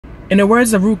In the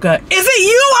words of Ruka, is it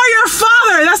you or your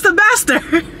father? That's the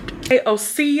bastard. Hey,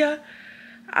 Osea,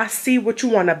 I see what you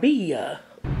wanna be.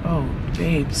 Oh,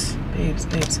 babes.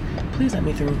 Please let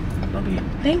me through.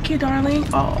 Thank you, darling.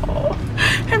 Oh,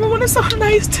 everyone is so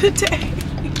nice today.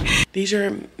 These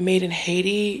are made in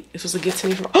Haiti. This was a gift to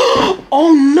me from.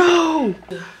 Oh no.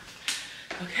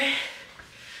 Okay.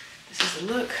 This is the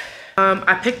look.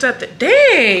 I picked up the.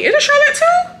 Dang, is it Charlotte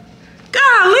too?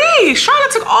 Golly,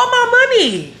 Charlotte took all my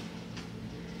money.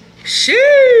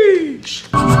 Sheesh.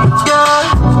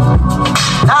 Yeah.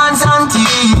 Dance and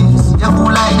tease. You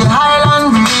move like the Highland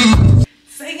breeze.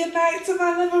 Say goodnight to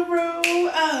my living room.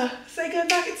 Say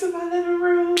goodnight to my living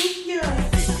room. Yeah.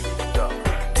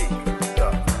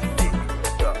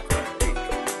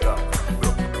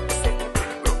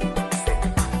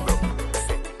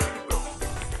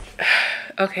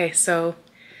 Okay, so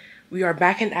we are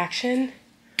back in action.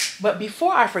 But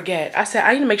before I forget, I said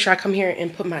I need to make sure I come here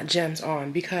and put my gems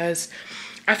on because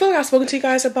I feel like I've spoken to you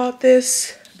guys about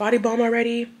this body balm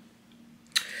already.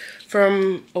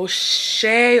 From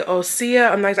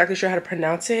Osea, I'm not exactly sure how to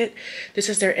pronounce it. This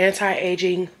is their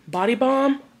anti-aging body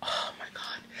balm. Oh my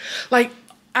God. Like,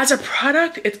 as a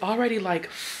product, it's already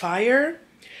like fire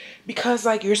because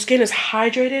like your skin is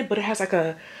hydrated, but it has like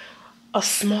a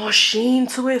small sheen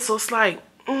to it. So it's like,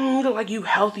 you look like you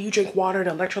healthy, you drink water and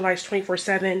electrolytes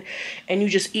 24/7 and you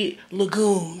just eat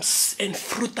legumes and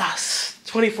frutas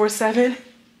 24/7.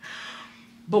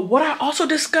 But what I also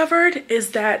discovered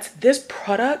is that this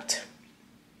product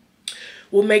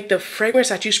will make the fragrance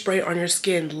that you spray on your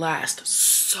skin last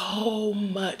so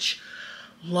much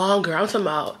longer. I'm talking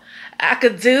about, I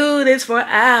could do this for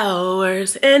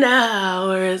hours and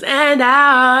hours and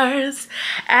hours.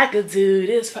 I could do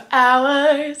this for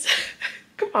hours.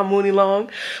 Come on, Mooney Long.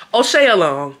 Osea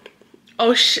Long.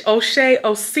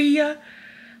 Osea,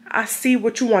 I see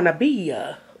what you wanna be,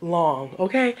 Long,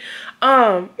 okay?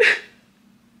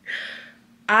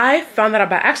 I found that out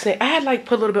by accident. I had like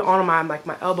put a little bit on my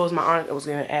my elbows, my arms. It was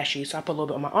getting ashy, so I put a little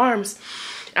bit on my arms.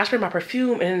 I sprayed my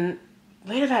perfume, and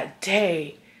later that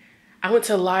day, I went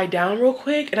to lie down real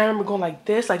quick, and I remember going like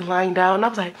this, like lying down, and I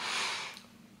was like,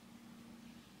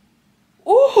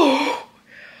 "Ooh,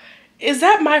 is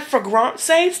that my fragrance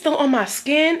still on my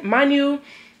skin?" Mind you,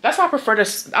 that's why I prefer to.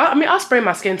 I mean, I'll spray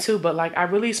my skin too, but like I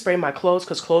really spray my clothes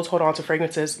because clothes hold on to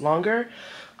fragrances longer.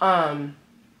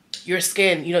 Your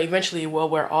skin, you know, eventually will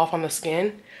wear off on the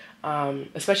skin,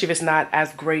 especially if it's not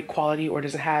as great quality or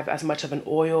doesn't have as much of an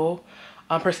oil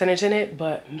percentage in it.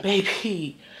 But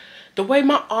baby, the way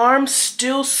my arms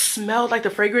still smelled like the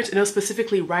fragrance, and it was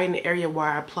specifically right in the area where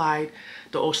I applied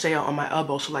the Osea on my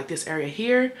elbow, so like this area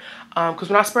here, because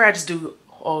when I spray I just do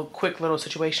a quick little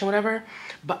situation, whatever,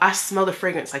 but I smell the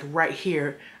fragrance like right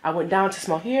here. I went down to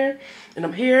smell here, and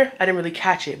I'm here, I didn't really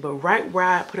catch it, but right where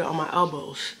I put it on my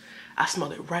elbows, I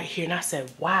smelled it right here, and I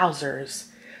said, wowzers,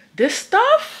 this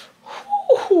stuff,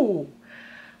 ooh,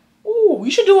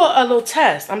 you should do a little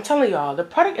test. I'm telling y'all, the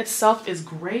product itself is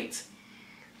great,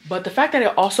 but the fact that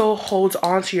it also holds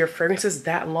on to your fragrances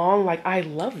that long, like, I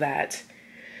love that.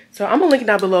 So I'm gonna link it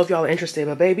down below if y'all are interested,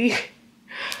 but baby,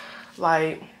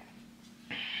 like,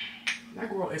 that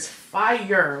girl is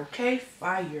fire, okay?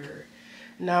 Fire.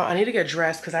 Now, I need to get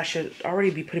dressed because I should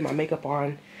already be putting my makeup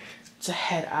on to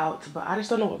head out, but I just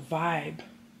don't know what vibe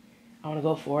I want to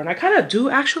go for. And I kind of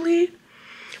do actually,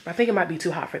 but I think it might be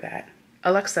too hot for that.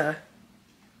 Alexa,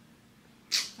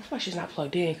 that's why she's not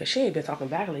plugged in, because she ain't been talking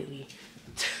back lately.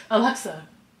 Alexa,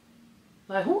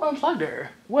 like, who unplugged her?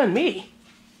 Wasn't me.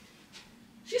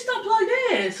 She's still plugged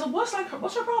in, so what's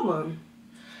her problem?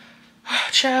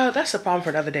 Child, that's a problem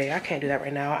for another day. I can't do that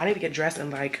right now. I need to get dressed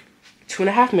in like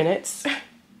 2.5 minutes.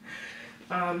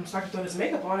 So I can throw this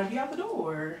makeup on and be out the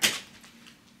door.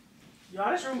 Y'all,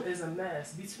 this room is a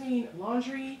mess. Between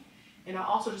laundry, and I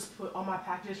also just put all my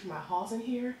packages for my hauls in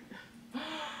here.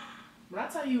 When I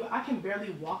tell you I can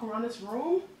barely walk around this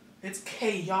room, it's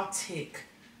chaotic.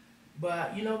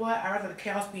 But you know what? I'd rather the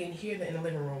chaos be in here than in the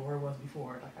living room where it was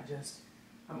before. Like,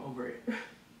 I'm over it.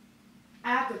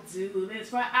 I could do this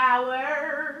for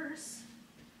hours.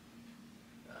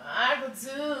 I could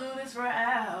do this for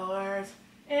hours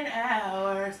and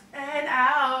hours and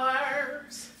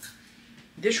hours.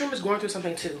 This room is going through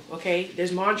something too, okay?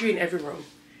 There's laundry in every room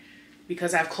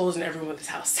because I have clothes in every room of this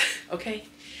house, okay?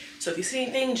 So if you see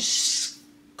anything, just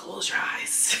close your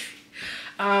eyes.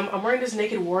 I'm wearing this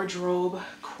Naked Wardrobe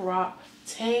crop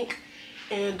tank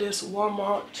and this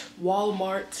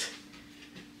Walmart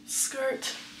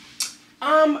skirt.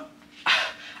 I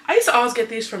used to always get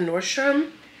these from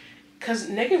Nordstrom because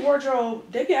Naked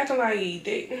Wardrobe, they be acting like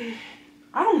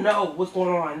I don't know what's going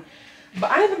on,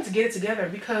 but I need them to get it together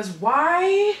because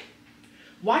why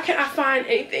Why can't I find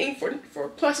anything for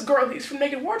plus girlies from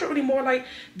Naked Wardrobe anymore? Like,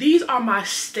 these are my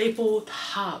staple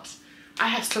tops. I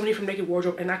have so many from Naked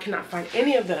Wardrobe and I cannot find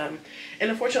any of them.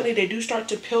 And unfortunately, they do start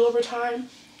to peel over time.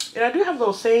 And I do have a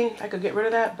little thing I could get rid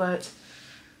of that, but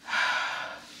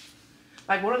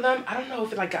like one of them, I don't know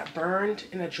if it like got burned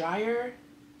in a dryer.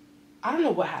 I don't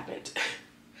know what happened.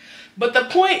 But the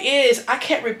point is, I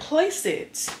can't replace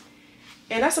it.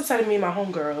 And that's upsetting me and my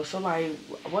homegirl. So like,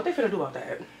 what they finna do about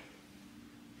that?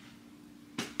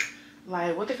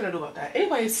 Like, what they finna do about that?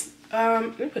 Anyways,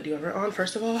 let me put deodorant on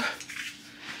first of all.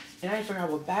 And I didn't figure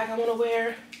out what bag I want to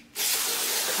wear.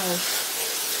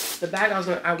 Cause the bag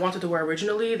I wanted to wear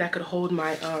originally that could hold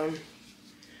my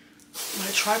my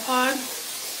tripod,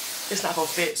 it's not gonna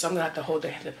fit. So I'm gonna have to hold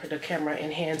the camera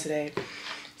in hand today.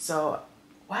 So,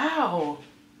 wow.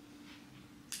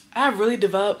 I have really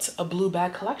developed a blue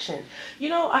bag collection. You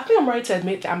know, I think I'm ready to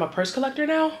admit that I'm a purse collector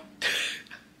now.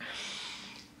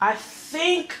 I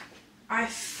think I'm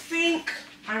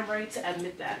ready to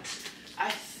admit that. I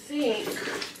think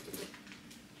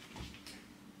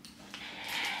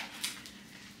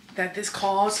that this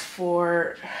calls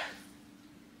for,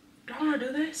 do I want to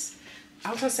do this?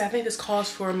 I was gonna say, I think this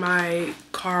calls for my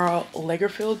Karl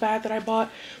Lagerfeld bag that I bought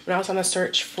when I was on the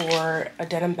search for a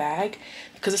denim bag,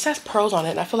 because it says pearls on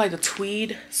it and I feel like the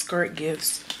tweed skirt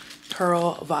gives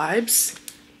pearl vibes.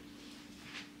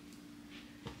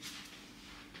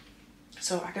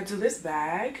 So I could do this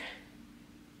bag,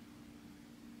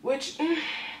 which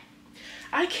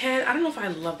I don't know if I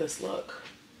love this look.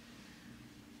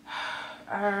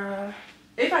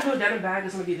 If I do a denim bag,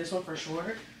 it's gonna be this one for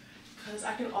sure. Because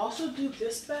I can also do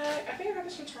this bag. I think I got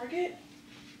this from Target.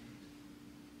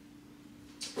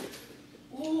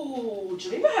 Ooh,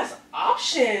 Geneva has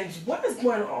options. What is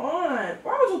going on?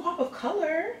 Or I would do a pop of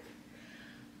color.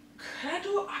 I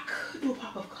could do a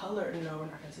pop of color. No, we're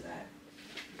not gonna do that.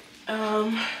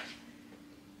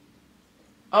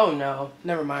 Oh no,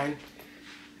 never mind.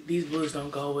 These blues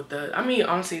don't go with the, I mean,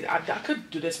 honestly, I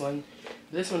could do this one.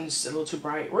 This one's a little too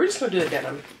bright. We're just gonna do the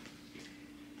denim.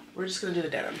 We're just gonna do the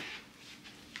denim.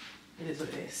 It is what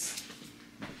it is.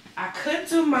 I could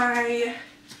do my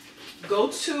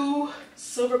go-to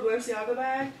silver Balenciaga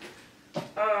bag,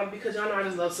 because y'all know I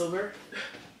just love silver.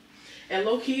 And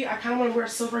low-key, I kind of want to wear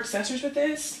silver accessories with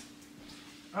this.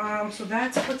 So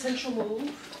that's a potential move.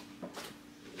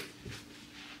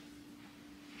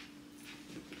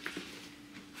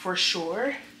 For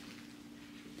sure.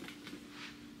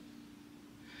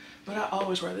 But I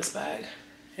always wear this bag.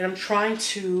 And I'm trying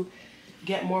to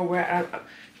get more where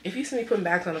if you see me putting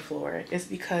bags on the floor, it's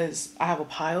because I have a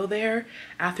pile there.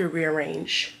 I have to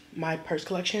rearrange my purse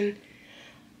collection.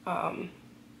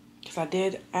 Because I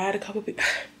did add a couple people.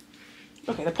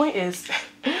 Okay, the point is,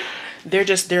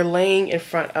 they're laying in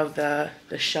front of the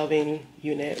shelving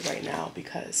unit right now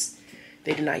because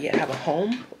they do not yet have a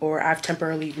home, or I've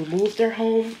temporarily removed their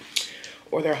home,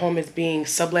 or their home is being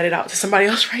subletted out to somebody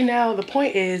else right now. The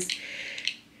point is,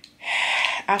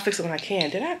 I'll fix it when I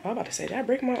can. I'm about to say, did I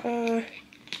break my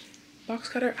box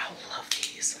cutter? I love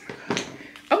these. Oh my god.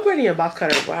 Upgrading a box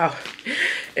cutter, wow.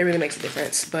 It really makes a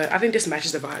difference. But I think this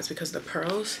matches the vibes because of the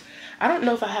pearls. I don't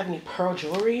know if I have any pearl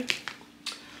jewelry.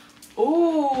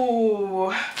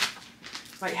 Ooh.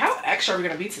 Like, how extra are we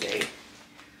gonna be today?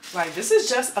 Like, this is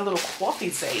just a little coffee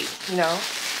date, you know?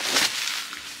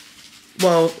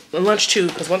 Well, lunch too,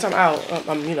 because once I'm out,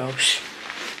 I'm, you know,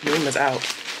 room is out.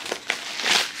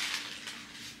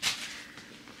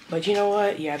 But you know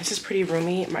what? Yeah, this is pretty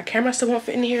roomy. My camera still won't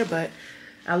fit in here, but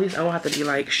at least I won't have to be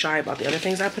like shy about the other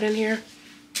things I put in here.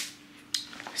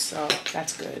 So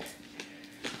that's good.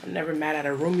 I'm never mad at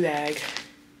a roomy bag.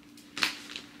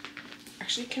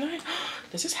 Actually, can I?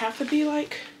 Does this have to be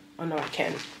like? Oh no, I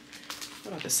can. I'm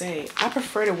about to say, I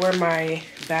prefer to wear my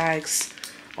bags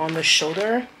on the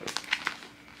shoulder.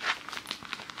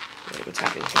 Wait, what's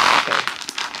happening here? Okay.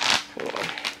 Hold on.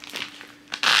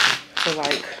 So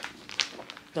like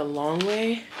the long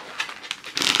way.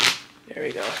 There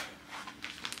we go.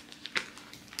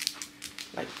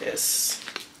 Like this.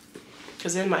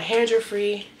 Because then my hands are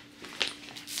free.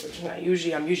 Which I'm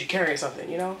usually carrying something,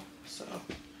 you know? So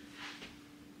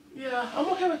yeah, I'm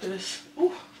okay with this.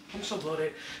 Ooh, I'm so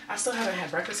bloated. I still haven't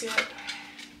had breakfast yet.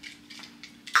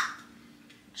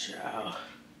 Ciao.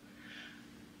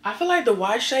 I feel like the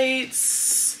white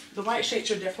shades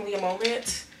are definitely a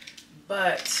moment,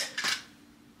 but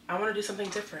I want to do something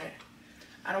different.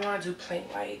 I don't want to do plain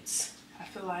whites. I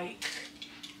feel like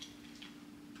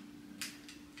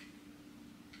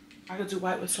I could do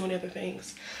white with so many other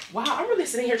things. Wow, I'm really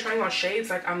sitting here trying on shades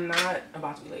like I'm not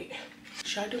about to be late.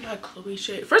 Should I do my Chloe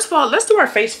shade? First of all, let's do our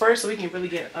face first so we can really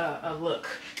get a look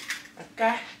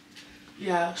Okay.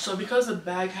 Yeah, so because the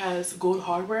bag has gold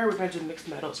hardware, we're gonna do mixed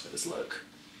metals for this look.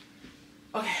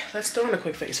 Okay, let's throw on a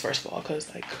quick face first of all,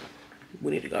 because like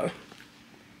we need to go.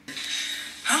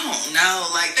 I don't know.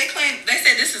 Like they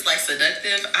say this is like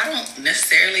seductive. I don't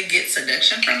necessarily get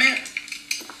seduction from it.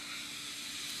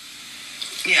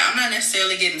 Yeah, I'm not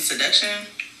necessarily getting seduction,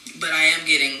 but I am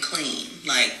getting clean,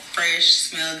 like fresh,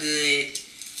 smell good.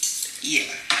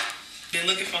 Yeah. Been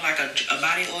looking for like a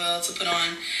body oil to put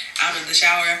on out of the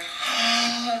shower.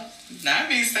 Not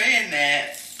me saying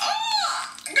that. Oh,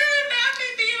 girl, not me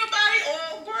being a body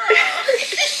oil girl.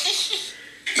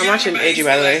 I'm watching AJ,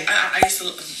 by the way. I used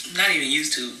to, not even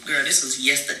used to, girl, this was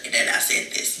yesterday that I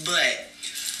said this, but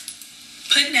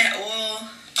putting that oil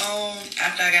on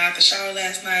after I got out the shower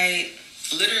last night,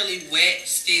 literally wet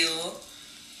still,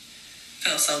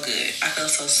 felt so good. I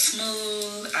felt so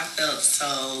smooth. I felt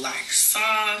so like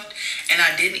soft, and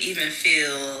I didn't even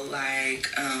feel like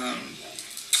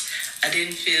I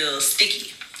didn't feel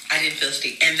sticky.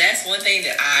 And that's one thing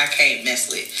that I can't mess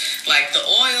with. Like the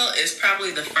oil is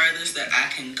probably the furthest that I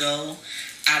can go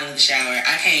out of the shower.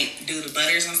 I can't do the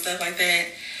butters and stuff like that.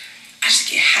 I just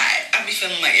get hot. I be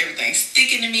feeling like everything's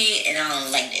sticking to me, and I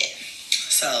don't like that.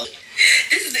 So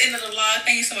this is the end of the vlog.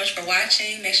 Thank you so much for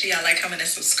watching. Make sure y'all like, comment, and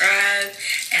subscribe.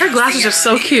 And her glasses are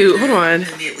so cute. Hold on.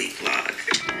 The midweek vlog.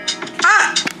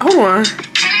 Hold on.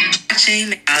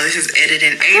 This is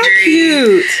editing Adri. How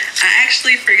cute. I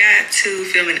actually forgot to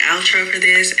film an outro for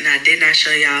this, and I did not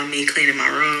show y'all me cleaning my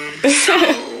room. So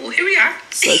here we are.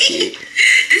 So cute.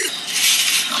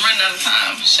 I'm running out of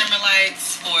time. Shimmer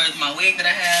lights for my wig that I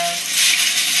have,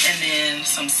 and then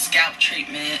some scalp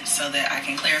treatment so that I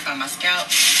can clarify my scalp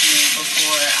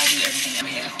before I do everything in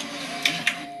my head.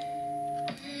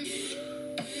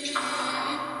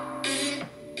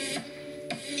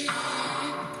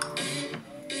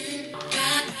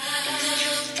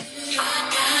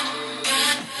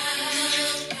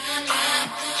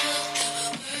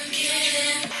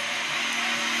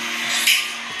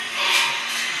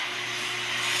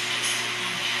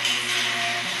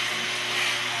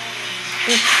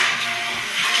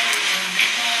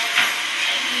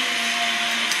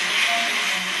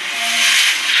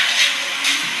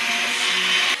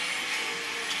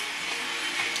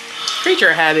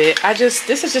 Creature habit.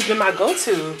 This has just been my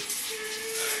go-to.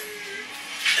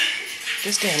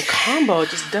 This damn combo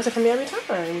just does it for me every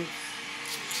time.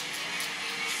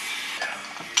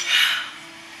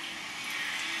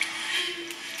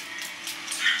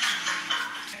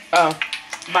 Oh,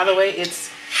 by the way, it's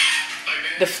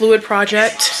the Fluid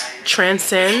Project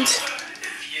Transcend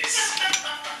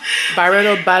by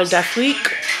Renaud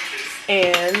Baldaflique,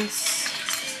 and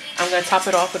I'm gonna top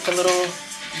it off with a little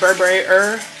Burberry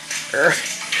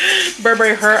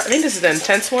Burberry Her. I think this is the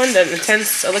intense one, the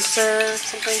intense elixir or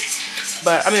something.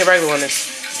 But I mean, the regular one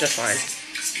is just fine.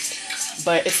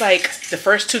 But it's like the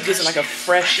first two gives it like a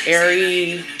fresh,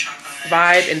 airy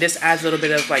vibe, and this adds a little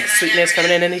bit of like sweetness,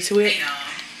 femininity to it.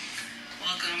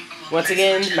 Once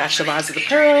again, match the vibes of the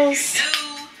pearls.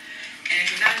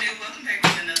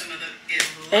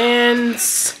 And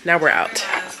now we're out.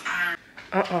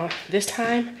 This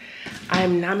time, I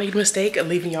am not making a mistake of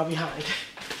leaving y'all behind.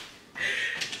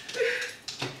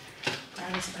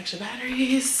 Grabbing some extra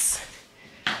batteries.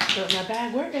 Fill my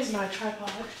bag. Where is my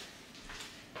tripod?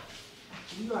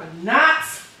 You are not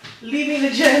leaving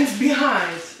the gems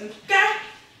behind. Okay?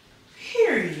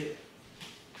 Period.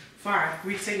 Fine.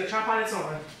 We take the tripod it's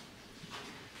on.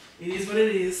 It is what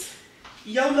it is.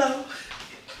 YOLO.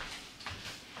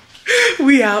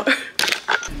 We out.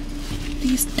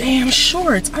 These damn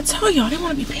shorts. I tell y'all, they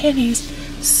want to be panties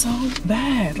so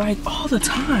bad. Like, all the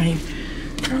time.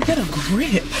 Girl, get a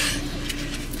grip.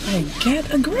 Like,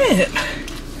 get a grip.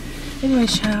 Anyway,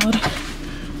 child.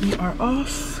 We are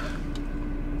off.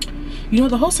 You know,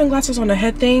 the whole sunglasses on the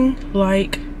head thing,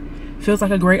 like, feels like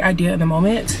a great idea in the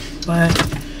moment. But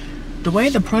the way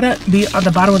the product be on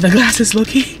the bottom of the glasses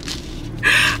looking,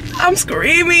 I'm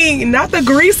screaming. Not the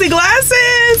greasy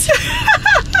glasses.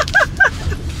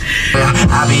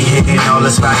 I be hitting all the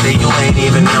spots that you ain't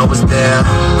even know was there.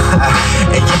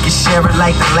 And you can share it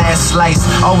like the last slice.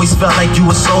 Always felt like you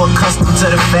were so accustomed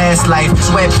to the fast life.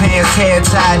 Sweatpants, hair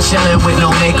tied, chilling with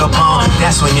no makeup on.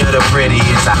 That's when you're the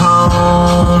prettiest. I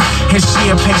home. Is she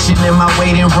a patient in my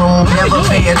waiting room? Never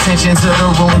pay attention to the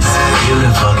room. You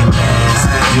the fucking best.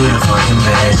 You the fucking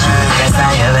best. You the best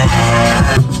I ever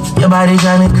had. Your body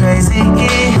drive me crazy.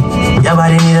 Your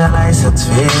body need a license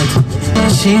fit.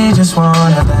 She just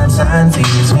wanna dance and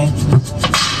tease me.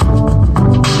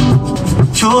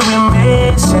 You've been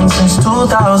missing since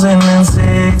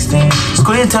 2016.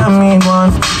 Squid time me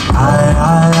one.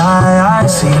 I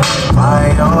see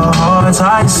why your heart it's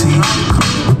hard to see.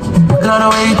 Love the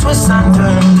way you twist and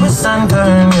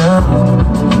turn, yeah.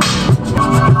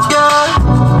 Yeah,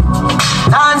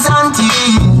 dance and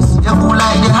tease. You cool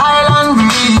like the Highland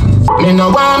breeze. Me no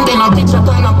want be no picture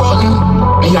turn a button.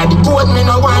 Me a the goat, me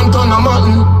no want turn a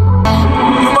mutton.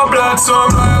 You my blood, so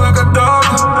I'm lying like a dog.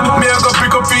 Me I go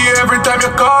pick up for you every time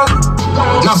you call.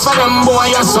 Now for them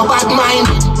boy, you're so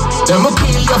bad-minded. Them will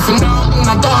kill you for nothing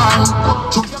at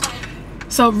all.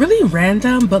 So really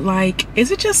random, but like,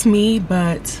 is it just me?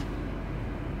 But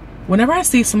whenever I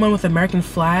see someone with American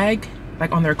flag,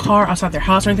 like on their car, outside their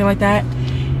house or anything like that,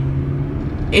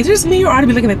 it's just me, or I'd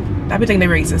be thinking they're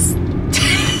racist.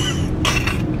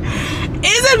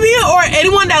 Is it me or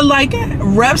anyone that like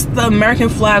reps the American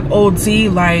flag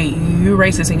OD, like, you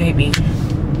racist and you hate me?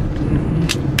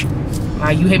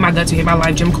 Like, you hate my guts, you hate my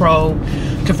life, Jim Crow,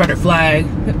 Confederate flag,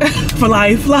 for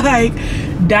life, like,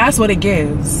 that's what it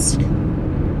gives.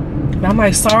 And I'm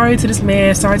like, sorry to this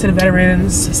man, sorry to the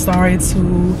veterans, sorry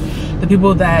to the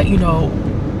people that, you know,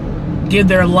 give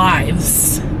their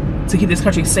lives to keep this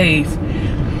country safe,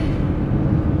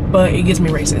 but it gets me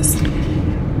racist.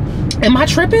 Am I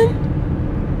tripping?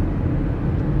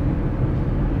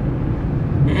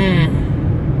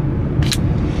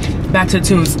 Back to the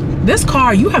tunes. This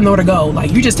car, you have nowhere to go.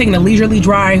 Like, you're just taking a leisurely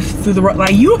drive through the road.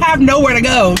 Like, you have nowhere to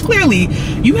go. Clearly,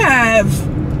 you have.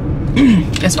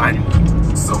 It's fine.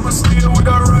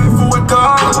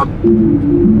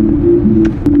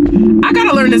 I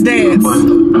gotta learn this dance.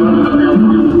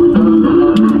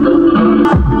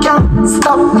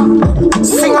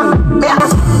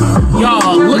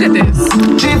 Y'all, look at this.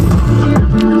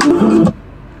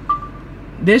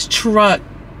 This truck,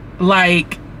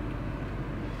 like,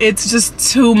 it's just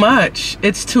too much.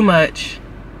 It's too much.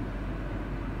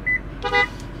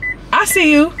 I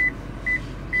see you.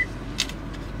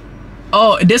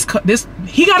 Oh, this,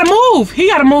 he gotta move. He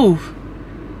gotta move.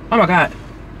 Oh my God.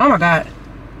 Oh my God.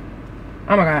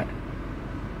 Oh my God.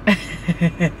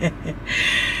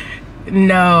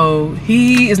 No,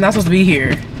 he is not supposed to be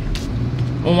here.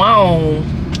 Wow.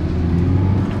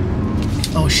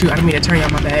 Oh shoot, I didn't mean to turn y'all,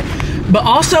 my bad. But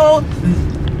also,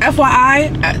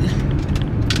 FYI,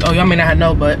 oh, y'all may not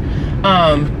know, but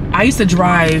I used to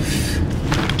drive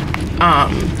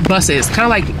buses, kind of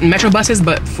like metro buses,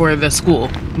 but for the school,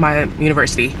 my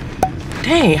university.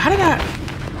 Dang, how did that?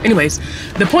 Anyways,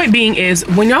 the point being is,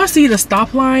 when y'all see the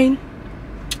stop line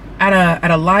at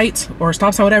a light or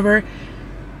stop sign, whatever,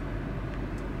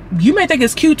 you may think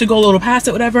it's cute to go a little past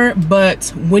it, whatever,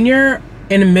 but when you're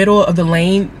in the middle of the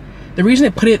lane, the reason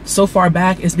they put it so far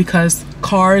back is because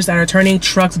cars that are turning,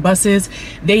 trucks, buses,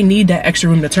 they need that extra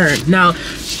room to turn. Now,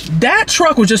 that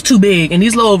truck was just too big, and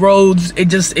these little roads,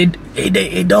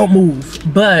 it don't move.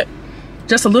 But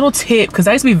just a little tip, because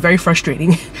that used to be very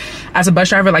frustrating as a bus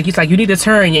driver. Like, it's like, you need to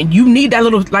turn, and you need that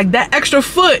little, like, that extra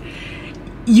foot.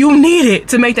 You need it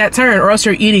to make that turn, or else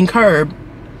you're eating curb.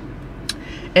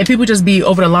 And people just be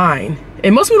over the line.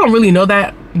 And most people don't really know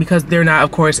that because they're not,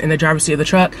 of course, in the driver's seat of the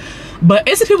truck. But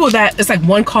it's the people that, it's like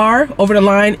one car over the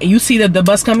line, and you see the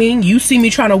bus coming, you see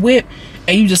me trying to whip,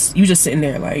 and you just sitting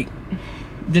there, like,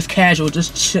 just casual,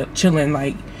 just chilling,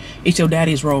 like, it's your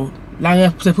daddy's road.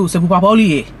 C'est papa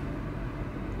lié.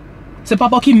 C'est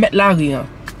papa qui met la rien.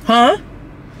 Huh?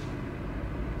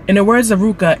 In the words of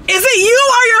Ruka, is it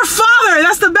you or your father?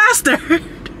 That's the bastard.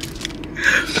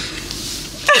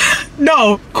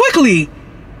 No, quickly.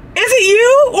 Is it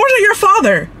you or is it your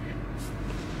father?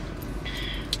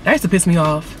 That used to piss me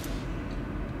off.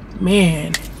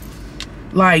 Man.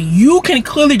 Like, you can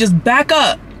clearly just back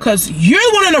up because you're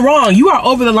the one in the wrong. You are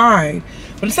over the line.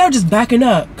 But instead of just backing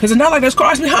up, because it's not like there's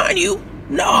cars behind you.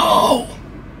 No.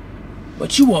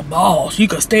 But you a boss. You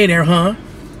could stay there, huh?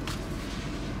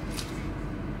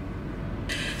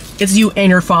 It's you and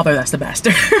your father that's the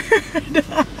bastard.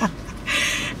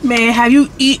 Man, have you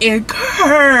eaten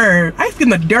curd? I give him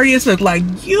the dirtiest look, like,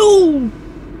 you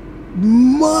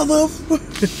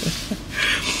motherfucker.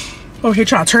 Over here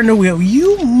trying to turn the wheel.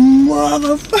 You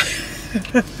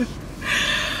motherfucker.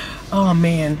 Oh,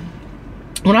 man.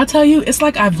 When I tell you, it's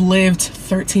like I've lived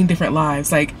 13 different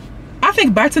lives. Like, I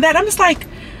think back to that, I'm just like,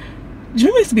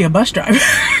 Jimmy used to be a bus driver.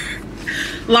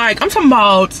 Like, I'm talking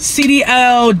about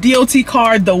CDL, DOT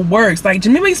card, the works. Like,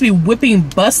 Jimmy used to be whipping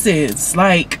buses.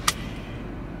 Like,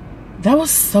 that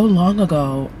was so long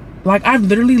ago. Like, I've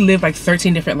literally lived like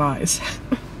 13 different lives.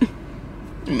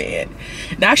 Man.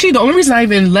 Actually, the only reason I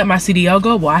even let my CDL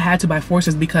go, well, I had to by force,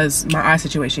 is because my eye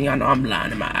situation. Y'all know I'm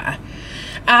blind in my eye.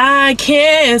 I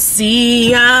can't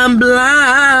see, I'm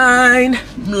blind.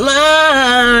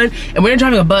 And when you're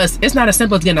driving a bus, it's not as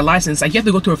simple as getting a license. Like, you have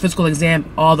to go through a physical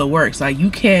exam, all the works. Like,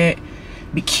 you can't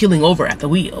be keeling over at the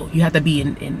wheel. You have to be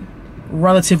in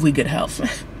relatively good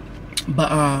health. But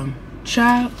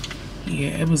child,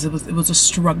 yeah, it was a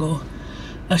struggle.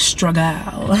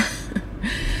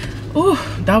 Ooh,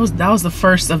 that was the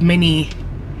first of many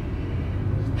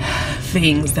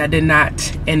things that did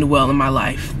not end well in my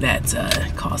life that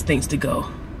caused things to go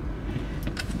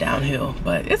downhill.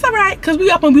 But it's all right, because we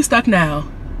up and we stuck now.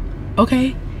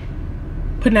 Okay,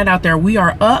 putting that out there. We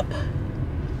are up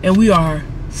and we are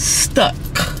stuck.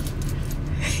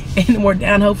 Ain't no more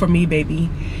downhill for me, baby.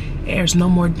 There's no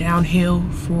more downhill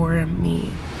for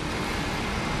me.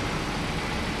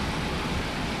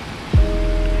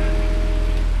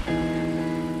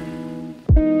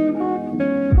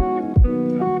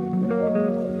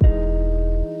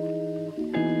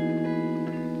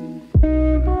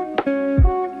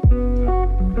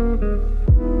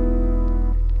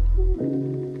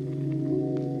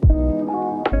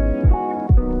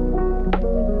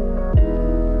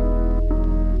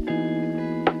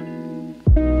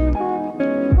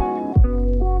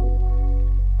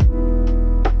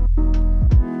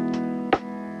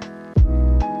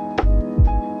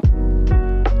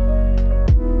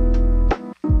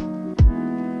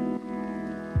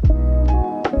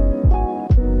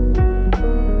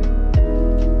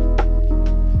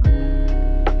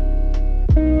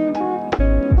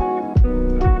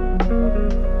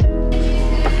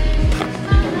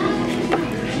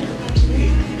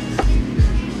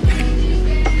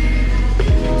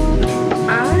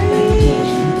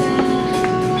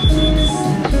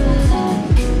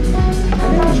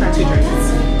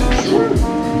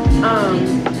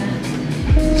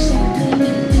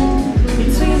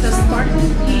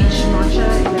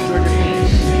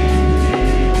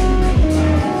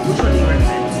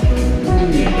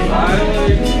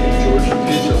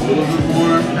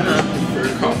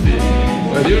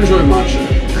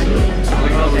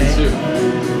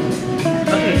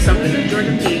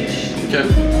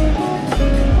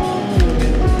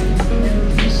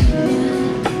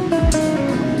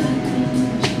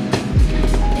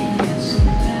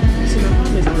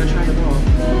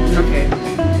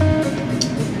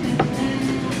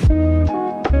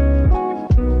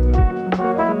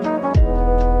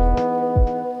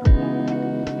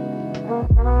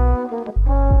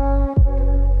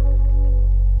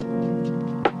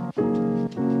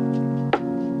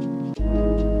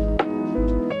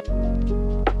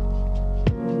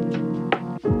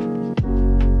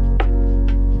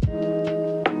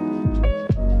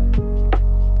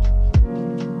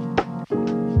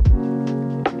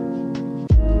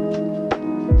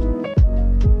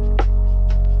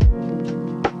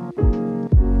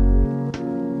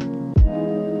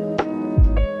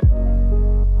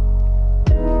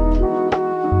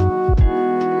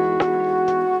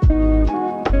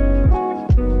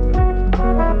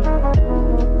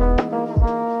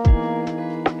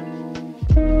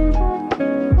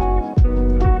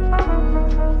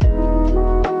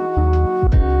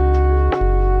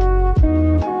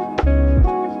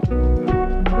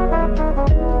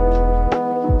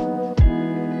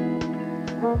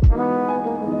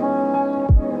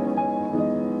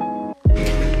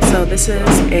 This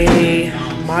is a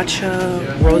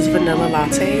matcha rose vanilla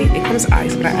latte. It comes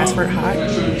iced, but I asked for it hot.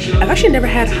 I've actually never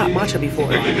had hot matcha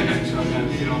before.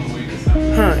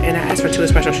 And I asked for 2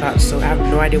 espresso shots, so I have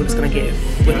no idea what it's gonna give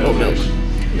with oat milk.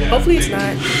 Hopefully it's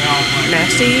not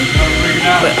nasty,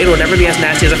 but it'll never be as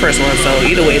nasty as the first one, so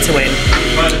either way it's a win.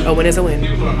 A win is a win.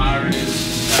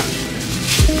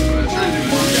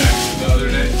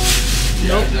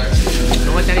 Nope,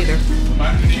 don't like that either.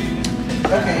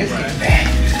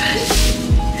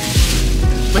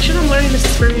 But you know, I'm learning this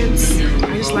experience.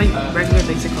 I just like regular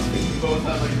basic coffee.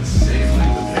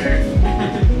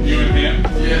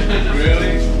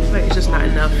 Like, it's just not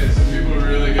enough.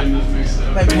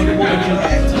 Like, what would you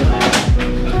add to it?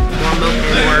 More milk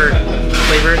and more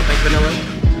flavored, like vanilla.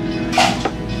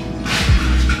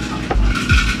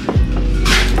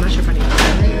 I'm not sure if I need that.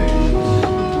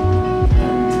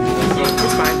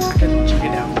 It's fine. I can check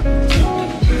it out.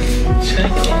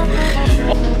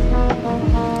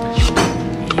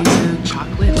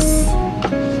 Chocolates.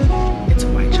 It's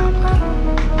white chocolate.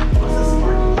 What's this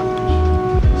sparkling?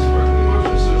 Sparkling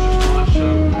matcha, so just matcha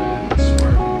with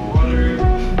sparkling water.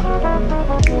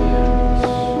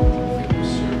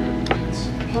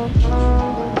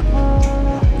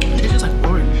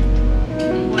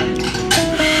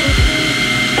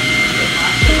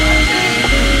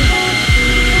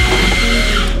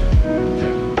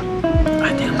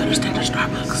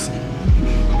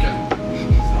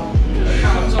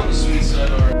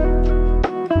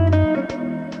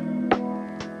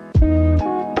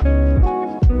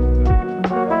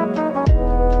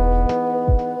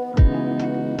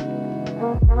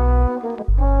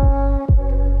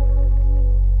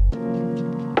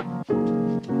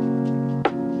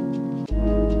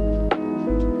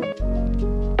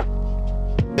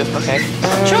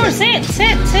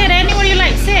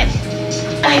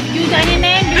 if you got your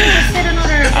name, you can just sit in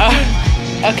order.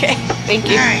 Okay, thank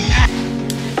you.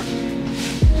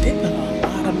 They put a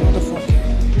lot of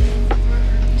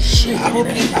motherfucking shit. I hope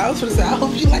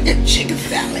you like that chicken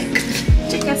salad.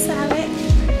 Chicken salad.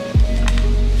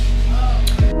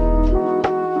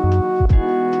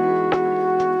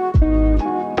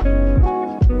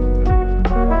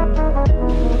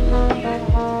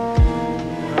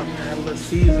 Add a little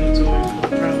seasoning to it.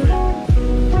 Probably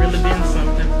really been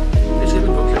something. It's gonna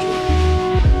go fish.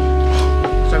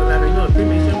 So that you know,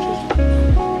 pre-made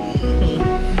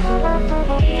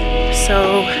So,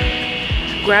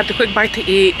 grabbed a quick bite to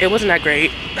eat. It wasn't that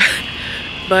great,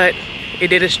 but it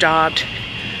did its job.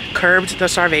 Curbed the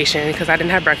starvation because I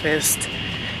didn't have breakfast.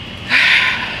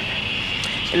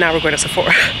 And now we're going to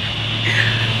Sephora.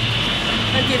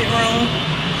 I get it wrong.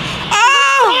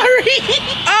 Oh! Sorry.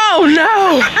 Oh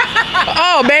no!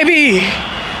 Oh baby!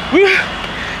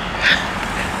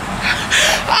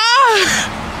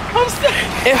 I'm sorry.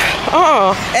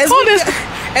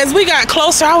 As we got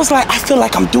closer, I was like, I feel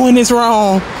like I'm doing this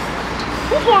wrong.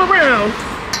 Who's going around?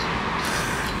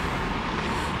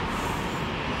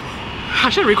 I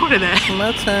should have recorded that.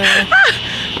 My turn.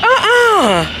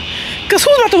 Cause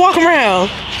who's about to walk around?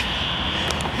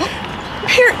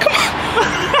 Here, come on.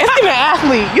 It's even an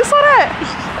athlete. You saw that?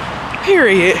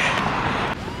 Period.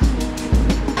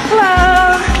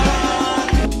 Hello.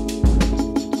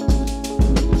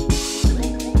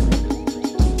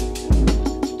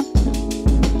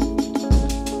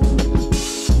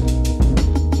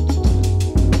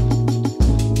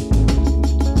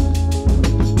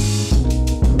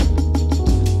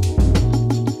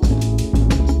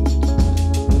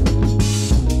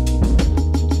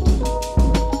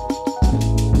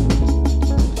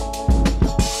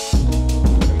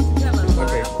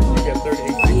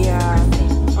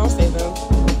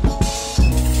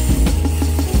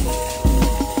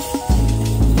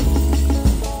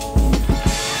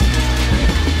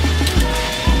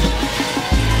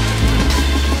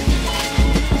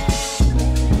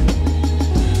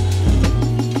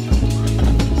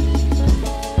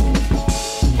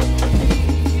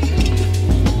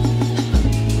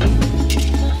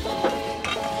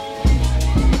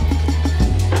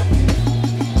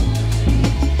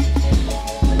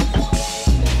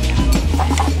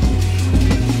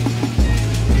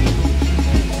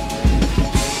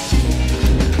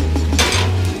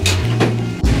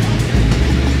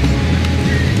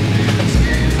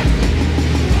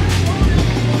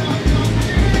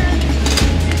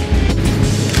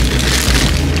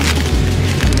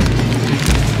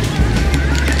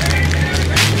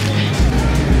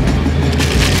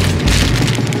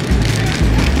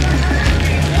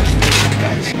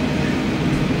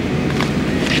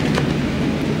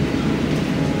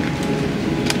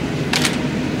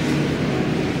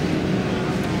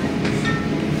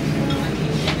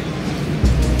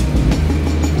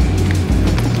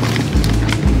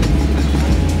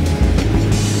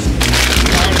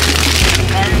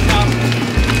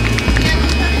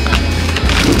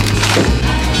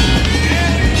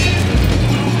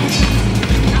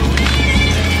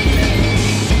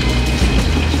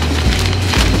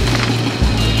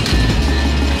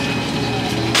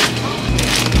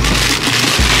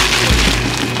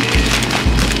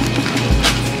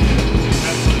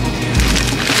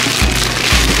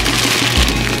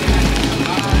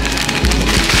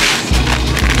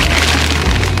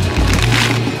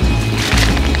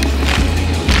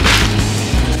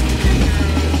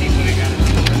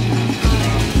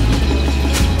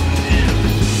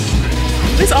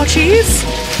 This all cheese?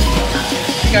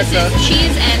 This is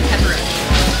cheese and pepperoni.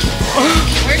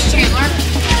 Where's Chandler?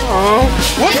 Oh.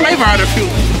 What flavor are the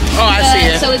fruit? Oh, I see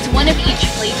it. So it's one of each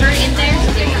flavor in there.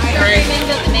 So there's the strawberry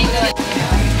mango, the mango.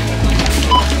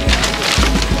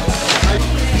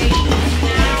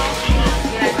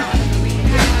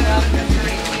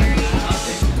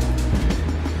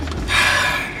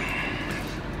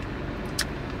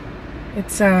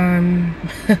 It's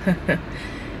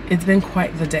it's been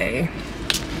quite the day.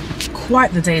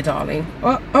 Quite the day, darling.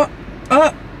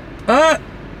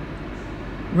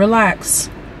 Relax.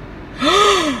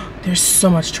 There's so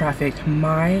much traffic.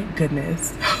 My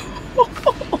goodness.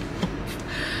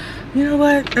 You know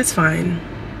what? That's fine.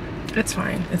 It's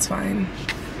fine. It's fine.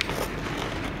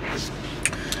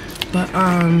 But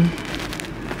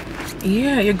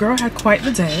yeah, your girl had quite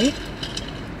the day.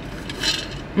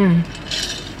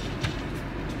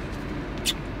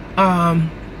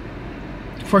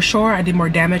 For sure, I did more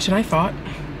damage than I thought.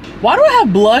 Why do I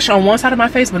have blush on one side of my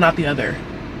face but not the other?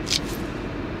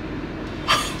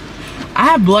 I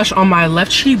have blush on my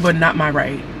left cheek but not my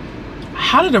right.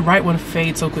 How did the right one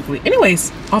fade so quickly?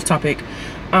 Anyways, off topic.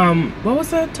 What was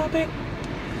the topic?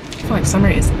 I feel like summer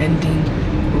is ending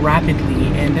rapidly,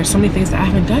 and there's so many things that I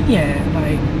haven't done yet.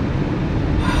 Like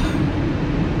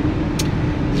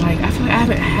I feel like I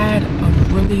haven't had a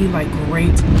really like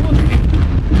great.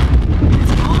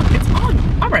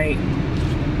 All right.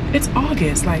 It's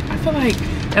August. Like I feel like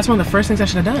that's one of the first things I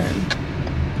should have done.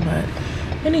 But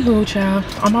anywho, child,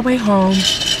 on my way home,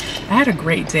 I had a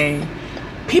great day.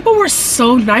 People were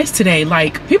so nice today.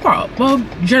 Like people are, well,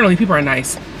 generally people are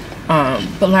nice.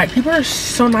 But like people are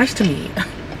so nice to me.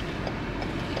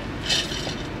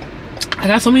 I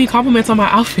got so many compliments on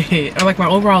my outfit or like my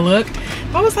overall look.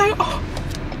 I was like, oh,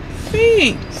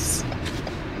 thanks.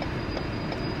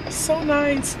 So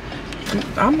nice.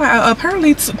 I'm like,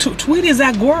 apparently Tweet is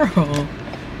that girl.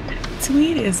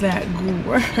 Tweet is that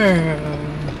girl.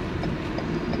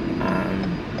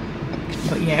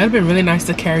 But yeah, it would have been really nice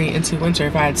to carry into winter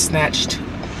if I had snatched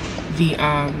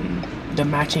the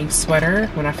matching sweater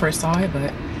when I first saw it,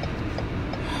 but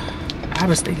I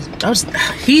was thinking,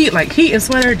 heat and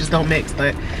sweater just don't mix.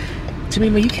 But to me,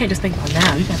 you can't just think about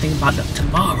now, you gotta think about the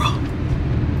tomorrow.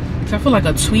 So I feel like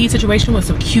a tweed situation with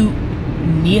some cute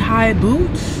knee-high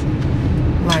boots,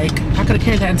 like I could have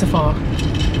carried that into fall,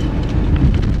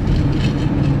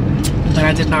 but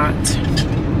I did not.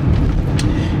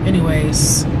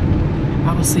 Anyways,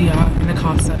 I will see y'all in the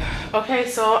Casa. Okay,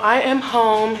 so I am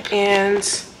home and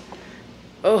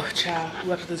oh child, we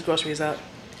left these groceries up.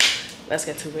 Let's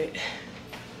get to it.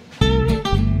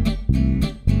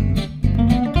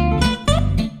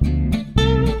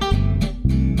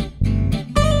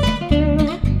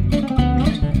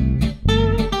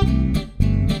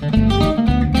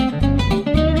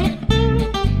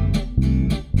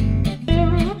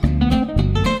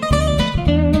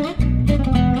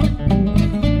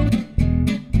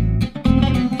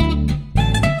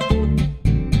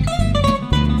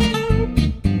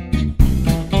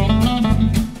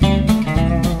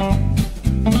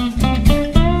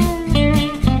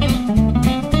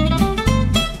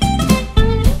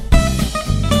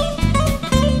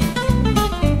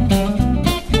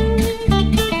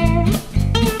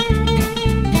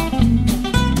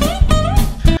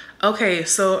 Okay,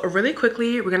 so really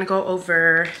quickly, we're gonna go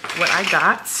over what I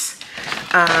got.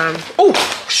 Oh,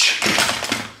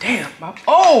 damn!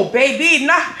 Oh, baby,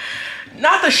 not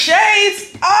the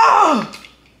shades. Oh,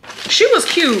 she was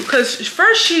cute because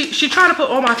first she tried to put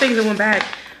all my things in one bag.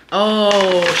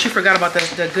 Oh, she forgot about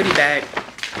the goodie bag.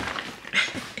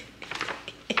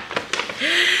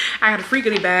 I had a free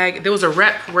goodie bag. There was a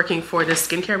rep working for this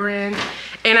skincare brand.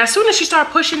 And as soon as she started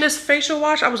pushing this facial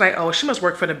wash, I was like, oh, she must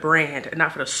work for the brand and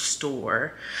not for the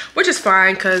store. Which is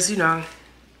fine, because, you know,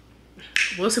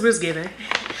 we'll see what it's given.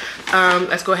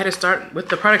 Let's go ahead and start with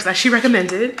the products that she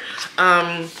recommended.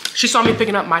 She saw me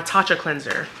picking up my Tatcha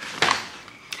cleanser.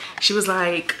 She was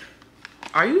like,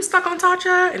 are you stuck on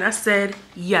Tatcha? And I said,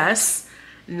 yes,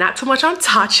 not too much on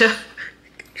Tatcha.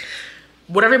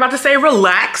 Whatever you're about to say,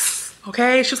 relax.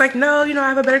 Okay, she was like, no, you know, I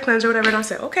have a better cleanser, whatever. And I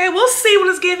said, okay, we'll see what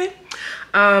it's given.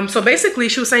 So basically,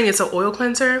 she was saying it's an oil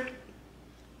cleanser,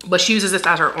 but she uses this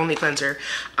as her only cleanser.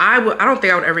 I don't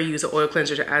think I would ever use an oil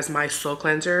cleanser as my sole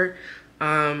cleanser. But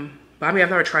I mean,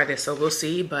 I've never tried this, so we'll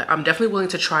see. But I'm definitely willing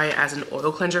to try it as an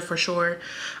oil cleanser for sure.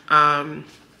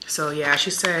 So yeah,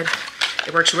 she said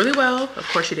it works really well. Of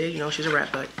course she did, you know, she's a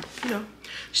rep, but you know.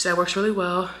 She said it works really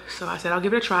well, so I said I'll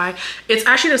give it a try. It's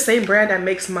actually the same brand that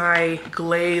makes my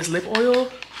glazed lip oil.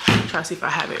 I'm trying to see if I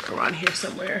have it around here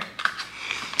somewhere.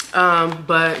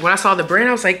 But when I saw the brand,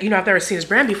 I was like, you know, I've never seen this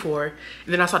brand before.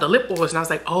 And then I saw the lip oils and I was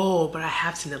like, oh, but I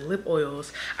have seen the lip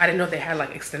oils. I didn't know they had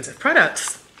like extensive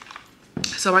products.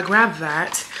 So I grabbed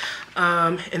that.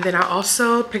 And then I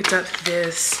also picked up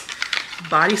this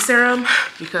body serum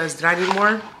because did I need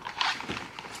more?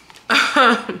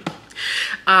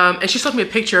 And she showed me a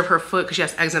picture of her foot because she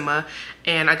has eczema,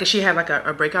 and I guess she had like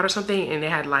a breakout or something, and it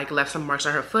had like left some marks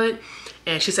on her foot.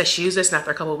 And she said she used this, and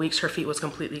after a couple of weeks her feet was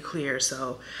completely clear.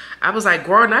 So I was like,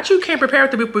 girl, not you can't prepare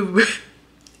with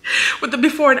the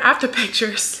before and after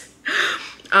pictures.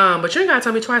 But you ain't gotta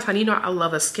tell me twice, honey. You know I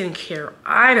love a skincare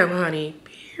item, honey,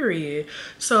 period.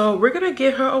 So we're gonna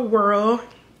give her a whirl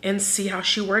and see how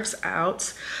she works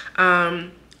out.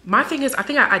 My thing is, I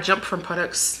think I jumped from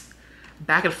products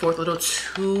back and forth a little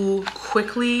too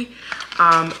quickly.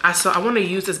 So I want to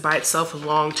use this by itself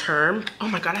long term. Oh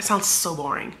my god, that sounds so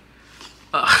boring.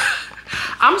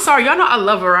 I'm sorry, y'all know I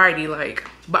love variety, like,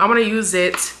 but I want to use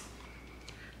it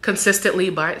consistently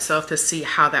by itself to see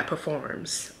how that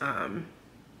performs.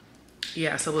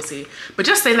 Yeah, so we'll see. But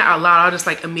just saying that out loud, I'm just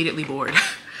like immediately bored.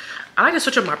 I like to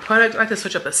switch up my product, I like to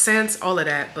switch up the scents, all of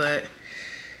that, but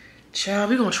Child,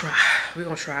 we're gonna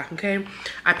try, okay?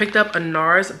 I picked up a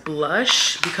NARS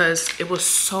blush because it was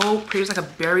so pretty. It was like a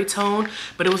berry tone,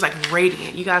 but it was like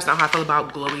radiant. You guys know how I feel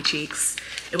about glowy cheeks.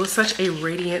 It was such a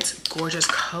radiant, gorgeous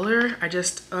color. I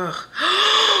just, ugh.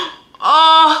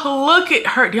 Oh, look at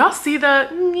her. Do y'all see the, I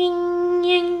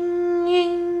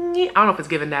don't know if it's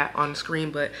giving that on the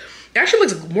screen, but it actually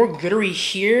looks more glittery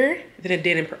here than it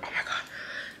did in, oh my God.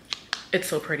 It's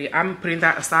so pretty. I'm putting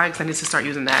that aside because I need to start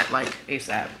using that like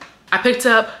ASAP. I picked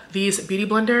up these beauty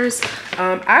blenders.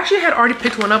 I actually had already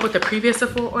picked one up with the previous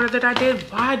Sephora order that I did.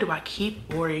 Why do I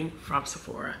keep ordering from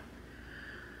Sephora?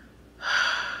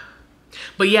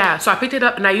 But yeah, so I picked it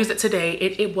up and I used it today.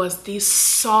 It was the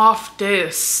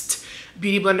softest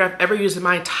beauty blender I've ever used in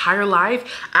my entire life.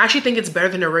 I actually think it's better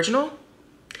than the original.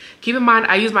 Keep in mind,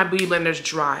 I use my beauty blenders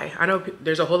dry. I know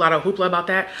there's a whole lot of hoopla about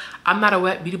that. I'm not a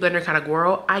wet beauty blender kind of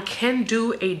girl. I can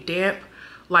do a damp,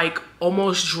 like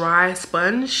almost dry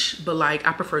sponge, but like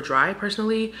I prefer dry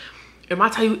personally. And when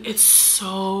I tell you, it's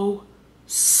so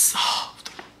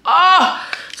soft.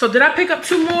 Oh, so did I pick up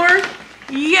 2 more?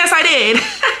 Yes, I did.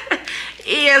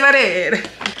 Yes, I did.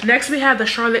 Next, we have the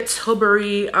Charlotte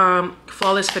Tilbury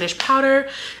Flawless Finish Powder.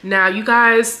 Now, you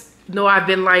guys know I've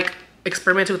been like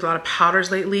experimenting with a lot of powders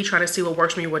lately, trying to see what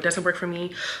works for me, what doesn't work for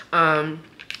me.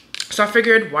 So I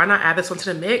figured, why not add this one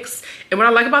to the mix? And what I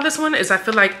like about this one is I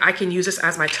feel like I can use this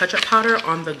as my touch-up powder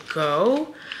on the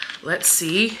go. Let's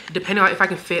see, depending on if I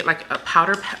can fit like a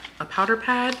powder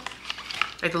pad,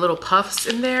 like the little puffs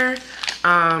in there.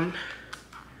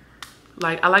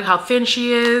 Like I like how thin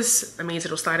she is. That means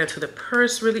it'll slide into the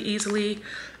purse really easily.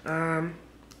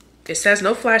 It says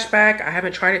no flashback. I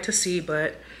haven't tried it to see,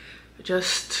 but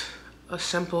just a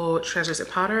simple translucent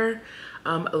powder.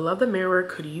 I love the mirror.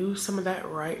 Could use some of that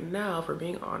right now, for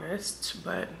being honest,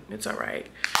 but it's all right.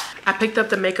 I picked up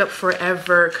the Makeup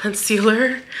Forever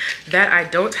concealer that I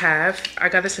don't have. I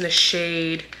got this in the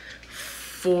shade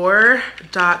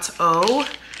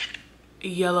 4.0,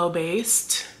 yellow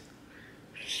based.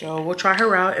 So we'll try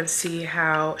her out and see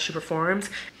how she performs.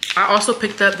 I also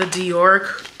picked up the Dior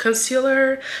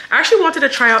concealer. I actually wanted to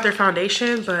try out their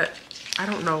foundation, but I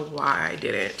don't know why I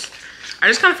didn't. I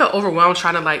just kind of felt overwhelmed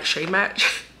trying to like shade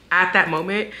match at that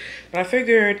moment. But I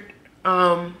figured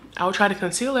I would try the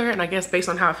concealer, and I guess based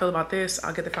on how I feel about this,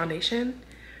 I'll get the foundation.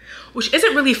 Which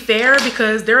isn't really fair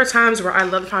because there are times where I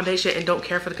love the foundation and don't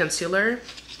care for the concealer.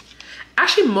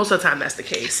 Actually, most of the time that's the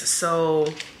case.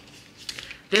 So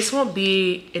this won't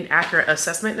be an accurate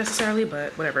assessment necessarily,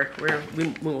 but whatever,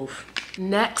 we move.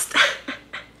 Next,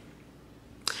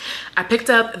 I picked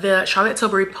up the Charlotte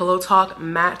Tilbury Pillow Talk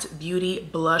Matte Beauty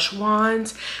Blush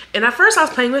Wand. And at first I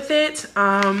was playing with it,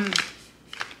 but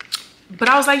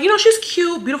I was like, you know, she's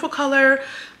cute, beautiful color,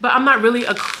 but I'm not really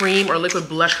a cream or liquid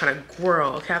blush kind of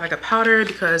girl. Okay, I like a powder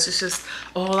because it's just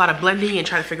a whole lot of blending and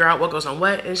trying to figure out what goes on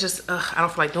what. And it's just, ugh, I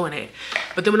don't feel like doing it.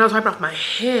 But then when I was wiping off my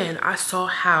hand, I saw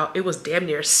how it was damn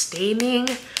near staining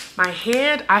my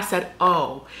hand. I said,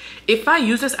 oh, if I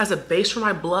use this as a base for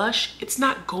my blush, it's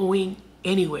not going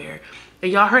anywhere.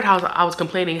 And y'all heard how I was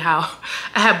complaining how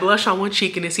I had blush on one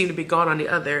cheek and it seemed to be gone on the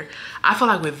other. I feel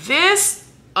like with this,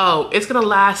 oh, it's gonna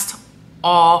last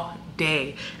all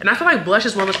day. And I feel like blush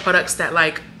is one of those products that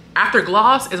like after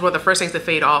gloss is one of the first things to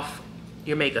fade off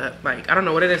your makeup. Like I don't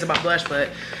know what it is about blush, but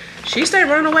she stayed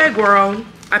running away, girl.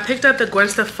 I picked up the Gwen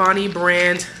Stefani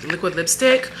brand liquid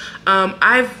lipstick.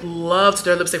 I've loved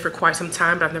their lipstick for quite some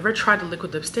time, but I've never tried the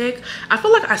liquid lipstick. I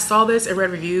feel like I saw this and read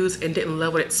reviews and didn't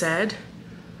love what it said.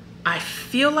 I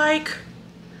feel like,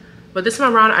 but this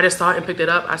time around I just saw it and picked it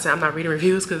up. I said I'm not reading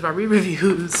reviews because if I read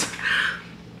reviews,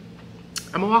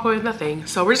 I'm gonna walk away with nothing.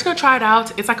 So we're just gonna try it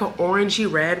out. It's like an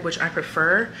orangey red, which I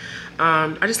prefer.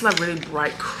 I just love really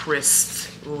bright, crisp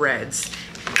reds.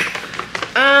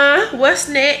 What's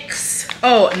next?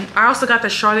 Oh, and I also got the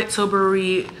Charlotte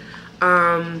Tilbury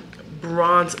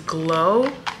Bronze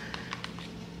Glow,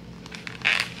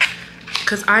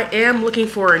 because I am looking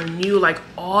for a new like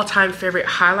all-time favorite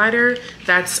highlighter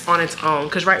that's on its own,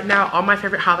 because right now all my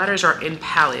favorite highlighters are in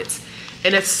palettes.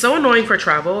 And it's so annoying for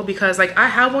travel because like I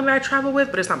have one that I travel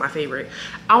with, but it's not my favorite.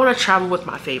 I want to travel with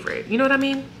my favorite. You know what I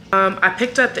mean? I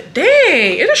picked up the,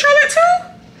 dang, is it Charlotte too?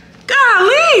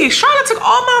 Golly, Charlotte took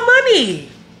all my money.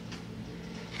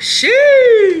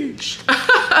 Sheesh.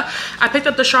 I picked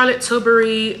up the Charlotte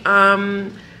Tilbury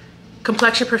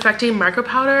Complexion Perfecting Micro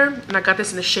Powder, and I got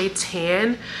this in the shade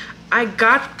Tan. I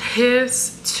got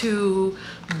this to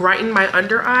brighten my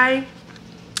under eye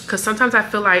because sometimes I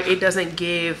feel like it doesn't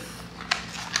give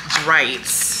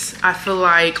brights. I feel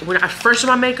like when I first do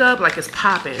my makeup, like it's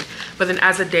popping, but then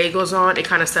as the day goes on, it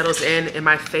kind of settles in and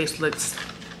my face looks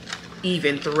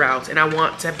even throughout. And I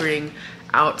want to bring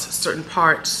out certain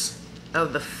parts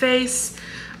of the face.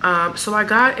 So I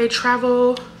got a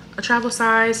travel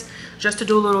size just to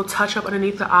do a little touch up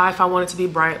underneath the eye if I want it to be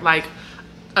bright, like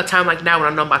a time like now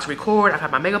when I know I'm about to record. I've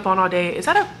had my makeup on all day. Is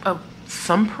that a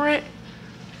thumbprint?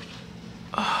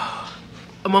 Oh,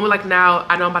 a moment like now,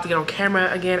 I know I'm about to get on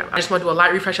camera again. I just want to do a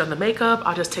light refresh on the makeup.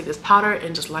 I'll just take this powder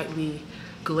and just lightly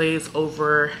glaze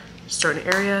over certain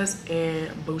areas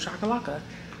and boom shakalaka.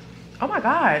 Oh my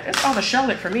God, it's all the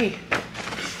Charlotte for me.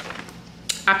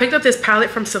 I picked up this palette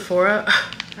from Sephora.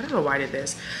 I don't know why I did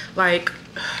this. Like,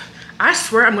 I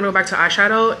swear I'm gonna go back to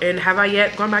eyeshadow, and have I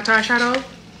yet gone back to eyeshadow?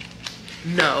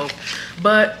 No,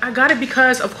 but I got it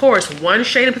because, of course, one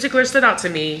shade in particular stood out to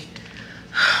me.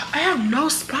 I have no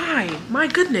spine, my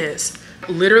goodness.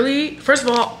 Literally, first of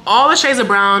all the shades of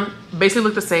brown basically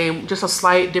look the same, just a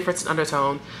slight difference in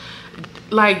undertone.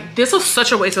 Like, this was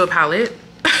such a waste of a palette.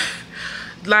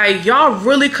 Like, y'all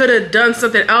really could have done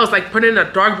something else, like put in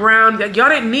a dark brown. Like, y'all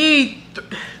didn't need,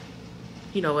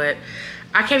 you know what?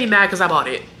 I can't be mad because I bought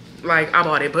it. Like, I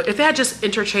bought it. But if they had just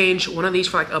interchanged one of these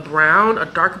for like a brown, a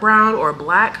dark brown, or a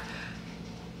black,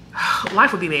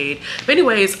 life would be made. But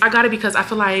anyways, I got it because I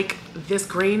feel like this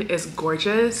green is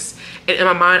gorgeous. And in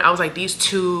my mind, I was like, these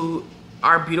two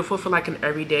are beautiful for like an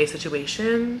everyday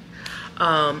situation.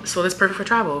 So it's perfect for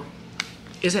travel.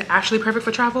 Is it actually perfect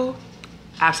for travel?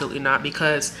 Absolutely not,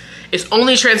 because it's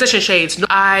only transition shades.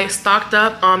 I stocked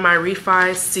up on my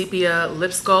Refi Sepia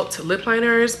Lip Sculpt lip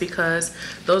liners because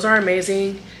those are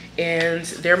amazing and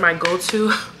they're my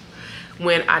go-to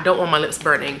when I don't want my lips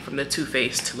burning from the Too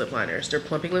Faced lip liners. They're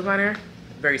plumping lip liner,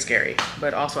 very scary,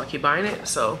 but also I keep buying it.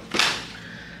 So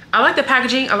I like the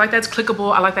packaging. I like that it's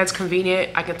clickable. I like that it's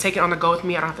convenient. I can take it on the go with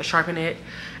me. I don't have to sharpen it.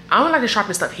 I don't like to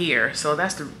sharpen stuff here, so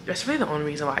that's really the only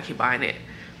reason why I keep buying it.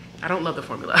 I don't love the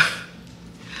formula.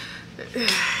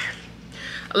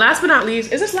 Last but not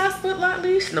least, is this last but not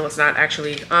least? No, it's not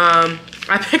actually. I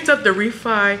picked up the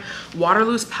Refi Water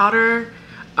Loose Powder,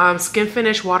 Skin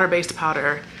Finish Water-Based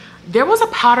Powder. There was a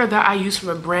powder that I used from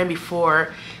a brand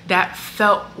before that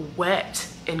felt wet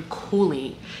and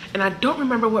cooling, and I don't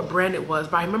remember what brand it was,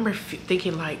 but I remember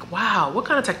thinking like, wow, what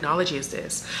kind of technology is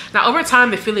this? Now over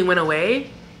time the feeling went away,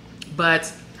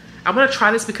 but I'm gonna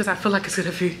try this because I feel like it's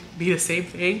gonna be the same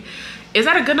thing. Is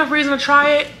that a good enough reason to try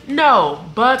it? No,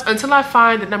 but until I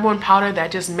find the #1 powder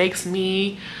that just makes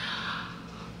me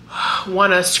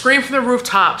wanna scream from the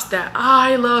rooftops that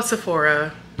I love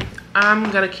Sephora,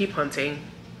 I'm gonna keep hunting.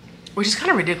 Which is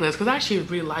kind of ridiculous because I actually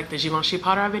really like the Givenchy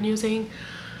powder I've been using.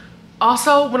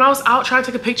 Also, when I was out trying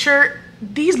to take a picture,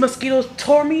 these mosquitoes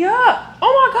tore me up.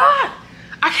 Oh my God.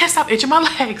 I can't stop itching my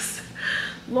legs.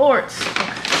 Lord.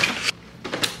 Okay.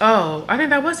 Oh, I think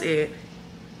that was it.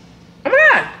 Oh my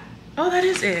God. Oh, that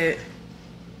is it.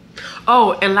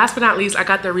 Oh, and last but not least, I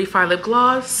got the Refi lip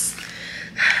gloss.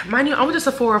 Mind you, I went to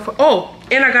Sephora for, oh,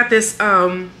 and I got this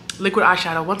liquid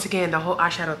eyeshadow. Once again, the whole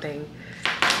eyeshadow thing.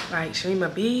 Like,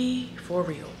 Shamima, be for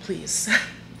real, please.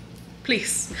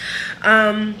 Please.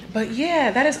 But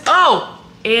yeah, that is, oh,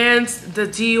 and the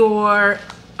Dior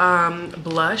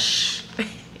blush.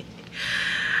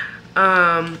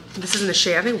 This is in the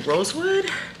shade, I think Rosewood.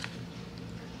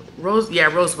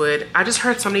 Rosewood. I just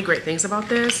heard so many great things about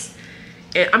this.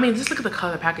 And I mean, just look at the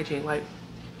color packaging, like,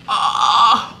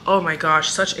 oh my gosh,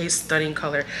 such a stunning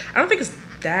color. I don't think it's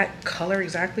that color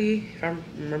exactly, if I'm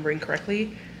remembering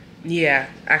correctly. Yeah,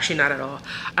 actually not at all.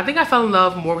 I think I fell in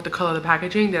love more with the color of the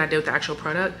packaging than I did with the actual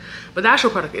product, but the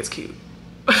actual product is cute.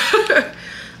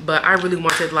 But I really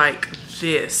wanted like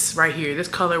this right here, this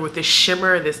color with this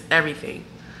shimmer, this everything.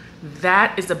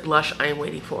 That is the blush I am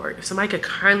waiting for. If somebody could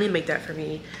kindly make that for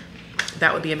me,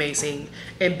 that would be amazing.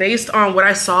 And based on what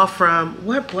I saw from,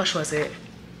 what blush was it?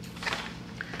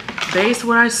 Based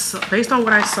on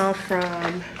what I saw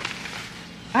from,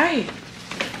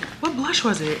 what blush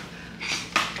was it?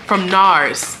 From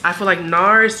NARS. I feel like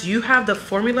NARS, you have the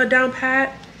formula down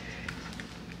pat.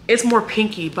 It's more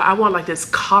pinky, but I want like this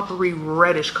coppery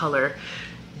reddish color.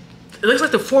 It looks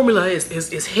like the formula is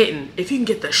hitting. If you can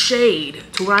get the shade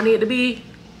to where I need it to be,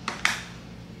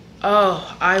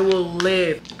 oh, I will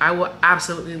live. I will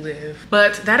absolutely live.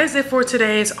 But that is it for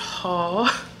today's haul.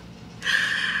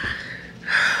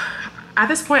 At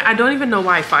this point, I don't even know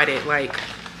why I fight it. Like,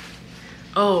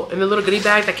 oh, and the little goodie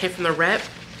bag that came from the rep.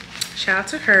 Shout out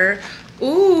to her.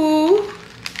 Ooh.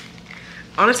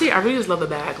 Honestly, I really just love the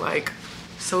bag. Like,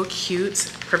 so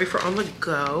cute. Perfect for on the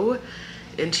go.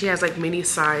 And she has like mini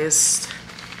sized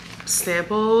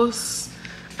samples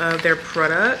of their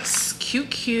products.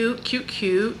 Cute, cute, cute,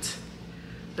 cute.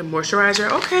 The moisturizer.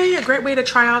 Okay, a great way to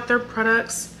try out their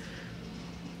products.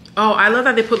 Oh, I love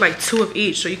that they put like 2 of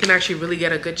each, so you can actually really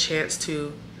get a good chance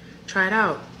to try it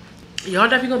out. Y'all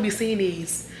definitely gonna be seeing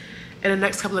these in the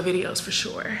next couple of videos for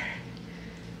sure.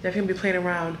 Definitely gonna be playing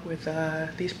around with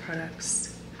these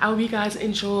products. I hope you guys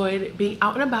enjoyed being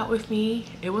out and about with me.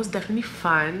 It was definitely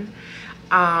fun.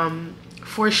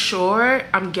 For sure,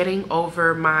 I'm getting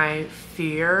over my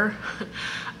fear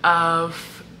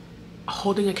of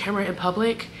holding a camera in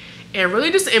public and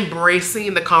really just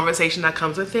embracing the conversation that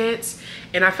comes with it.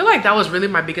 And I feel like that was really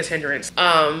my biggest hindrance.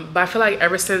 But I feel like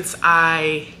ever since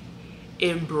I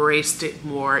embraced it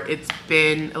more, it's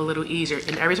been a little easier.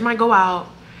 And every time I go out,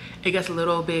 it gets a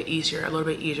little bit easier, a little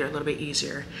bit easier, a little bit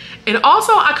easier. And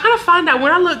also, I kind of find that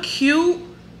when I look cute,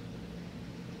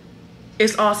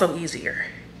 it's also easier.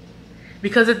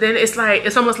 Because then it's like,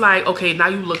 it's almost like, okay, now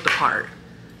you look the part.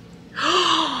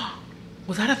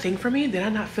 Was that a thing for me? Did I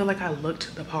not feel like I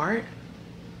looked the part?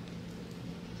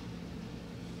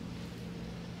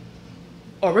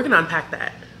 Oh, we're gonna unpack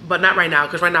that, but not right now,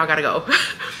 because right now I gotta go.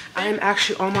 I am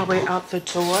actually on my way out the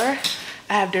door.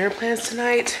 I have dinner plans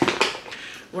tonight.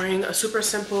 Wearing a super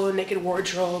simple naked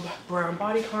wardrobe, brown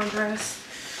bodycon dress.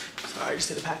 Sorry, I just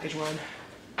did a package run.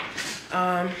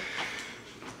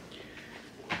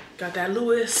 Got that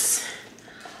Lewis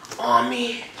on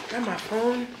me. Got my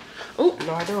phone. Oh,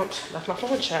 no I don't. Left my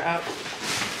phone chat out.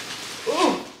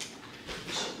 Oh,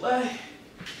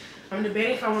 I'm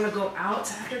debating if I want to go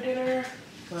out after dinner,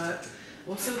 but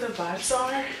we'll see what the vibes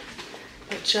are.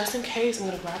 But just in case, I'm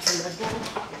gonna grab some Red Bull.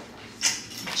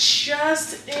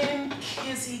 Just in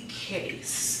kizzy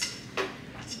case.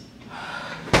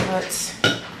 But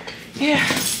yeah,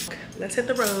 let's hit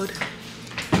the road.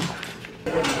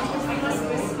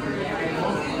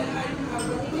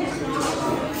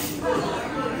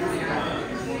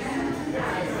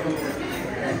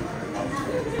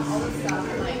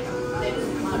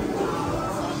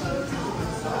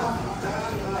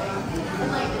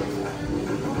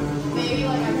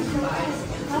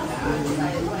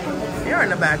 You're in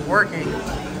the back working.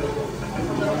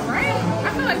 Right?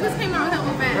 I feel like this came out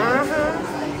hella fast.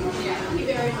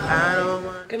 I don't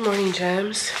want. Good morning,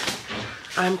 gems.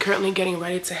 I'm currently getting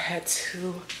ready to head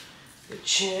to the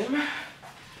gym.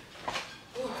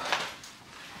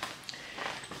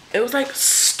 It was like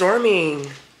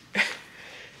storming.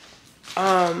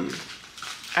 I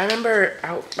remember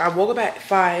I woke up at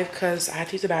 5 because I had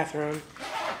to use the bathroom.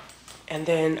 And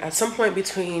then at some point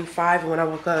between 5 and when I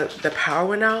woke up, the power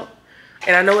went out.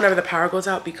 And I know whenever the power goes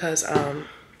out because I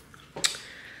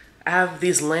have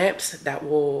these lamps that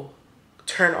will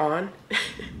turn on.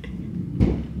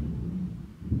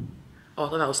 Oh, I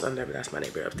thought that was thunder, but that's my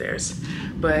neighbor upstairs.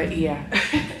 But yeah.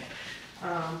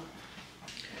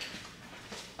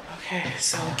 Okay,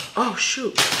 so, oh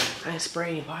shoot. I didn't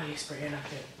spray any body spray or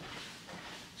nothing.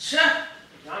 Shut.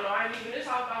 Y'all know I ain't even this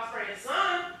house about spraying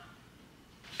sun.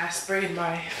 I sprayed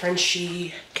my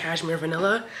Frenchie Cashmere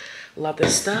Vanilla. Love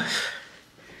this stuff.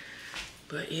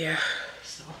 But yeah,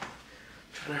 so I'm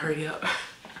trying to hurry up.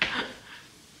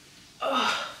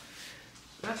 Oh,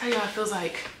 when I tell you how it feels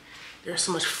like there's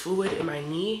so much fluid in my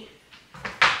knee.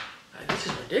 Like, this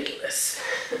is ridiculous.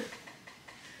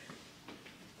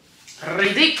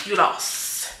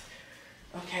 Ridiculous.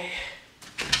 Okay.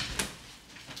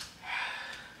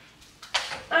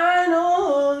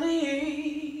 Finally.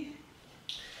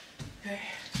 Okay.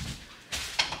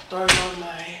 Throwing on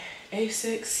my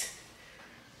A6.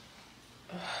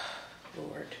 Oh,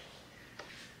 Lord.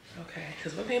 Okay,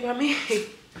 because one thing about me,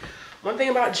 one thing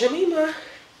about Jemima,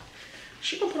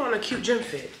 she gonna put on a cute gym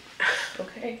fit.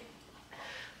 Okay.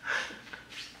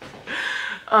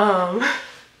 I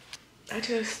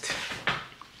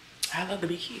love to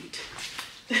be cute.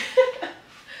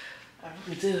 I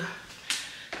really do.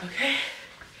 Okay.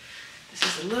 This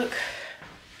is the look.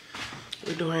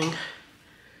 We're doing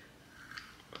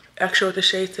extra with the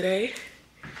shades today.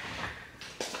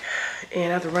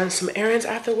 And I have to run some errands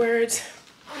afterwards.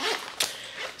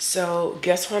 So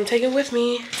guess what I'm taking with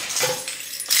me?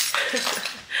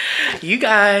 You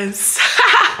guys.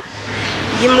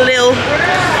 You little.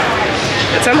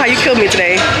 Tell me how you killed me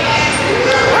today. Is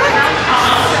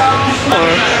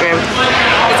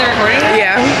it recording?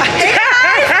 Yeah. Hey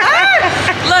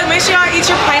guys! Look, make sure y'all eat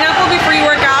your pineapple before you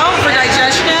work out for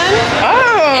digestion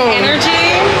and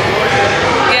energy.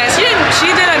 Yeah,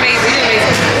 she did amazing.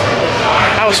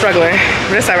 I was struggling,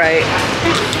 but it's all right.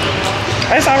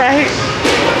 It's all right.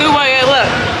 Through what? Look,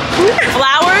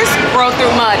 flowers grow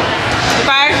through mud.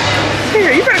 Okay?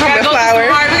 Here, you better come to flowers.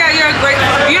 We got your great,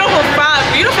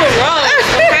 beautiful rose.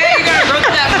 Okay, you gotta grow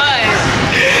through that mud.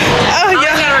 Oh yeah.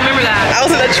 You gotta remember that. I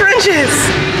was in the trenches.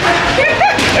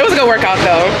 It was a good workout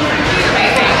though.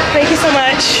 Amazing. Thank you so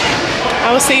much.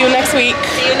 I will see you next week.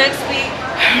 See you next week.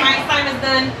 My assignment's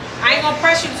done. I I ain't gonna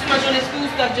press you too much on this food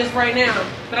stuff just right now,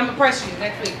 but I'm gonna press you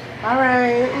next week. All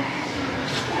right.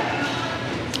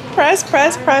 Press.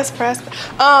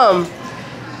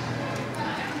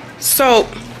 So.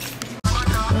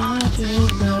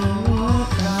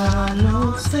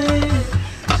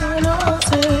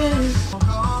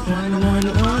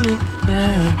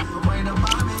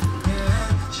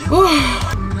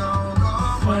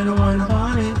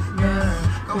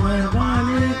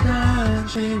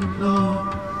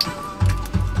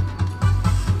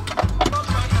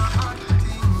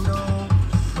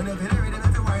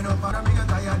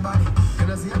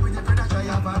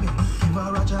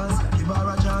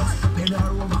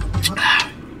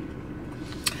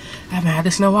 I haven't had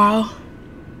this in a while.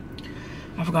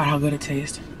 I forgot how good it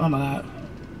tastes. Oh my god.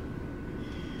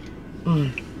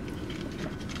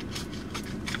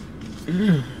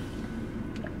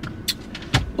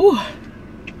 Ooh.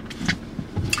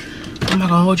 I'm not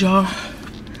gonna hold y'all.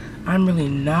 I'm really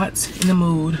not in the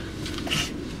mood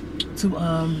to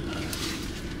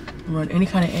run any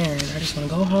kind of errand. I just want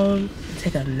to go home and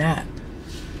take a nap.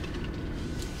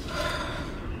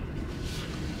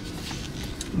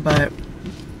 But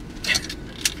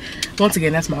once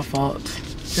again, that's my fault.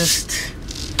 Just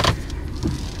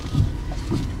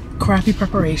crappy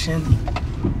preparation.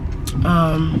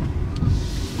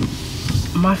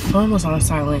 My phone was on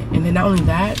silent, and then not only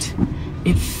that,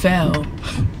 it fell.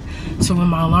 So when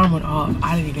my alarm went off,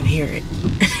 I didn't even hear it.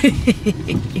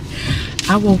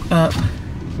 I woke up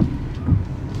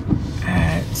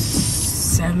at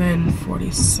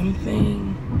 7:40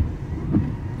 something.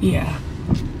 Yeah.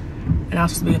 And I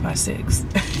was supposed to be up by 6.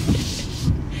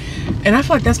 And I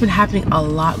feel like that's been happening a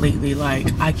lot lately.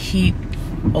 Like, I keep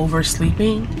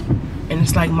oversleeping, and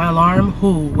it's like, my alarm,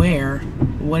 who, where,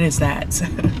 what is that?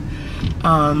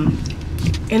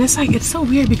 And it's like, it's so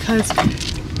weird because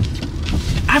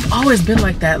I've always been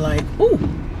like that. Like, ooh,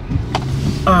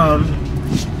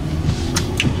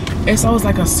 it's always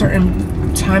like a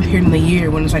certain time period in the year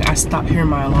when it's like I stop hearing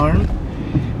my alarm.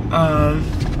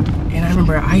 And I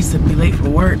remember I used to be late for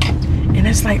work, and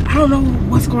it's like, I don't know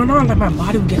what's going on. Like, my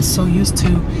body would get so used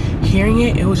to hearing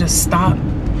it, it would just stop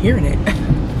hearing it.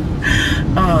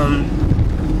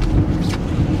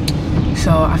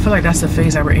 So I feel like that's the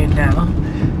phase that we're in now.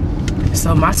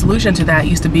 So my solution to that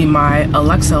used to be my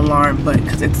Alexa alarm, but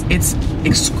because it's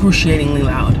excruciatingly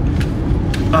loud.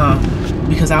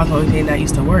 Because that was the only thing that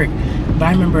used to work. But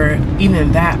I remember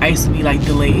even that, I used to be like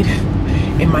delayed,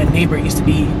 and my neighbor used to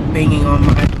be banging on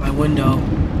my window,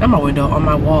 not my window, on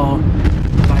my wall,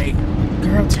 like,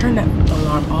 girl, turn that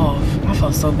alarm off. I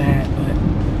felt so bad, but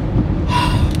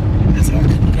that's why I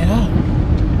couldn't get up.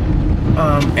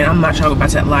 And I'm not trying to go back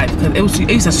to that life, because it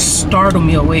used to startle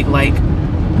me awake, like,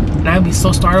 and I'd be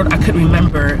so startled I couldn't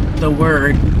remember the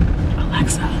word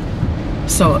Alexa.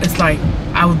 So it's like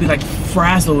I would be like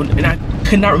frazzled, and I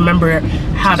could not remember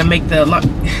how to make the alarm.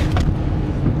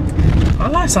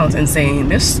 All that sounds insane.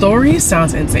 This story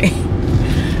sounds insane.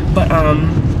 But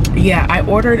yeah, I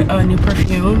ordered a new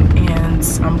perfume, and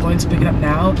I'm going to pick it up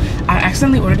now. I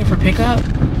accidentally ordered it for pickup.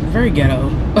 Very ghetto.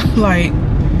 Like,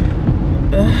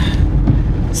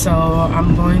 so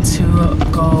I'm going to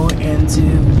go and do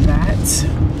that.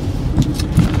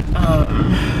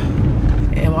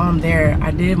 And while I'm there,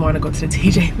 I did want to go to the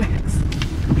TJ Maxx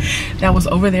that was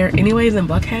over there anyways in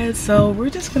Buckhead, so we're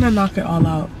just gonna knock it all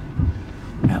out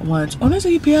at once. Oh, there's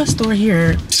a UPS store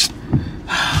here.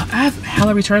 I have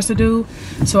hella returns to do,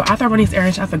 so after I run these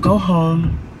errands, I have to go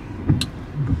home,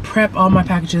 prep all my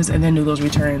packages, and then do those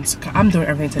returns. I'm doing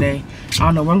everything today. I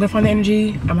don't know where I'm gonna find the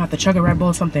energy. I'm gonna have to chug a Red Bull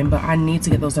or something, but I need to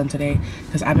get those done today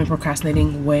because I've been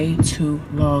procrastinating way too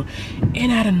long.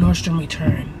 And I had a Nordstrom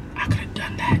return. I could have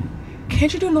done that.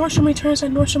 Can't you do Nordstrom returns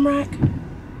at Nordstrom Rack?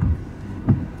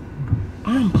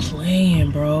 I'm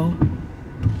playing, bro.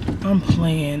 I'm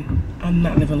playing. I'm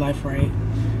not living life right.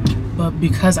 But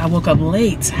because I woke up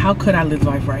late, how could I live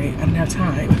life right? I didn't have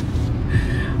time.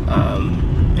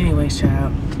 Anyways,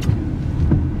 child.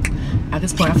 At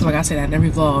this point, I feel like I say that in every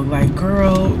vlog. Like,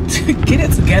 girl, get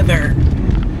it together.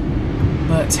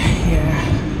 But,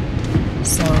 yeah.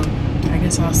 So, I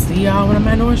guess I'll see y'all when I'm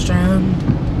at Nordstrom.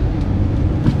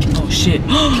 Oh, shit.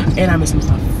 And I missed my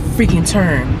freaking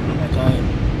turn. I'm like a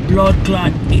blood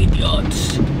clot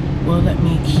idiot. Well, let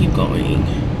me keep going.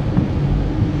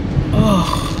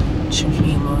 Oh,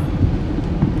 Jamila.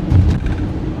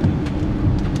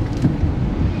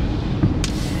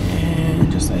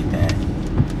 And just like that,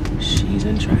 she's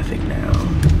in traffic now.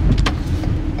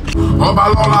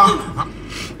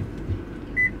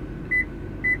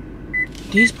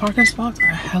 These parking spots are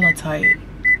hella tight.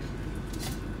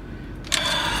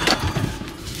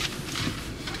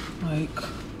 Like,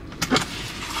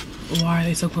 Why are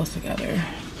they so close together?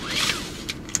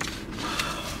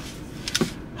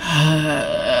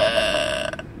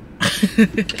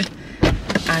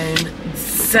 I'm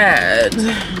sad.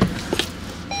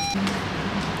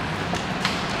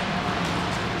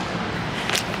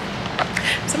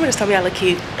 Someone just told me I look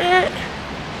cute. I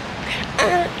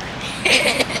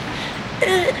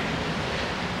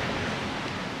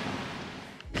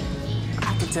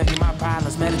can tell you my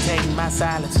problems, meditating my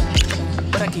silence.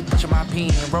 But I keep pushing my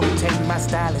pen, rotating my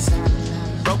stylus.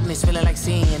 Brokenness feeling like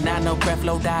sin, now no breath,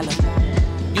 low dollar.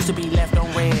 Used to be left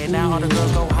on red, now all the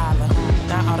girls go holler.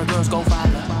 Now all the girls go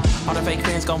follow. All the fake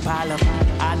fans gon' pile up.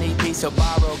 I need peace to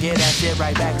borrow, get that shit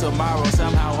right back tomorrow.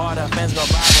 Somehow all the fans go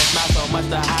viral. Not so much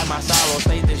to hide my sorrows,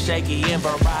 faith is shaky and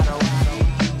bravado.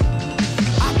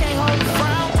 I can't hold the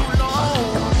frown too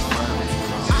long.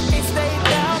 I can't stay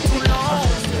down too long.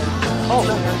 Oh,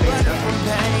 running from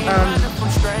pain, running from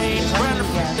strain, running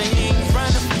from things,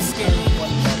 running from skin.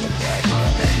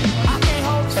 I can't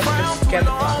hold the frown too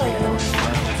long.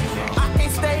 I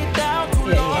can't stay down too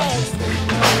long.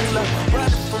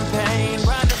 Running from pain,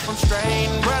 running from strain,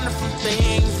 running from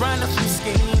things, running from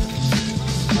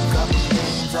schemes. Couple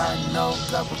things I know,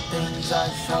 couple things I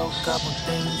show, couple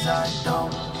things I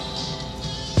don't.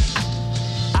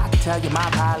 I can tell you my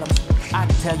problems, I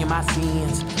can tell you my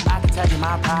sins, I can tell you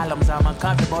my problems. I'm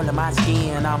uncomfortable in my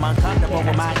skin, I'm uncomfortable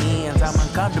with my ends, I'm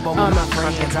uncomfortable with my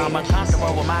friends, I'm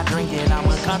uncomfortable with my drinking, I'm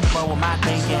uncomfortable with my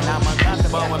thinking, I'm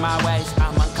uncomfortable with my ways,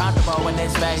 I'm uncomfortable in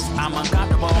this space, I'm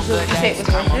uncomfortable on good days,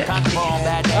 I'm uncomfortable on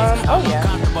bad days, I'm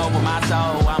uncomfortable with my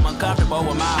soul, I'm uncomfortable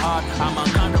with my heart, I'm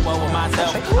uncomfortable with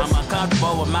myself, I'm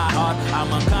uncomfortable with my heart,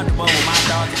 I'm uncomfortable with my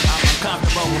thoughts, I'm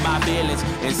uncomfortable with my feelings,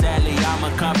 and sadly I'm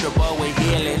uncomfortable with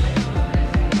healing.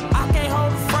 I can't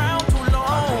hold a frown too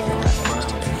long,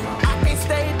 I can't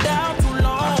stay down too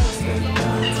long.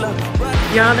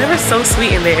 Y'all, they were so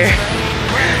sweet in there.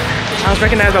 I was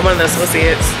recognized by one of the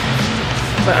associates.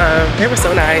 But they were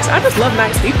so nice. I just love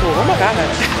nice people. Oh my god.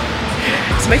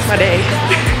 This makes my day.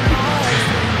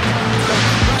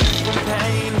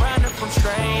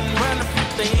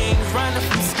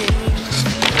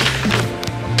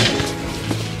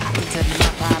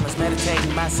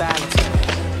 Meditating my silence,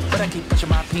 but I keep pushing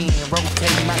my pen,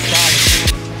 rotating my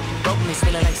stylus. Brokenness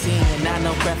feeling like sin, now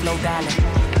no breath, low dollar.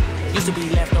 Used to be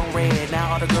left on red,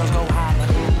 now all the girls go holler.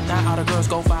 Now all the girls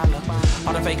go follow.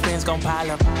 All the fake fans gon'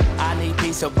 pile up. I need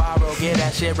peace to borrow, get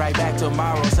that shit right back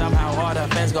tomorrow. Somehow all the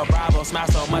fans go bravo. Smile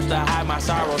so much to hide my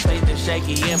sorrows. Faith is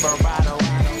shaky and bravado.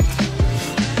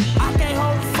 I can't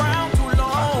hold a frown too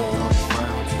long.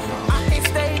 I can't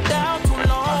stay down too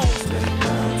long.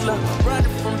 Look,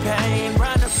 running from pain,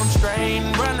 running from strain,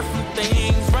 running from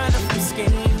things, running from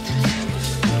schemes.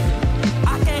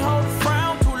 I can't hold a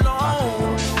frown too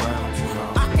long.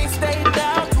 I can't stay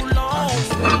down too long.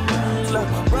 Look,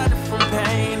 running from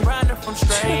pain, running from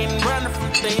strain, running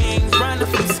from things, running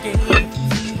from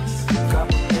schemes.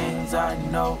 Couple things I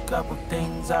know, couple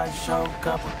things I show,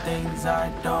 couple things I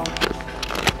don't.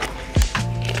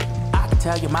 I can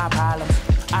tell you my problems,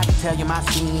 I can tell you my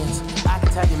sins, I can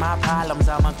tell you my problems.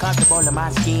 I'm uncomfortable in my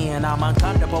skin, I'm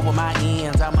uncomfortable with my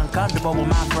ends, I'm uncomfortable with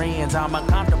my friends, I'm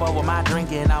uncomfortable with my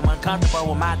drinking, I'm uncomfortable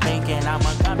with my thinking, I'm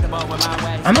uncomfortable with my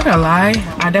ways. I'm not gonna lie,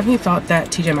 I definitely thought that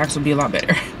TJ Maxx would be a lot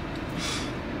better.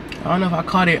 I don't know if I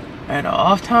caught it at an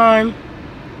off time,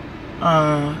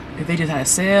 if they just had a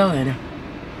sale and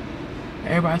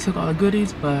everybody took all the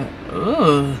goodies, but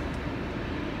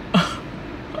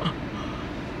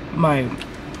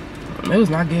it was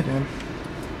not given.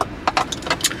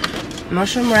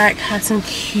 Nordstrom Rack had some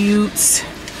cute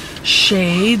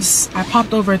shades. I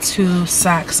popped over to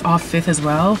Saks off 5th as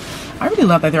well. I really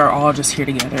love that they're all just here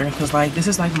together because like this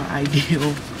is like my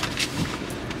ideal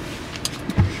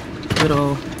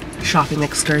little shopping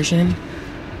excursion.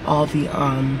 All the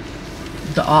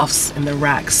offs and the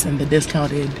racks and the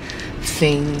discounted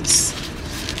things.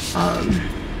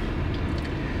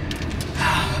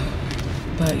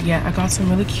 But yeah, I got some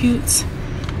really cute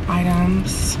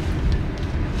items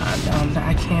that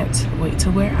I can't wait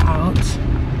to wear out.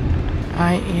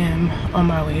 I am on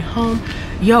my way home.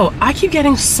 Yo, I keep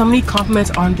getting so many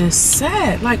compliments on this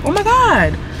set. Like, oh my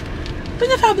god, look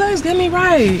at how Black's getting me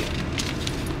right.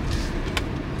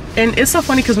 And it's so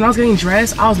funny because when I was getting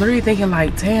dressed, I was literally thinking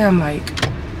like, damn, like,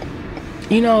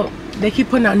 you know, they keep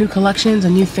putting out new collections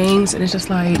and new things, and it's just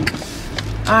like,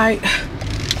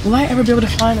 will I ever be able to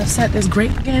find a set that's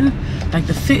great again? Like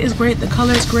the fit is great, the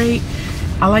color is great.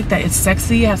 I like that it's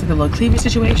sexy, it has like a little cleavage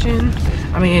situation.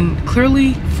 I mean,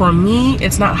 clearly for me,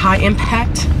 it's not high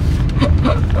impact.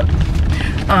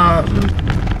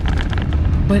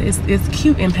 But it's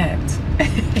cute impact.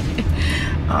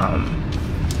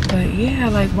 But yeah,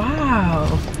 like,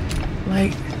 wow.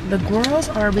 Like, the girls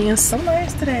are being so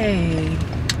nice today.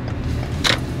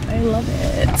 I love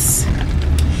it.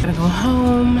 Gotta go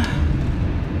home,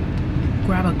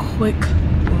 grab a quick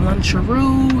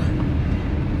luncheroo,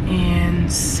 and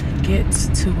get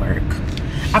to work.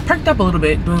 I perked up a little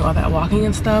bit doing all that walking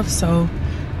and stuff, so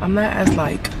I'm not as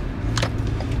like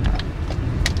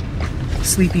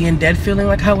sleepy and dead feeling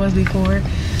like I was before.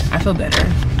 I feel better.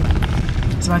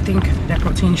 So I think that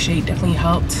protein shake definitely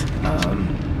helped.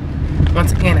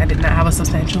 Once again, I did not have a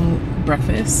substantial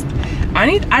breakfast.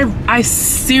 I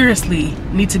seriously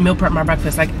need to meal prep my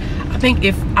breakfast. Like, I think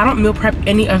if I don't meal prep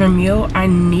any other meal, I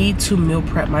need to meal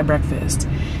prep my breakfast.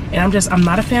 And I'm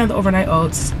not a fan of the overnight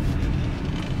oats.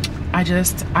 I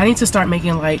need to start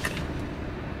making like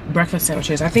breakfast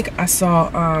sandwiches. I think I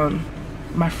saw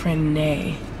my friend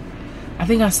Nay. I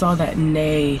think I saw that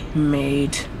Nay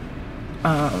made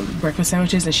breakfast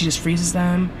sandwiches, and she just freezes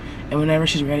them, and whenever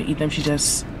she's ready to eat them, she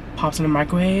just pops in the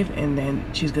microwave and then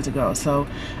she's good to go. So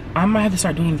I might have to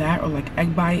start doing that, or like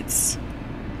egg bites,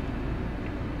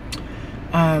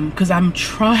 because I'm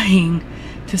trying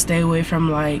to stay away from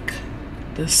like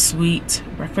the sweet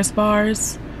breakfast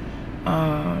bars,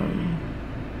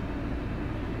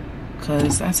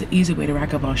 because that's an easy way to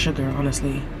rack up on sugar,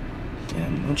 honestly.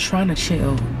 And I'm trying to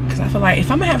chill, because I feel like if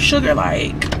I'm gonna have sugar,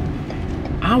 like,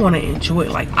 I want to enjoy it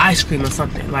like ice cream or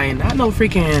something, like not no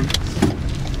freaking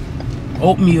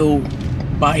oatmeal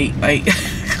bite. Like,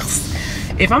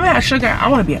 if I'm gonna have sugar, I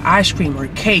want to be an ice cream or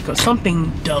cake or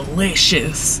something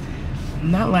delicious,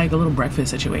 not like a little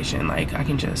breakfast situation. Like, I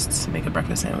can just make a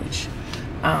breakfast sandwich.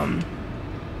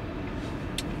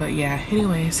 But yeah,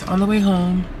 anyways, on the way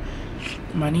home,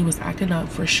 my knee was acting up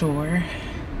for sure.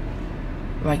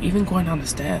 Like, even going down the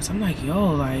steps, I'm like, yo,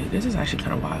 like, this is actually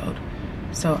kind of wild.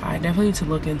 So I definitely need to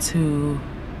look into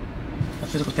a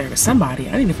physical therapist. I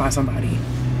need to find somebody.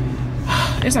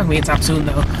 It's not gonna be anytime soon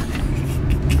though.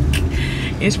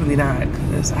 It's really not,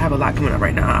 because I have a lot coming up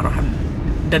right now. I don't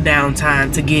have the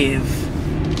downtime to give,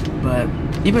 but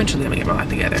eventually I'm gonna get my life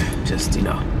together. Just, you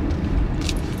know,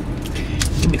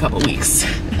 give me a couple weeks.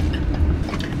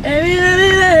 Let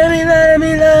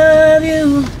me love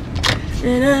you.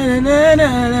 Na, na, na,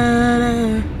 na,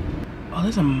 na. Oh,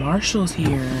 there's a Marshall's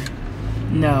here.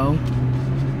 No,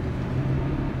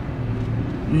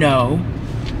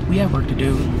 we have work to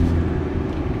do.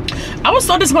 I was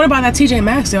so disappointed by that TJ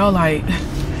Maxx, y'all. Like,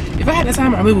 if I had the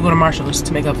time, I really would go to Marshall's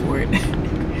to make up for it.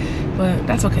 But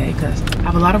that's okay, because I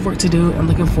have a lot of work to do. I'm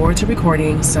looking forward to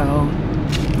recording, so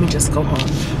let me just go home.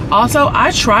 Also,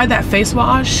 I tried that face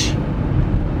wash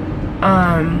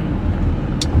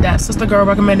that sister girl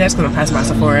recommended. That's gonna pass by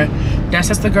Sephora. That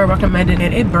sister girl recommended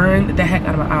it. It burned the heck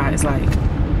out of my eyes. Like,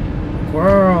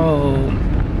 girl.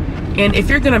 And if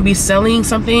you're gonna be selling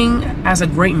something as a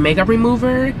great makeup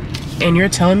remover, and you're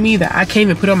telling me that I can't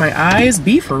even put on my eyes,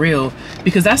 be for real.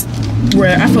 Because that's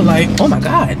where I feel like, oh my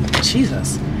god,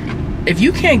 Jesus. If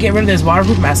you can't get rid of this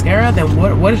waterproof mascara, then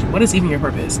what is even your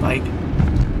purpose? Like, do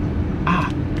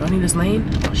I need this lane?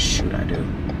 Oh shoot, I do.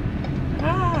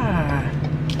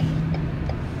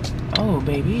 Oh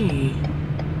baby.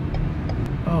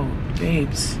 Oh,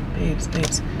 babes.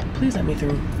 Please let me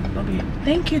through.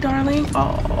 Thank you, darling.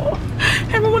 Oh,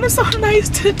 everyone is so nice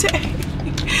today.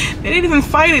 They didn't even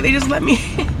fight it. They just let me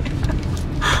in.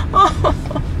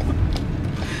 Oh.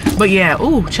 But yeah,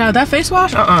 ooh, child, that face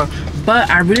wash, but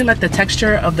I really like the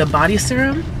texture of the body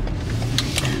serum,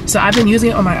 so I've been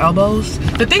using it on my elbows.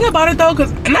 The thing about it though,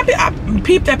 because I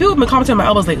peeped that people have been commenting on my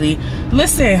elbows lately.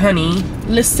 Listen, honey,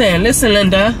 listen,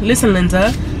 Linda.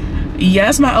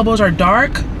 Yes, my elbows are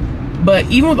dark, but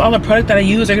even with all the product that I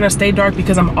use, they're gonna stay dark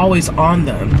because I'm always on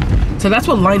them. So that's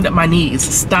what lined up my knees.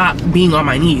 Stop being on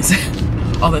my knees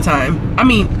all the time. I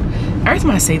mean, every time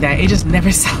I say that, it just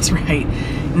never sounds right.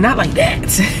 Not like that.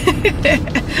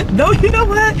 Though, you know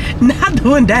what? Not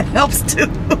doing that helps too.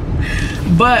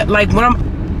 But like when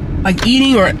I'm like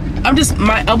eating, or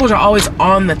my elbows are always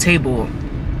on the table.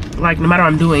 Like no matter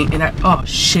what I'm doing, and oh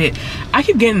shit, I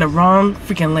keep getting the wrong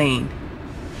freaking lane.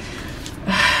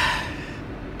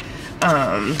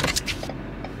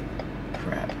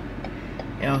 Crap.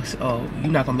 Oh,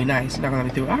 you're not gonna be nice. You're not gonna let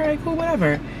me through. All right, cool,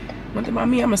 whatever. One thing about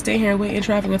me, I'm gonna stay here and wait in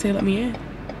traffic until you let me in.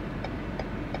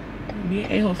 Be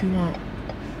an a-hole if you want.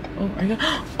 Oh, are you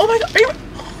gonna? Oh my god, are you?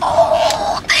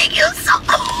 Oh, thank you so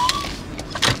much.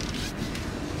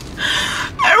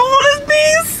 Everyone is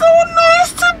being so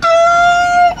nice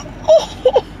today.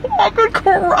 Oh, I could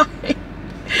cry.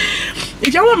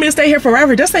 If y'all want me to stay here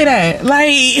forever, just say that.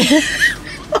 Like,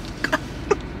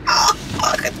 oh,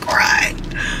 I could cry.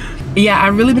 Yeah,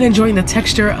 I've really been enjoying the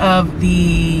texture of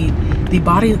the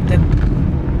body,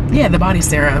 yeah, the body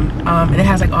serum, and it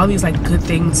has like all these like good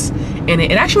things in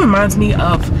it. It actually reminds me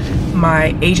of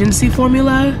my agency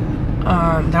formula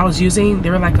that I was using. They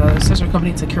were like a sister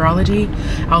company to CARAWAY.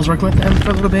 I was working with them for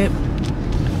a little bit,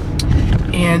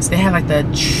 and they had like the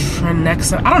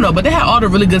Trenexa, I don't know, but they had all the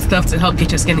really good stuff to help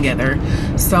get your skin together.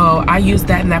 So I used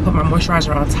that, and I put my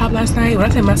moisturizer on top last night. When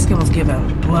I say my skin was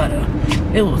giving butter,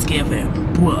 it was giving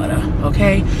butter.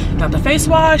 Okay, now the face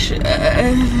wash,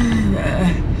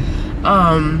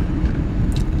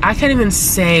 I can't even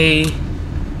say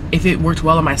if it worked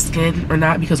well on my skin or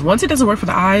not, because once it doesn't work for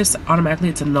the eyes, automatically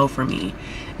it's a no for me,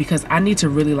 because I need to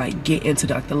really like get into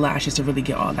the lashes to really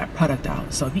get all that product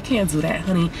out. So if you can't do that,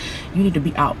 honey, you need to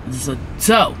be out the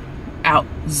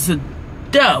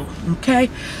dough, okay?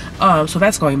 So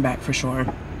that's going back for sure.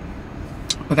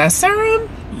 But that serum,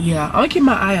 yeah, I'm gonna keep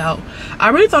my eye out. I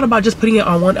really thought about just putting it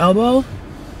on one elbow,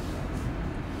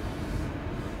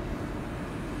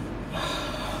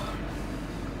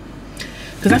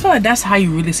 because I feel like that's how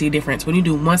you really see a difference, when you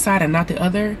do one side and not the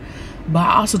other. But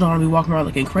I also don't want to be walking around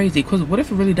looking crazy, because what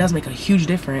if it really does make a huge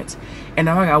difference? And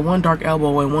now I got one dark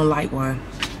elbow and one light one.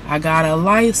 I got a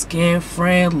light-skinned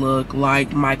friend look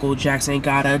like Michael Jackson.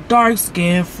 Got a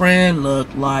dark-skinned friend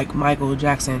look like Michael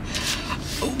Jackson.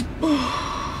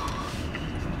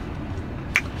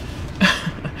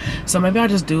 So maybe I'll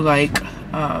just do like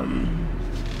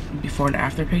before and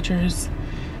after pictures.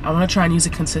 I want to try and use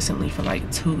it consistently for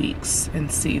like 2 weeks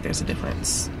and see if there's a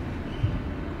difference.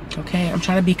 Okay, I'm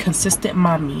trying to be consistent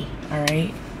mommy, all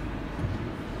right?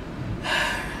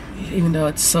 Even though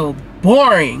it's so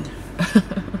boring.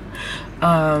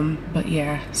 But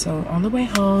yeah, so on the way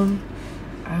home,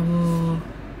 I will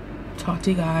talk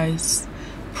to you guys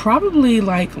probably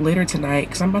like later tonight,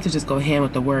 because I'm about to just go ham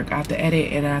with the work. I have to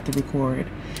edit and I have to record,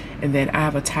 and then I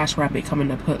have a task rabbit coming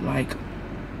to put like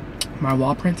my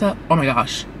wall prints up. Oh my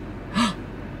gosh, I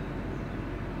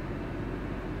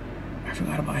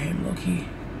forgot about him, low-key.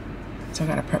 So I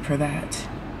gotta prep for that.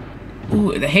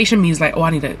 Ooh, the Haitian me is like, oh, I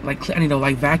need to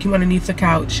like vacuum underneath the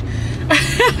couch.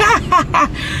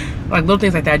 Like little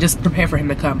things like that, just prepare for him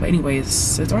to come. But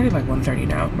anyways, it's already like 1:30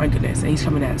 now, my goodness, and he's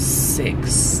coming at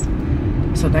 6.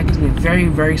 So that gives me a very,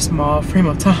 very small frame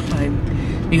of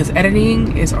time, because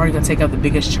editing is already gonna take up the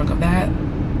biggest chunk of that.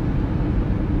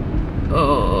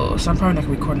 Oh, so I'm probably not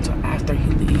gonna record until after he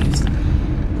leaves.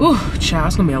 Ooh, child,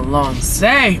 it's gonna be a long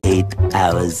day. 8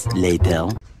 hours later.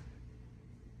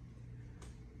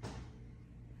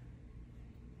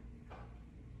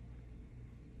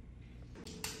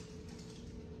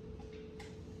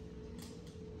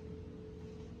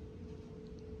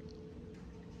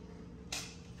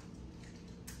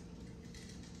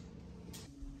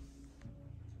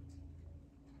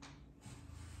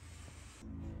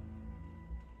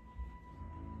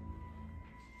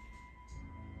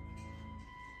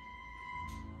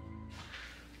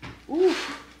 Ooh,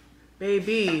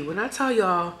 baby, when I tell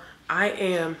y'all I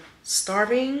am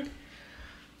starving,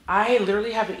 I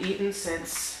literally haven't eaten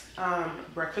since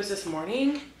breakfast this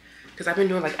morning, because I've been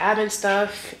doing like admin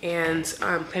stuff and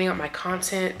planning out my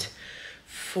content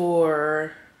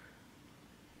for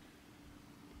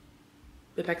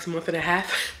the next month and a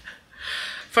half.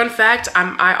 Fun fact,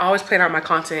 I always plan out my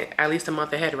content at least a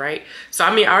month ahead, right? So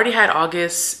I mean, I already had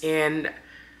August and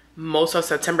most of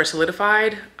September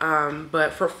solidified,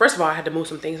 but first of all, I had to move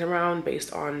some things around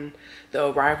based on the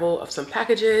arrival of some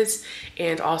packages,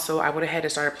 and also I went ahead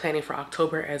and started planning for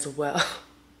October as well.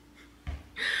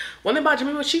 One thing about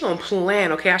Jamila, she gonna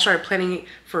plan, okay? I started planning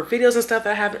for videos and stuff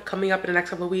that I have coming up in the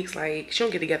next couple of weeks. Like, she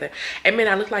don't get together. It may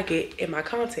not look like it in my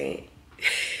content,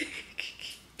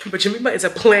 but Jamila is a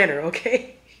planner,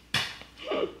 okay?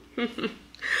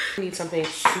 I need something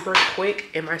super quick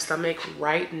in my stomach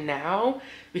right now,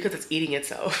 because it's eating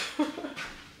itself.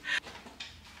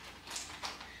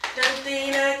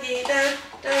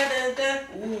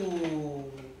 Ooh,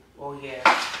 oh yeah,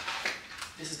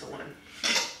 this is the one.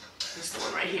 This is the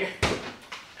one right here.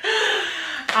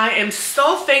 I am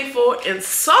so thankful and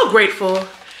so grateful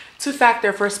to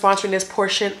Factor for sponsoring this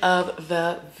portion of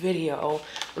the video.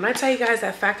 When I tell you guys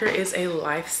that Factor is a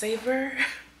lifesaver,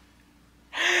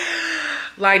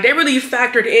 like, they really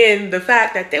factored in the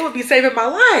fact that they would be saving my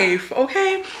life,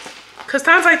 okay? Because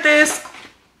times like this,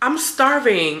 I'm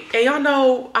starving. And y'all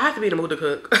know I have to be in the mood to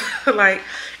cook. Like,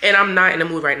 and I'm not in the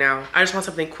mood right now. I just want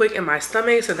something quick in my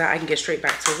stomach so that I can get straight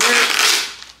back to work.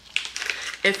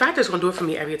 And Factor's gonna do it for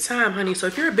me every time, honey. So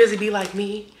if you're a busy bee like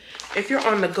me, if you're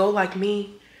on the go like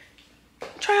me,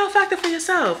 try out Factor for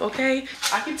yourself, okay?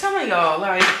 I keep telling y'all,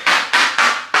 like,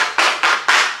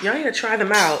 y'all need to try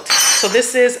them out. So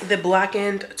this is the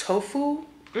blackened tofu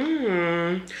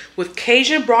with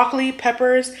Cajun broccoli,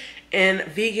 peppers, and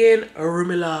vegan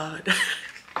remoulade.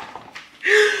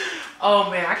 Oh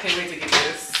man, I can't wait to get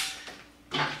this.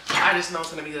 I just know it's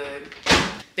gonna be good.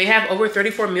 They have over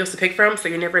 34 meals to pick from, so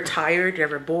you're never tired, you're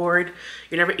never bored,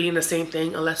 you're never eating the same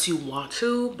thing unless you want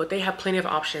to, but they have plenty of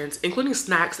options, including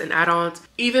snacks and add-ons,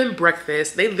 even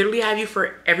breakfast. They literally have you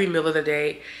for every meal of the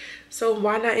day. So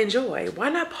why not enjoy? Why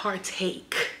not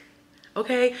partake?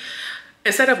 Okay?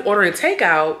 Instead of ordering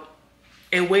takeout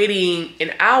and waiting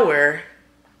an hour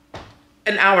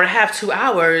and a half, 2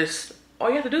 hours, all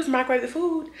you have to do is microwave the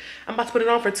food. I'm about to put it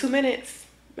on for 2 minutes,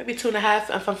 maybe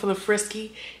 2.5 if I'm feeling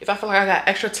frisky, if I feel like I got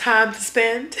extra time to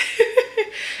spend.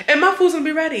 And my food's gonna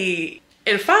be ready.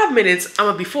 In 5 minutes, I'm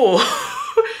gonna be full.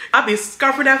 I'll be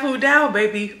scarfing that food down,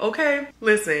 baby, okay?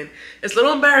 Listen, it's a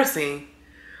little embarrassing,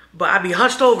 but I be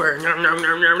hunched over.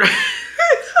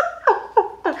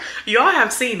 Y'all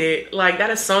have seen it. Like,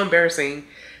 that is so embarrassing.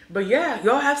 But yeah,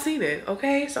 y'all have seen it,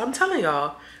 okay? So I'm telling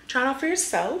y'all, try it out for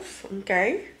yourself,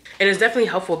 okay? And it's definitely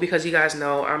helpful because you guys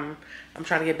know I'm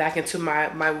trying to get back into my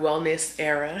wellness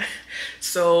era.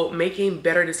 So making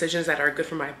better decisions that are good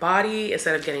for my body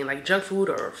instead of getting like junk food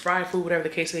or fried food, whatever the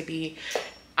case may be,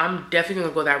 I'm definitely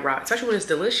gonna go that route. Especially when it's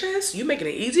delicious. You making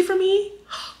it easy for me?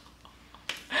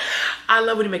 I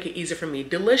love when you make it easier for me.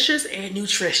 Delicious and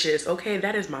nutritious, okay?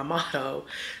 That is my motto.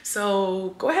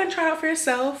 So go ahead and try it out for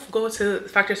yourself. Go to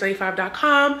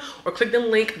factor75.com or click the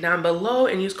link down below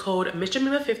and use code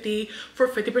MrMima50 for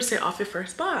 50% off your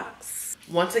first box.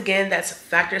 Once again, that's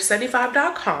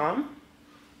factor75.com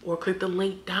or click the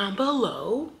link down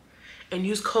below and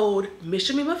use code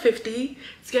MrMima50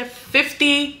 to get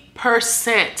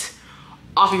 50%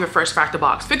 off of your first Factor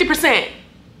box. 50%.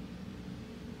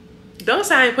 Don't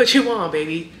say I ain't put you on,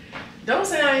 baby. Don't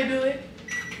say I ain't do it.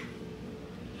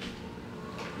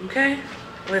 Okay?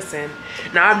 Listen.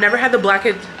 Now, I've never had the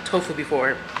blackhead tofu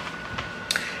before.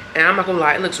 And I'm not gonna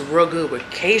lie, it looks real good with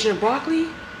Cajun broccoli.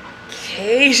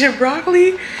 Cajun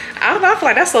broccoli? I don't know, I feel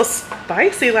like that's so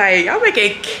spicy. Like, y'all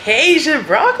making Cajun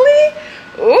broccoli?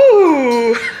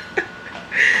 Ooh.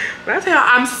 When I tell you,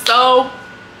 I'm so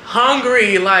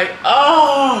hungry. Like,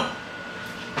 oh.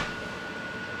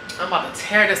 I'm about to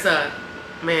tear this up.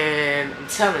 Man, I'm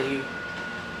telling you.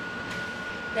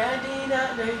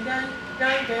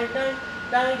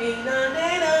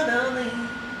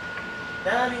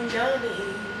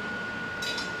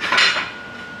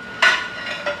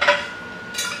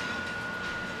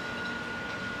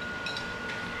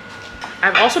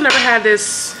 I've also never had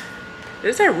this.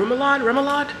 Is that remoulade?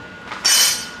 Remoulade?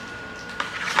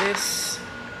 This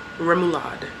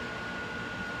remoulade.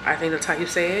 I think that's how you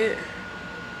say it.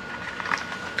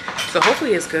 So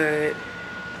hopefully it's good.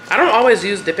 I don't always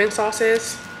use dipping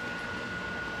sauces.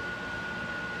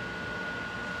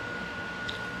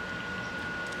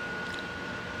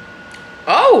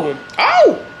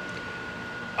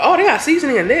 Oh, they got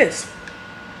seasoning in this.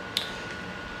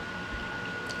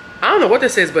 I don't know what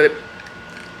this is, but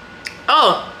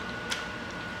oh,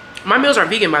 my meals are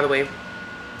vegan, by the way.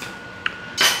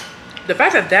 The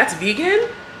fact that that's vegan,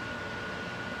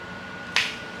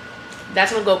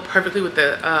 that's gonna go perfectly with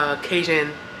the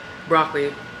Cajun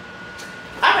broccoli.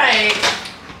 All right.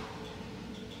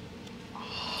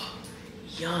 Oh,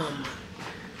 yum.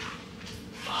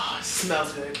 Oh, it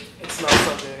smells good. It smells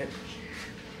so good.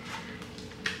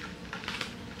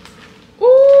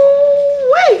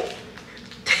 Ooh, wait.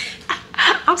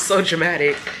 I'm so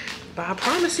dramatic, but I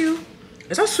promise you,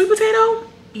 is that sweet potato?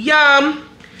 Yum.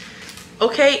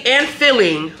 Okay, and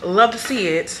filling. Love to see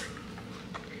it.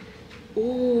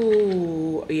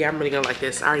 Ooh, yeah, I'm really gonna like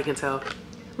this. I already can tell.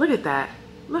 Look at that.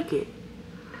 Look it.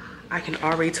 I can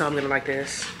already tell I'm gonna like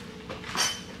this.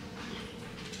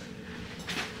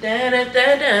 Da, da,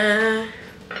 da, da.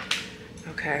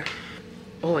 Okay.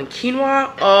 Oh, and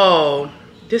quinoa. Oh,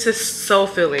 this is so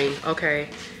filling. Okay.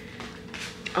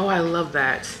 Oh, I love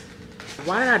that.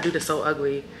 Why did I do this so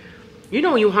ugly? You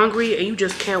know when you're hungry and you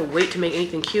just can't wait to make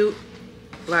anything cute?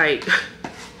 Like,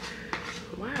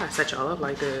 why did I set y'all up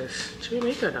like this? Should we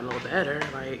make it a little better?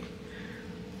 Like,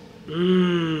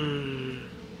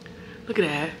 look at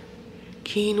that.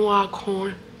 Quinoa,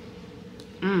 corn.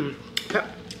 Okay.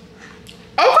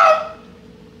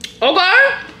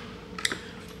 Okay.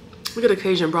 Look at the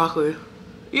Cajun broccoli.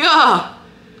 Yeah.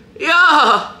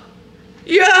 Yeah.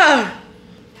 Yeah.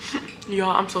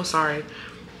 Y'all, I'm so sorry.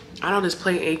 I know this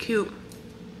plate ain't cute.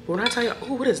 But when I tell you,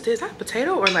 oh, what is this? Is that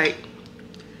potato or like?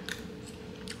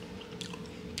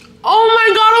 Oh my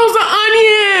God, it was an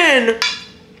onion.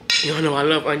 Y'all know I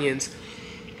love onions.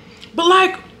 But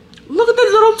like, look at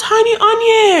this little tiny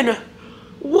onion.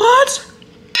 What?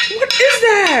 What is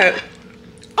that?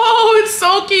 Oh, it's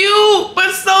so cute,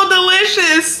 but so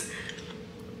delicious.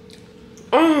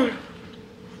 Oh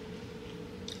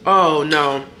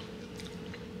no.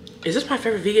 Is this my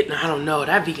favorite vegan? No, I don't know.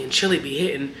 That vegan chili be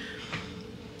hitting.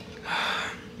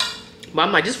 But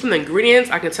I'm like, just from the ingredients,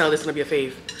 I can tell this is gonna be a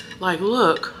fave. Like,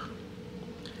 look.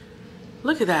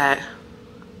 Look at that.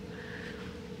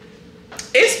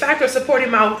 It's factor supporting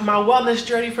my wellness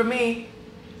journey for me.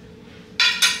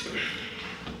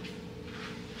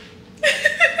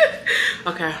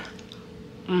 Okay.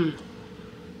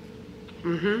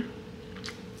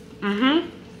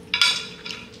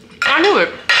 I knew it.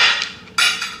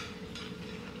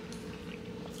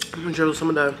 I'm gonna drizzle some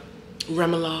of the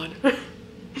remoulade.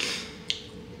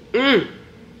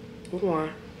 Hold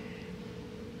on.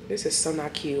 This is so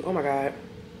not cute. Oh my god.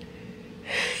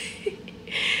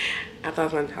 I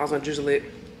thought I was gonna drizzle it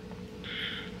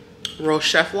real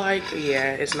chef-like.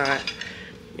 Yeah, it's not.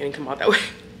 It didn't come out that way.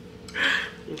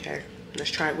 Okay,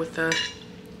 let's try it with the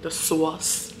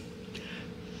sauce.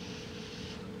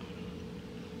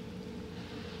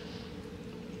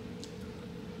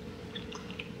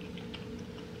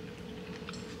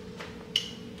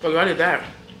 Oh, I did that.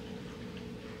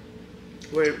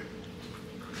 Wait.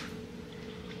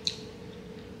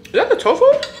 Is that the tofu?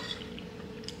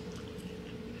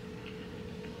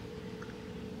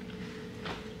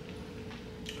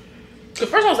 At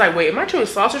first I was like, wait, am I chewing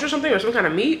sausage or something, or some kind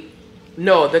of meat?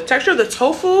 No, the texture of the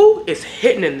tofu is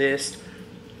hitting in this.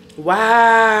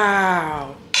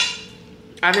 Wow.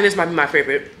 I think this might be my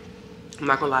favorite. I'm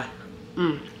not gonna lie.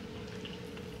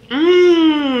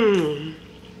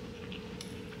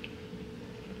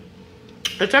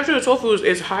 The texture of the tofu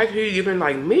is high key, even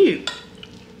like meat.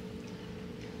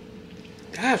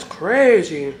 That's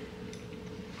crazy.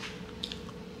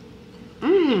 How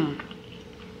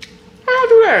y'all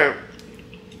do that?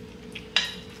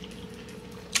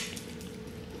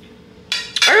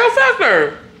 Hey, yo,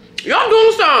 Factor. Y'all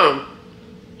doing something.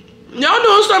 Y'all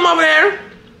doing something over there.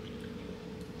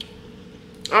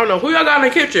 I don't know who y'all got in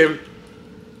the kitchen.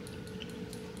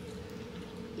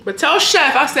 But tell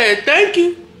Chef I said thank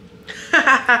you.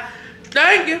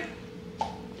 Thank you.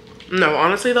 No,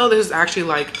 honestly though, this is actually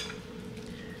like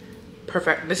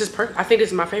perfect. This is perfect. I think this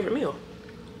is my favorite meal.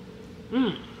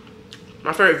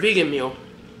 My favorite vegan meal.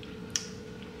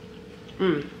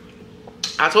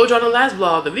 I told you on the last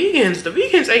vlog, the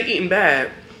vegans ain't eating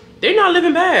bad. They're not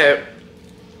living bad.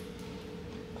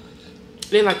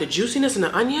 They like the juiciness and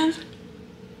the onions.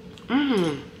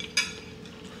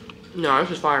 No,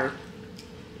 this is fire.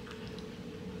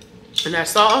 And that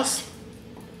sauce,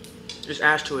 just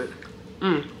add to it.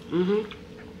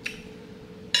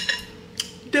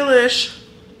 Delish.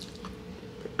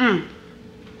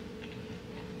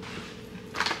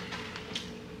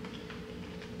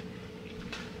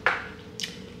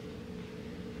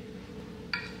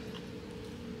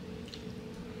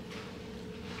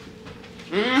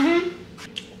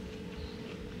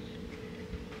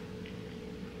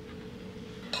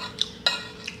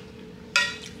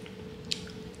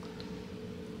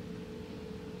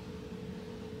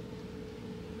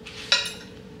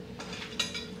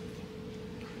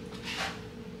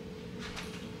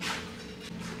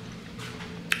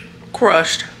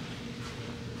 Crushed.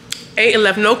 Ate and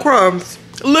left no crumbs.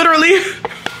 Literally.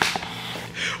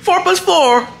 4 +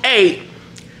 4, 8.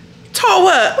 Toe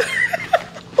up.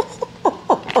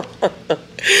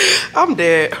 I'm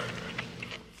dead.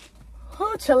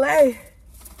 Oh, Chile.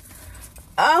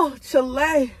 Oh,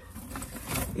 Chile.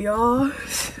 Y'all.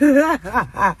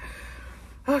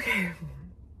 Okay.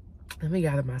 Let me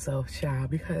gather myself,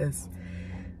 child, because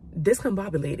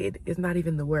discombobulated is not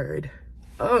even the word.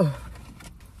 Oh.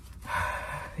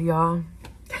 Y'all.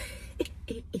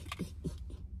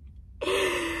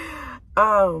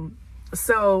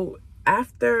 So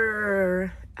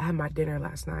after I had my dinner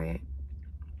last night,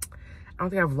 I don't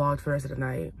think I vlogged for the rest of the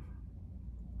night.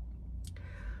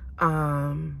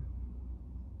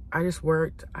 I just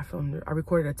worked. I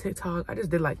recorded a TikTok. I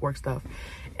just did like work stuff,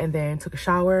 and then took a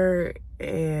shower.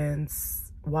 And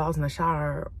while I was in the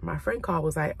shower, my friend called,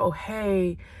 was like, "Oh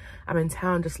hey, I'm in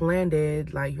town, just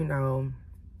landed. Like, you know,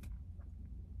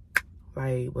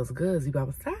 like, what's good? You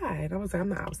outside?" I was like, "I'm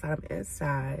not outside, I'm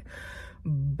inside.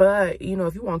 But, you know,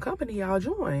 if you want company, I'll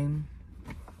join."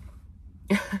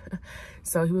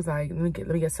 So he was like, let me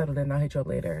get settled in, I'll hit you up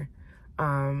later.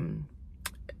 I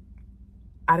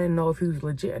didn't know if he was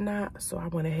legit or not, so I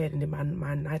went ahead and did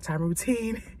my nighttime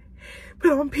routine.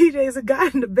 Put on PJs and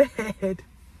got into bed.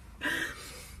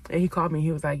 And he called me,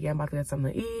 he was like, "Yeah, I'm about to get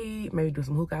something to eat, maybe do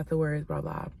some hookah afterwards, blah,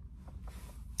 blah."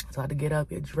 So I had to get up,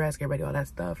 get dressed, get ready, all that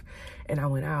stuff. And I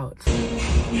went out.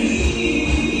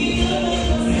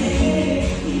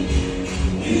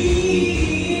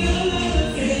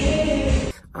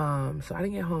 So I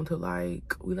didn't get home till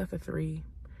like, we left at 3.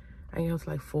 I didn't get home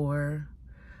till like 4.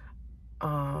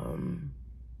 And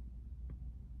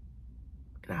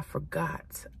I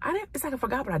forgot. It's like I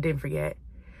forgot, but I didn't forget.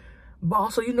 But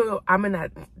also, you know, I'm in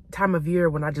that time of year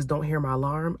when I just don't hear my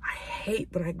alarm. I hate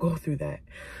when I go through that.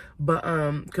 But,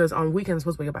 because on weekends,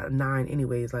 I'm supposed to wake up at 9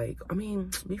 anyways. Like, I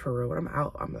mean, be for real. When I'm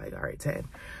out, I'm like, all right, 10.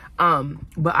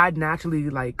 But I naturally,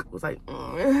 like, was like,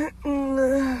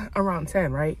 around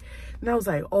 10, right? And I was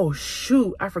like, oh,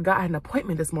 shoot. I forgot I had an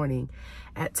appointment this morning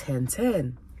at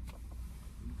 10:10.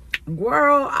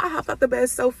 Girl, I hopped out the bed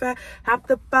so fast.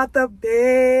 Hopped up out the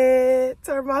bed.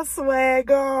 Turn my swag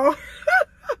on.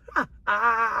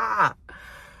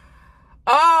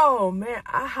 Oh man,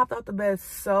 I hopped out the bed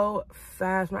so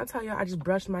fast. When I tell you, I just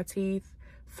brushed my teeth,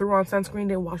 threw on sunscreen,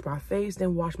 didn't wash my face,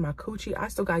 didn't wash my coochie. I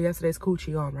still got yesterday's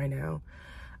coochie on right now.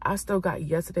 I still got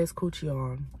yesterday's coochie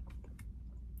on.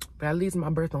 But at least my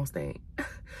breath don't stink.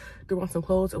 Threw on some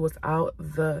clothes, it was out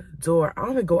the door. I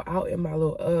don't even go out in my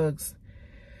little Uggs.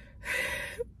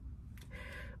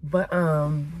 But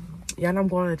yeah, I'm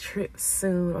going on a trip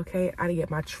soon, okay? I gotta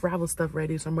get my travel stuff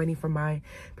ready, so I'm waiting for my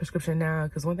prescription now.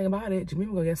 Because one thing about it,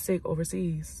 Jemima gonna get sick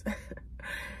overseas.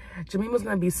 Jemima's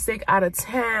gonna be sick out of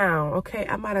town, okay?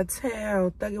 I'm out of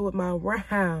town, thugging with my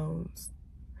rounds.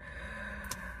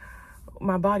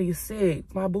 My body's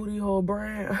sick, my booty hole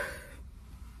brown.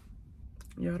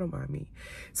 Y'all don't mind me.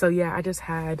 So yeah, I just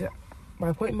had my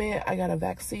appointment. I got a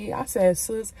vaccine. I said,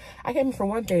 sis, I came for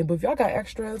one thing, but if y'all got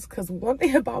extras, because one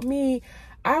thing about me,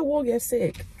 I will get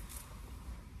sick.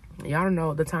 Y'all don't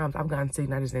know the times I've gotten sick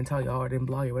and I just didn't tell y'all or didn't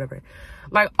blog you or whatever.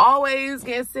 Like, always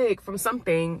getting sick from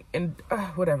something and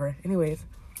whatever. Anyways,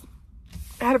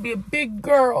 I had to be a big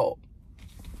girl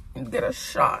and get a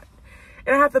shot.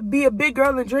 And I have to be a big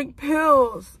girl and drink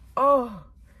pills. Oh,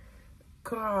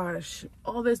 gosh.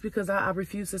 All this because I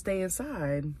refuse to stay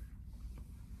inside.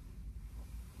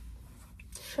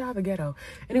 Shout out the ghetto.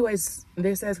 Anyways,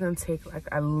 they said it's going to take like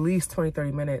at least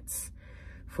 20-30 minutes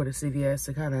for the CVS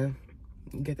to kind of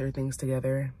get their things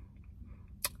together.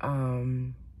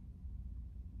 And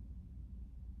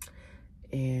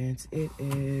it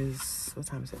is, what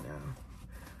time is it now?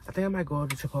 I think I might go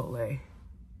to Chipotle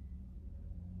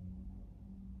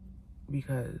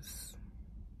because,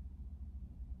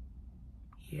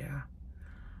 yeah,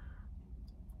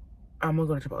 I'm gonna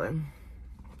go to Chipotle.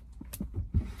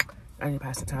 I need to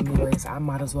pass the time anyways. I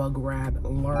might as well grab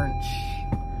lunch.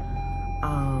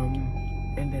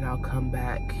 And then I'll come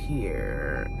back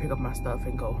here, pick up my stuff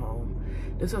and go home.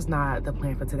 This was not the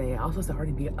plan for today. I was supposed to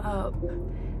already be up,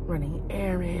 running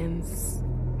errands.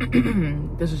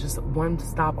 This was just one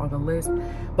stop on the list.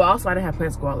 But also I didn't have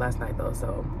plans to go out last night though,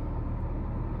 so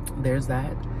there's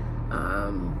that.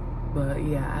 But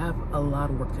yeah, I have a lot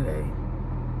of work today.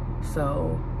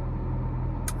 So,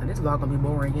 and this vlog gonna be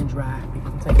boring and dry.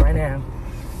 I'm telling you right now.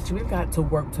 We've got to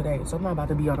work today, so I'm not about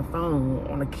to be on the phone,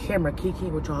 on the camera, kiki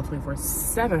with y'all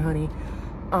 24/7, honey.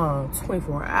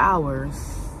 24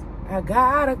 hours. I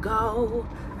gotta go.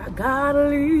 I gotta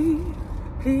leave.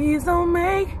 Please don't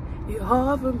make it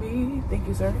hard for me. Thank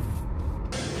you, sir.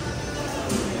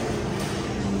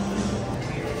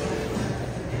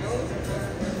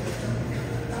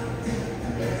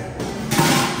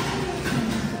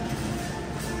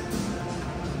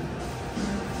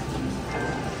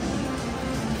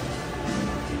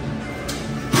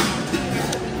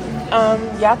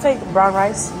 Y'all take brown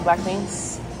rice, black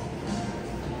beans.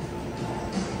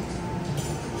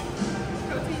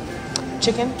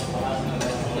 Chicken.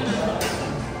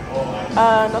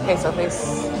 No queso,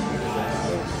 please.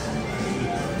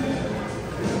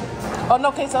 Oh,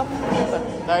 no queso.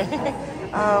 Sorry.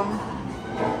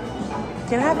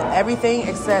 Can I have everything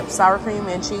except sour cream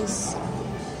and cheese?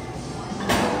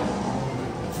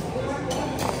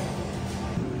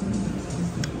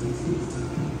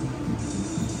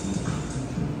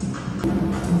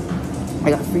 I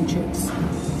got free chips.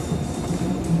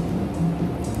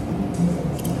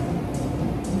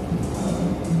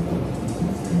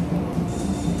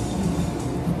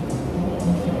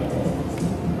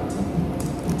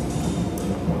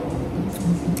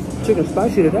 Chicken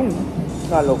spicy today.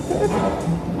 Got a little pepper.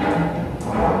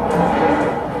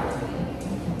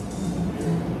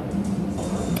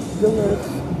 Delicious.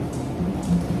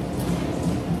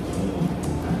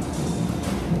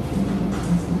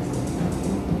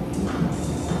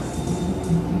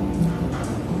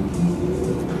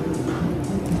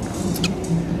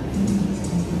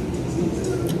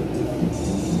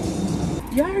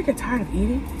 Y'all ever get tired of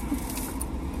eating?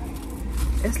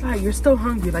 It's like you're still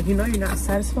hungry, like you know you're not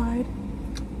satisfied,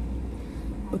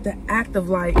 but the act of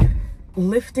like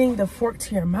lifting the fork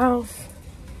to your mouth,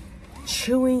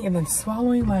 chewing and then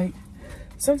swallowing. Like,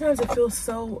 sometimes it feels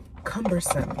so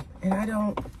cumbersome, and I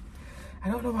don't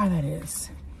know why that is.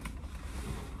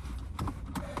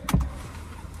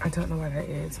 I don't know why that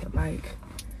is, but like,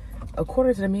 a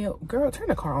quarter to the meal, girl, turn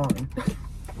the car on.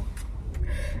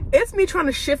 It's me trying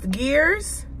to shift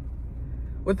gears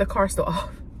with the car still off.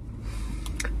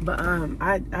 But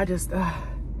I just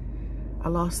I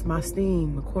lost my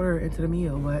steam a quarter into the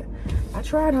meal, but I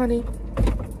tried, honey.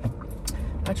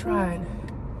 I tried,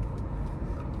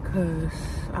 cause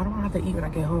I don't have to eat when I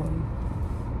get home.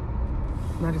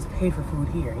 And I just paid for food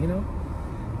here, you know?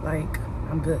 Like,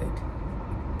 I'm good.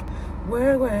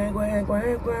 Work,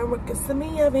 it's to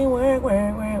me, I've been work.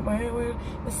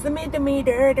 It's to me,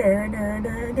 dirt.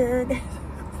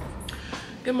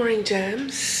 Good morning,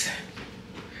 gems.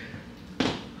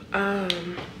 Did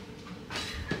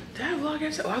I vlog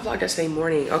yesterday? Oh, I vlogged yesterday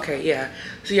morning. Okay, yeah.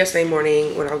 So yesterday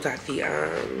morning when I was at the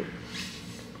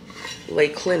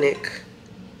Lake Clinic.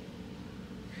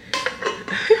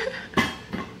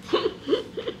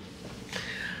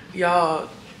 Y'all,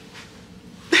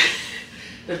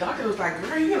 the doctor was like,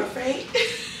 girl, you gonna faint?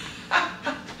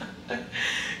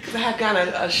 Because I had gotten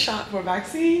a shot for a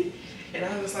vaccine. And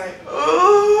I was like,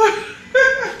 oh.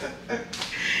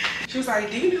 She was like,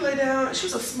 do you need to lay down? She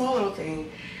was a small little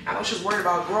thing. I was just worried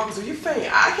about, girl, because if you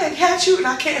faint, I can't catch you and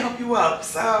I can't help you up.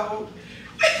 So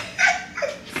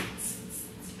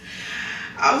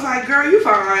I was like, girl, you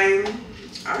fine.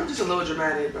 I'm just a little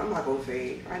dramatic, but I'm not gonna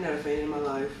faint. I never fainted in my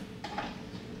life.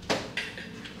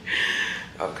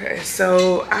 Okay,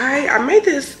 so I made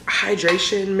this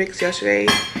hydration mix yesterday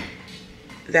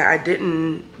that I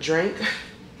didn't drink.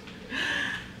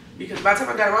 Because by the time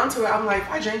I got around to it, I'm like,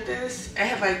 if I drink this, it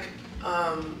had like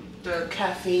the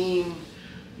caffeine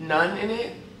none in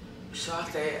it. So I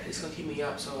thought it's gonna keep me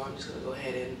up. So I'm just gonna go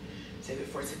ahead and save it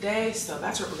for today. So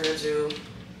that's what we're gonna do.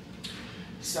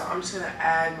 So I'm just gonna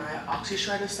add my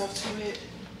oxyshred and stuff to it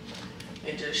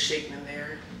and just shake them in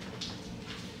there.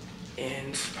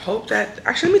 And hope that,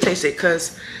 actually let me taste it,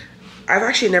 because I've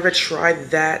actually never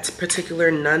tried that particular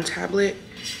nun tablet.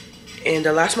 And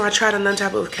the last time I tried a nun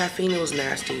tablet with caffeine, it was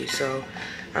nasty. So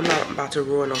I'm not about to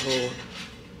ruin a whole.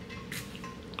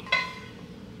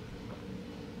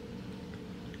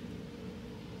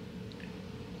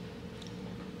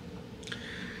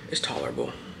 It's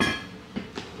tolerable.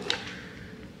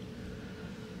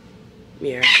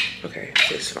 Yeah, okay,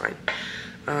 it's fine.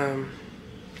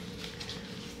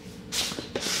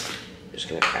 Just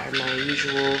gonna add my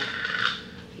usual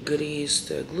goodies,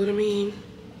 the glutamine.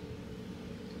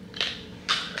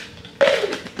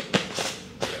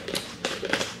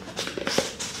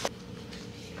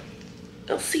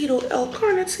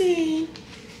 L-carnitine.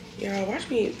 Yeah, watch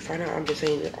me find out I'm just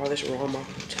saying all this wrong my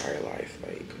entire life.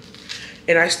 Like,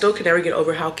 and I still can never get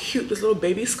over how cute this little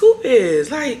baby Scoop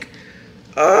is. Like,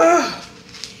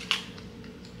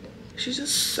 she's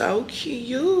just so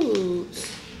cute.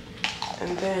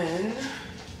 And then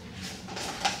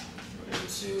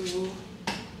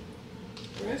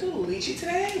we're gonna do lychee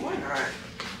today? Why not?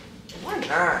 Why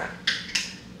not?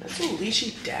 Let's do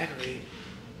lychee daiquiri.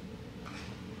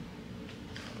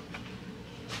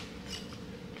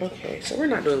 Okay, so we're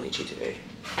not doing lychee today.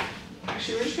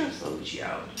 Actually, we're just gonna throw lychee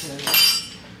out.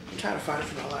 I'm trying to find it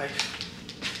for my life.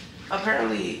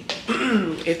 Apparently,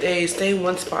 if they stay in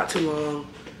one spot too long,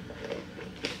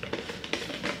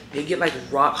 they get like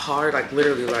rock hard, like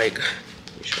literally like,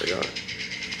 let me show y'all.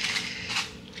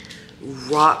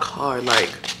 Rock hard, like.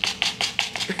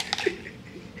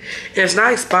 And it's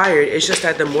not expired, it's just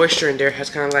that the moisture in there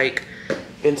has kind of like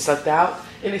been sucked out.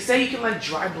 And they say you can like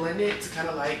dry blend it to kind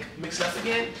of like mix it up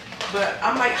again. But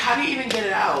I'm like, how do you even get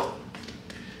it out?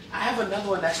 I have another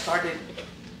one that started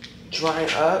drying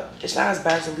up. It's not as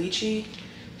bad as the lychee,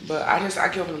 but I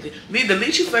give them the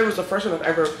lychee flavor was the first one I've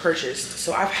ever purchased.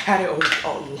 So I've had it over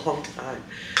a long time.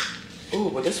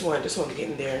 Ooh, but this one's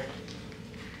getting there.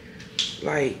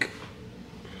 Like,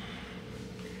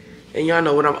 and y'all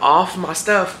know when I'm off my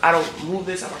stuff, I don't move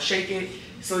this, I don't shake it.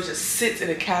 So it just sits in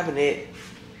a cabinet.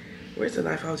 Where's the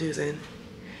knife I was using?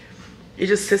 It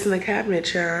just sits in the cabinet,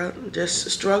 child.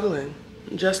 Just struggling.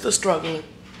 Just a struggling.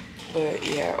 But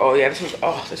yeah, oh yeah,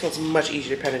 this one's much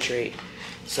easier to penetrate.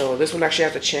 So this one actually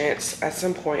has a chance. At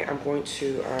some point, I'm going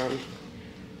to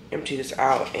empty this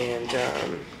out and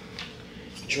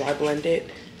dry blend it.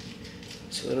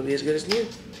 So it'll be as good as new.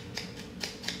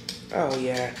 Oh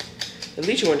yeah, the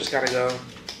lychee one just gotta go.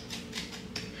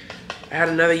 I had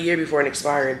another year before it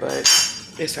expired, but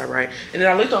it's all right. And then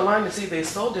I looked online to see if they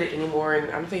sold it anymore, and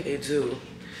I don't think they do.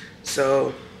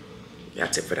 So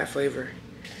that's it for that flavor.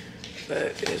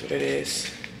 But it is what it is.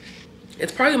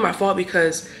 It's probably my fault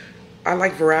because I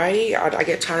like variety. I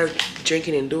get tired of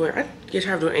drinking and doing. I get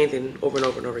tired of doing anything over and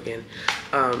over and over again,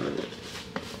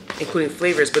 including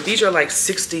flavors. But these are like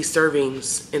 60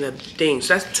 servings in a thing,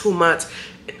 so that's 2 months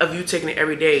of you taking it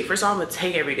every day. First of all, I'm gonna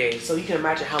take every day, so you can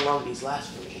imagine how long these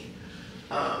last for me.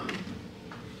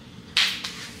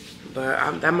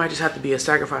 But that might just have to be a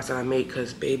sacrifice that I make,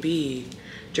 because baby,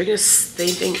 drinking the same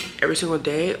thing every single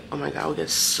day, oh my god, I would get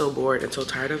so bored and so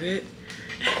tired of it.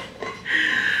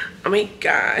 Oh my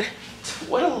god,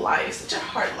 what a life, such a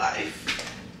hard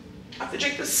life. I have to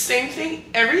drink the same thing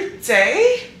every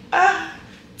day?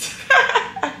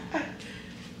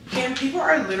 And people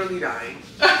are literally dying.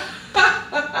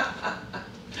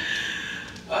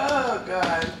 Oh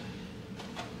god.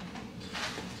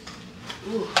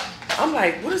 Ooh. I'm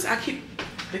like, what is,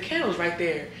 the candle's right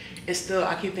there. And still,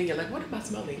 I keep thinking, like, what am I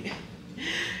smelling?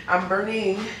 I'm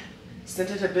burning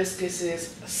Scented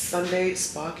Hibiscus's Sunday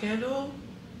Spa Candle.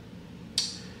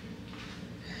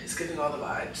 It's giving all the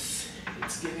vibes.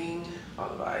 It's giving all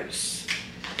the vibes.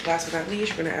 Last but not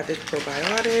least, we're gonna add this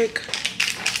probiotic.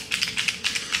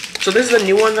 So this is the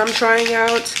new one that I'm trying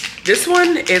out. This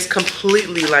one is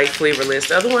completely like flavorless.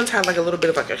 The other ones had like a little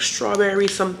bit of like a strawberry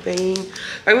something,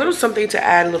 like a little something to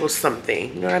add a little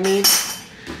something, you know what I mean?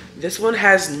 This one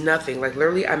has nothing. Like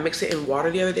literally I mixed it in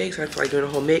water the other day because I feel like doing a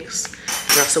whole mix,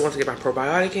 and I still want to get my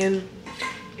probiotic in,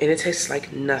 and it tastes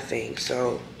like nothing.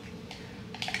 So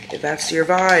if that's your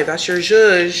vibe, that's your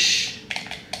zhuzh,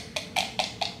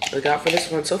 look out for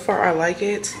this one. So far I like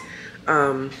it.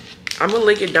 I'm gonna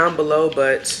link it down below,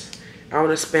 but I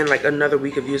want to spend like another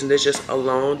week of using this just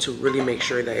alone to really make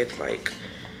sure that it's like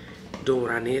doing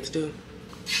what I need it to do.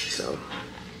 So,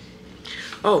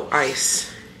 oh,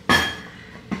 ice.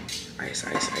 Ice.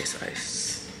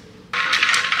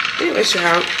 Anyway,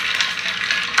 child,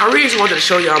 I really just wanted to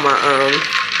show y'all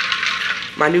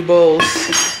my new bowls.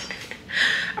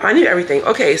 I need everything.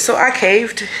 Okay, so I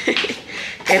caved.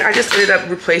 And I just ended up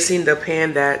replacing the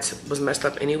pan that was messed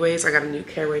up anyways. I got a new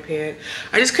CARAWAY pan.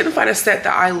 I just couldn't find a set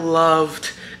that I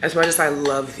loved as much as I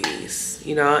love these,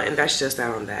 you know, and that's just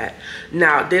that on that.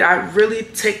 Now, did I really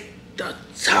take the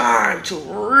time to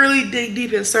really dig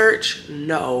deep and search?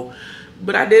 No,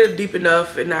 but I did it deep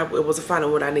enough, and it wasn't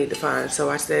finding what I needed to find. So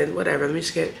I said, whatever, let me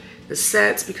just get the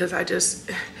sets, because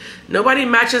nobody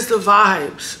matches the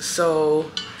vibes. So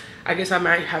I guess I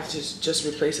might have to just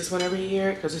replace this one every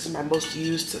year, because this is my most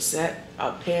used set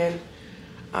pan.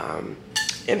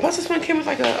 And plus this one came with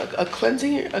like a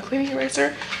cleaning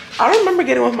eraser. I don't remember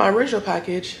getting it with my original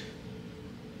package.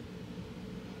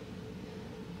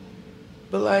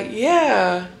 But like,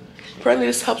 yeah, apparently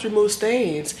this helps remove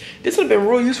stains. This would have been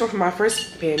real useful for my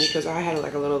first pan, because I had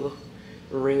like a little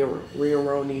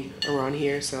ring-a-roni around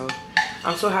here. So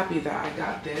I'm so happy that I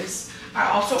got this. I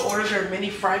also ordered their mini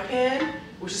fry pan,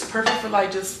 which is perfect for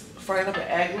like just frying up an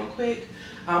egg real quick.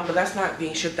 But that's not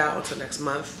being shipped out until next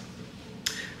month.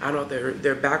 I don't know if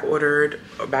they're back ordered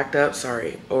or backed up,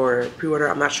 sorry, or pre-order.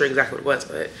 I'm not sure exactly what it was,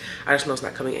 but I just know it's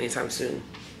not coming anytime soon.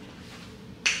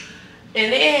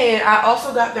 And then I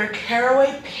also got their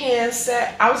CARAWAY pan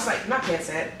set. I was like, not pan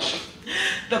set,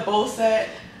 the bowl set.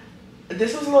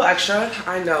 This was a little extra,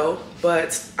 I know,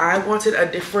 but I wanted a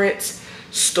different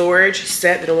storage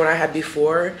set than the one I had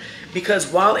before, because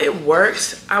while it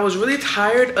works, I was really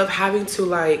tired of having to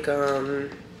like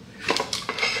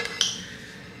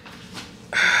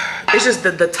it's just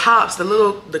the tops,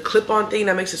 the clip-on thing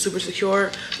that makes it super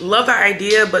secure. Love that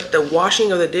idea, but the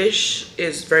washing of the dish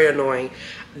is very annoying.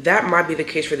 That might be the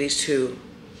case for these two.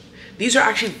 These are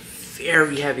actually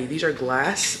very heavy. These are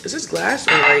glass. Is this glass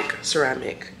or like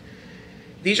ceramic?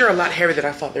 These are a lot heavier than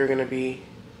I thought they were gonna be.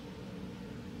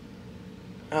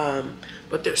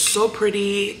 But they're so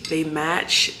pretty. They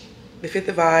match. They fit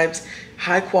the vibes.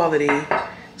 High quality.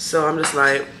 So I'm just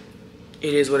like,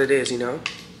 it is what it is, you know.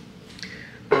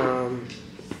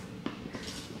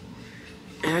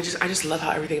 And I just love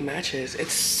how everything matches.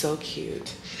 It's so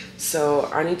cute. So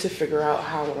I need to figure out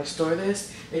how I want to store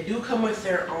this. They do come with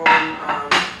their own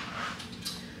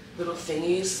little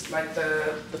thingies, like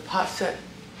the pot set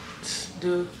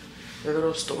do, their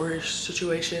little storage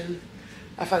situation.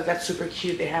 I feel like that's super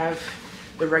cute. They have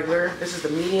the regular, this is the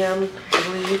medium, I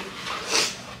believe.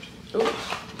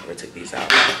 Oh, I'm gonna take these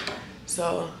out.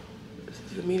 So this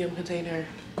is the medium container.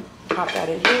 Pop that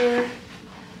in here.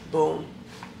 Boom.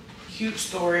 Cute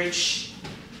storage.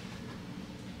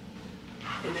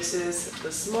 And this is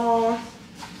the small.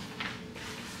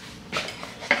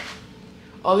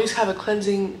 Oh, these have a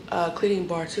cleaning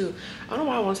bar too. I don't know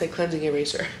why I want to say cleansing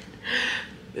eraser.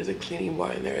 There's a cleaning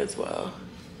bar in there as well.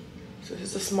 So this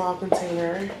is a small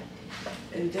container.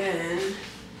 And then,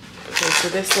 okay, so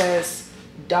this says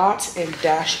dot and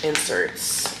dash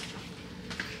inserts.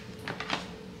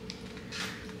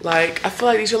 Like, I feel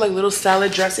like these are like little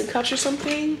salad dressing cups or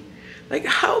something. Like,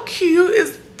 how cute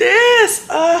is this?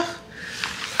 I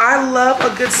love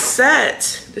a good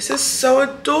set. This is so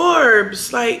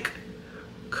adorbs. Like,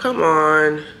 come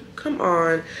on, come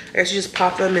on. I guess you just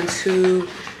pop them into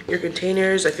your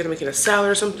containers. Like, if you're making a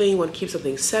salad or something, you want to keep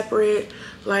something separate.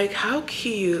 Like, how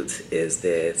cute is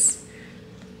this?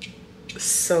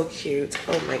 So cute.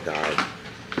 Oh my God.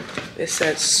 It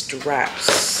says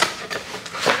straps.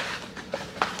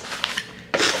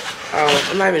 Oh,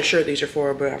 I'm not even sure what these are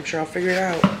for, but I'm sure I'll figure it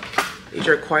out. These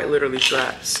are quite literally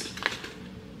straps.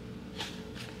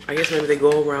 I guess maybe they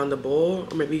go around the bowl,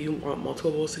 or maybe you want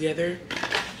multiple bowls together.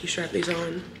 You strap these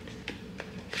on.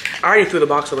 I already threw the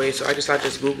box away, so I just thought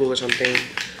just Google or something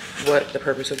what the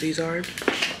purpose of these are.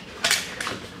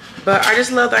 But I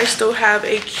just love that I still have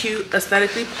a cute,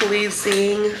 aesthetically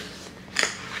pleasing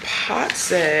pot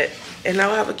set. And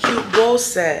now I have a cute bowl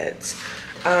set.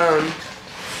 I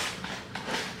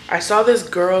saw this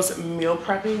girl's meal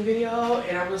prepping video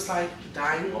and I was like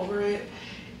dying over it.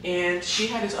 And she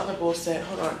had this other bowl set,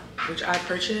 hold on, which I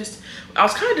purchased. I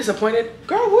was kind of disappointed.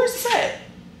 Girl, where's the set?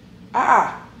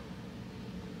 Where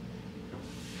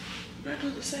do I do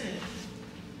the set?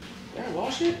 Did I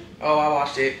wash it? Oh, I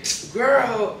washed it.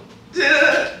 Girl.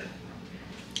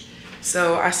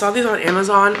 So I saw these on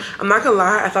Amazon. I'm not gonna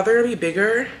lie, I thought they were gonna be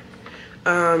bigger.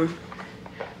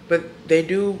 But they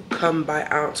do come by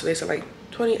ounce. So they said like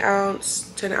 20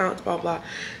 ounce, 10 ounce, blah, blah.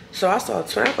 So I saw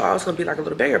 20, I thought it was gonna be like a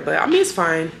little bigger, but I mean, it's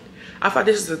fine. I thought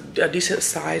this is a decent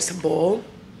sized bowl.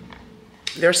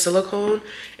 They're silicone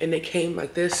and they came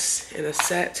like this in a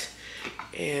set.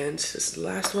 And this is the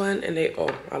last one. And they,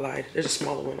 oh, I lied. There's a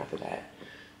smaller one after that.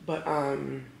 But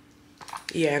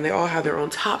yeah, and they all have their own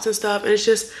tops and stuff. And it's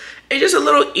just a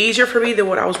little easier for me than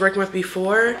what I was working with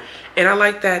before. And I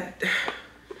like that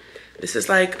this is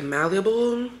like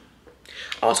malleable.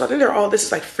 Also, I think they're all, this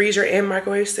is like freezer and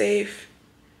microwave safe.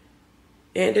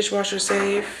 And dishwasher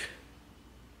safe.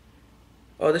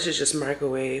 Oh, this is just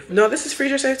microwave. No, this is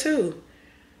freezer safe too.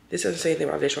 This doesn't say anything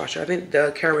about dishwasher. I think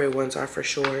the CARAWAY ones are for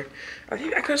sure. I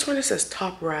think I could have sworn it says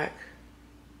top rack.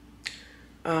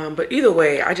 But either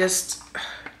way, I just,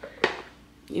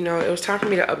 you know, it was time for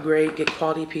me to upgrade, get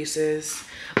quality pieces,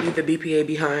 leave the BPA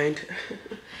behind.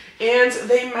 And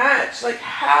they match. Like,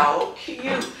 how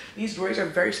cute. These drawers are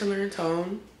very similar in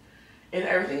tone. And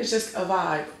everything is just a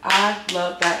vibe. I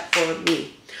love that for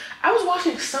me. I was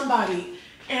watching somebody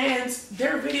and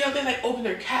their video, they like opened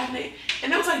their cabinet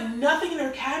and there was like nothing in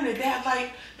their cabinet. They had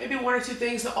like maybe one or two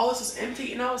things and all this was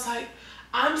empty. And I was like,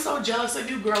 I'm so jealous of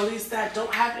you girlies that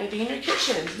don't have anything in your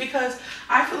kitchens because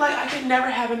I feel like I can never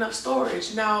have enough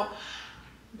storage. Now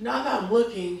that I'm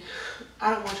looking,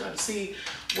 I don't want y'all to see,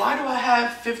 why do I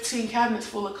have 15 cabinets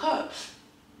full of cups?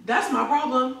 That's my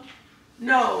problem.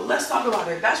 No, let's talk about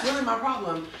it. That's really my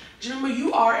problem. Jimmy,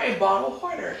 you are a bottle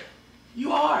hoarder.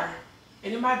 You are.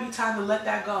 And it might be time to let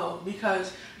that go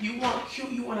because you want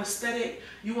cute, you want aesthetic,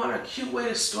 you want a cute way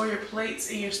to store your plates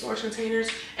in your storage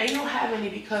containers, and you don't have any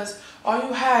because all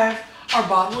you have are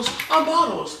bottles on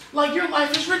bottles. Like, your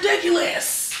life is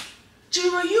ridiculous.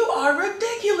 Jimmy, you are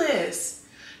ridiculous.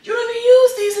 You don't even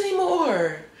use these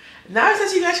anymore. Now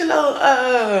since you got your little,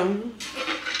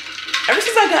 ever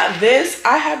since I got this,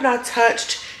 I have not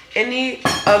touched any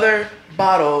other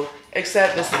bottle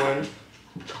except this one.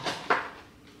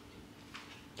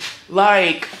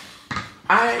 Like,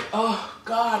 oh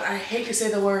God, I hate to say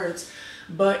the words,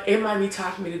 but it might be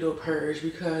time for me to do a purge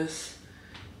because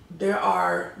there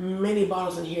are many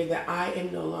bottles in here that I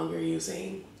am no longer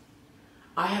using.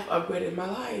 I have upgraded my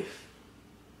life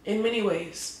in many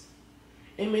ways,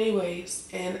 and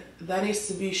that needs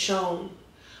to be shown.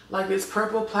 Like this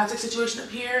purple plastic situation up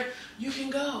here, you can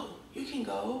go,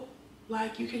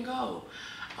 like you can go.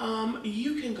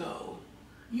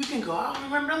 I don't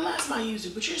remember the last time I used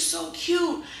it, but you're so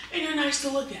cute and you're nice to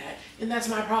look at, and that's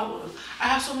my problem. I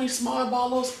have so many smaller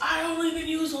bottles, I don't even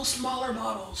use those smaller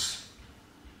bottles.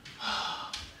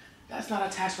 That's not a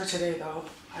task for today though,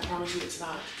 I promise you it's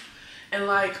not. And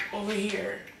like over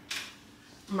here,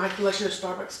 my collection of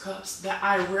Starbucks cups that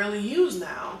I rarely use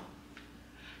now.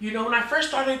 You know, when I first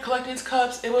started collecting these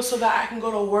cups, it was so that I can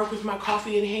go to work with my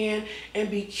coffee in hand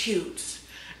and be cute.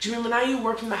 Do you remember now you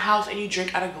work in the house and you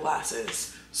drink out of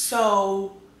glasses?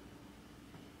 So,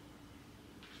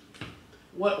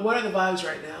 what are the vibes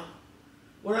right now?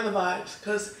 What are the vibes?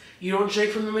 Because you don't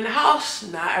drink from them in the house.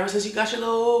 Not ever since you got your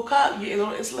little cup, your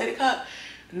little insulated cup.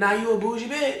 Now you a bougie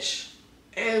bitch.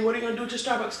 And what are you going to do with your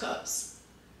Starbucks cups?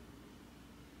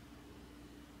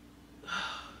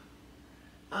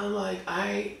 I'm like,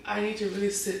 I need to really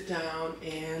sit down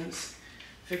and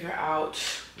figure out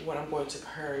what I'm going to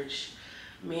purge.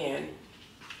 Man,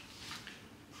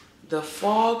 the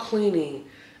fall cleaning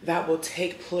that will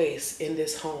take place in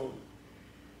this home,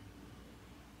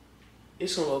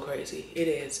 it's gonna go crazy. It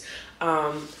is.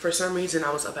 For some reason,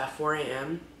 I was up at 4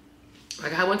 a.m.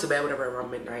 Like, I went to bed whatever around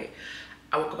midnight.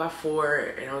 I woke up at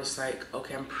 4 and I was like,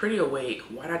 okay, I'm pretty awake.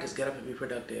 Why not just get up and be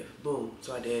productive? Boom.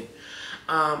 So I did.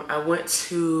 I went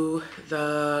to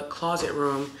the closet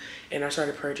room and I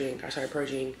started purging.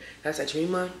 That's at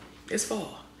Jemima. It's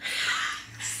fall.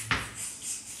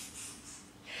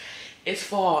 It's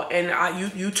fall.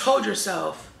 And you told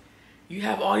yourself, you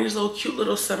have all these little cute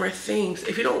little summer things.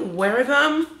 If you don't wear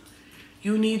them,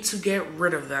 you need to get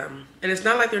rid of them. And it's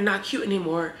not like they're not cute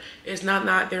anymore. It's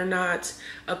not they're not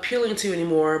appealing to you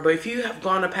anymore. But if you have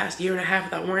gone the past year and a half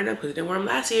without wearing them because you didn't wear them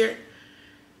last year,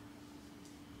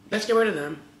 let's get rid of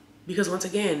them. Because once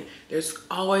again, there's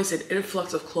always an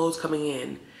influx of clothes coming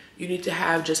in. You need to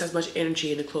have just as much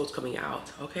energy in the clothes coming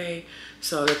out, okay?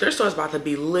 So the thrift store is about to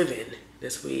be living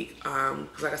this week.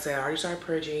 Because like I said, I already started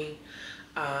purging.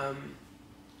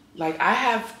 Like, I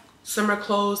have summer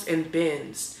clothes in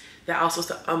bins that I was supposed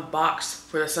to unbox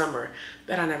for the summer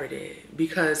that I never did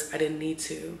because I didn't need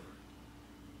to.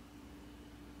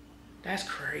 That's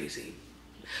crazy.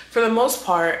 For the most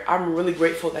part, I'm really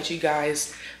grateful that you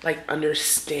guys like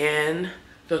understand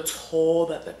the toll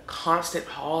that the constant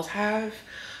hauls have.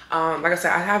 Like I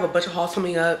said, I have a bunch of hauls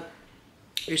coming up.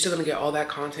 You're still gonna get all that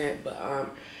content, but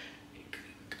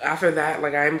after that,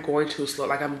 like, I'm going to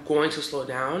slow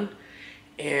down,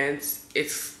 and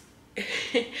it's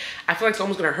I feel like it's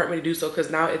almost gonna hurt me to do so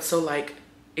because now it's so like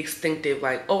instinctive.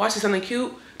 Like, oh, I see something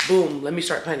cute, boom, let me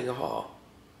start planning a haul.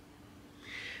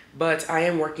 But I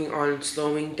am working on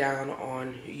slowing down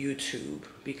on YouTube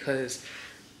because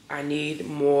I need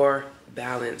more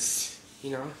balance,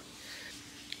 you know?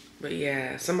 But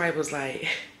yeah, somebody was like,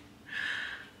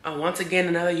 once again,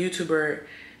 another YouTuber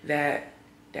that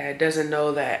doesn't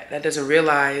know that doesn't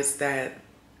realize that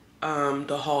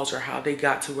the hauls are how they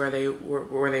got to where they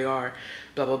are,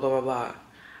 blah, blah, blah, blah, blah.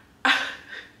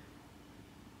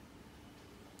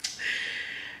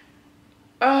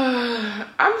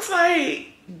 I'm just like,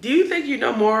 do you think you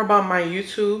know more about my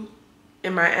YouTube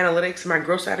and my analytics and my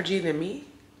growth strategy than me?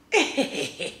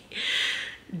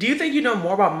 Do you think you know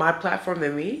more about my platform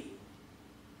than me?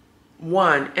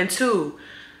 1. And 2,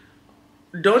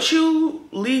 don't you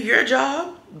leave your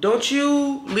job? Don't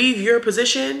you leave your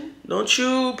position? Don't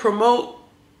you promote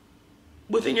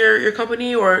within your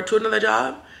company or to another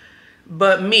job?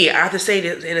 But me, I have to stay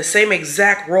in the same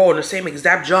exact role, in the same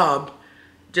exact job,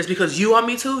 just because you want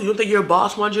me to? You don't think your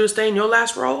boss wanted you to stay in your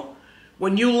last role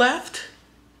when you left?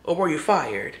 Or were you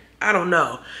fired? I don't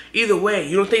know. Either way,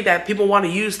 you don't think that people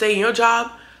wanted you to stay in your job?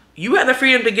 You had the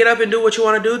freedom to get up and do what you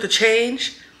want to do, to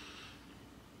change,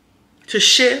 to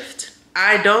shift.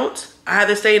 I don't. I had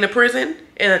to stay in a prison,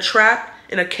 in a trap,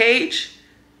 in a cage.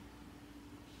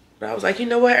 But I was like, you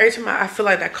know what? Every time I feel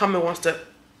like that comment wants to,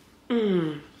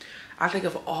 I think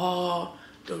of all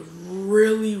the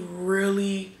really,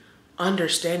 really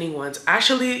understanding ones.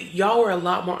 Actually, y'all were a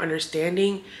lot more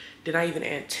understanding than I even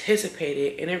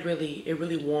anticipated, and it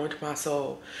really warmed my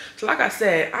soul. So like I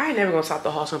said, I ain't never gonna stop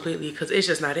the hauls completely because it's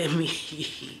just not in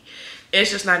me. It's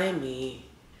just not in me.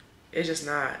 It's just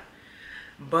not.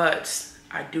 But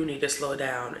I do need to slow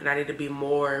down, and I need to be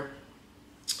more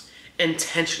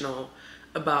intentional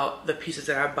about the pieces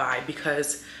that I buy,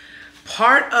 because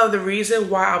part of the reason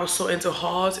why I was so into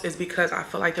hauls is because I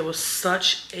felt like there was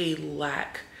such a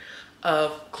lack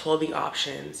of clothing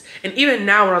options. And even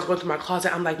now when I was going through my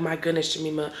closet, I'm like, my goodness,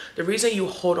 Jemima, the reason you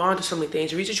hold on to so many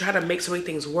things, the reason you try to make so many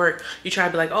things work, you try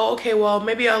to be like, oh, okay, well,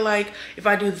 maybe I'll like, if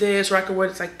I do this, or I can wear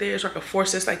this like this, or I can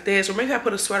force this like this, or maybe I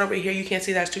put a sweater over here, you can't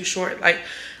see that's too short. Like,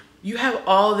 you have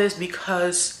all this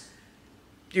because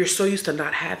you're so used to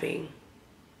not having.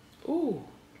 Ooh,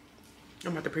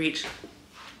 I'm about to preach.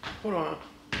 Hold on,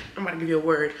 I'm about to give you a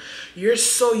word. You're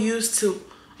so used to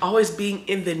always being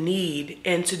in the need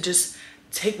and to just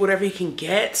take whatever you can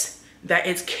get that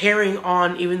it's carrying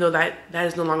on, even though that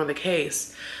is no longer the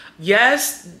case.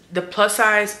 Yes, the plus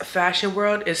size fashion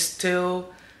world is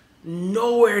still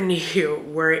nowhere near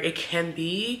where it can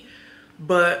be,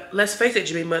 but let's face it,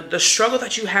 Jemima, the struggle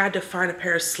that you had to find a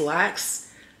pair of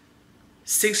slacks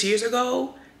 6 years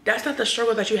ago, that's not the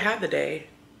struggle that you have today.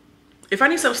 If I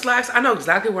need some slacks, I know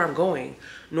exactly where I'm going.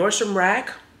 Nordstrom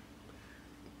Rack,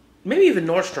 maybe even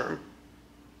Nordstrom,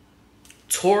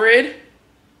 Torrid,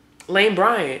 Lane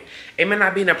Bryant. It may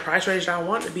not be in the price range that I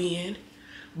want to be in,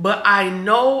 But I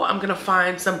know I'm gonna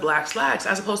find some black slacks,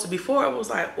 as opposed to before it was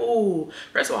like, oh,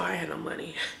 first of all, I had no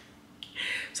money.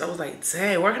 So I was like,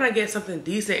 dang, where can I get something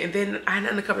decent? And then I had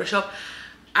nothing to cover the shelf.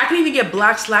 I can even get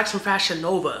black slacks from Fashion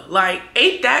Nova. Like,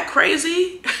 ain't that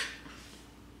crazy?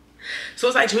 So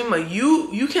it's like, Jemima,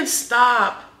 you can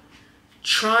stop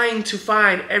trying to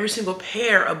find every single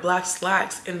pair of black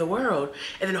slacks in the world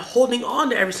and then holding on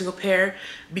to every single pair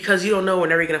because you don't know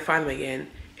whenever you're gonna find them again.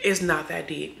 It's not that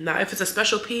deep. Now, if it's a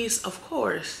special piece, of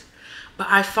course. But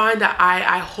I find that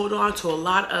I hold on to a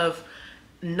lot of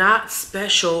not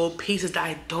special pieces that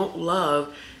I don't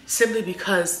love simply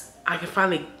because I can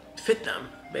finally fit them.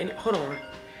 But hold on.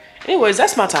 Anyways,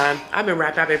 that's my time. I've been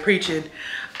rapping, I've been preaching.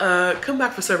 Come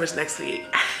back for service next week.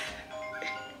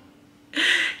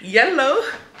 Yellow.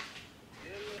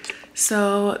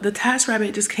 So the task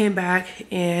rabbit just came back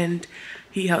and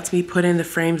he helped me put in the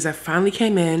frames that finally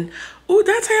came in. Oh,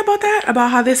 did I tell you about that?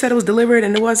 About how they said it was delivered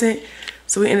and it wasn't?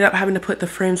 So we ended up having to put the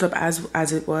frames up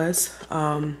as it was.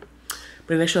 But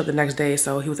they showed up the next day,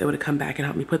 so he was able to come back and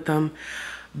help me put them.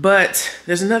 But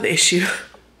there's another issue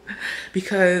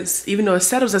because even though it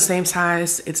said it was the same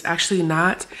size, it's actually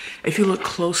not. If you look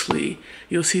closely,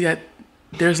 you'll see that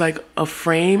there's like a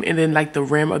frame and then like the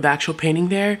rim of the actual painting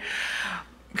there,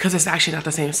 because it's actually not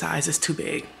the same size. It's too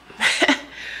big.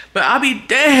 But I'll be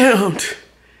damned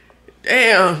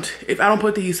if I don't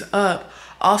put these up.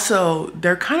 Also,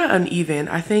 they're kind of uneven.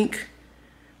 I think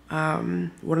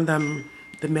one of them,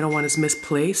 the middle one, is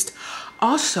misplaced.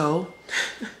 Also,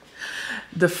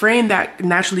 the frame that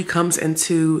naturally comes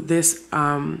into this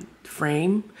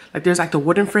frame, like there's like the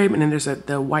wooden frame and then there's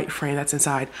the white frame that's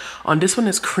inside. On this one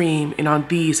is cream and on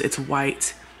these it's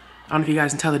white. I don't know if you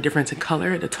guys can tell the difference in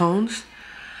color, the tones.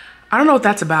 I don't know what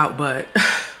that's about, but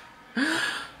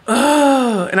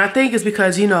and I think it's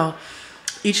because, you know,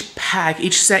 each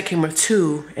set came with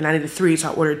 2 and I needed 3,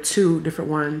 so I ordered 2 different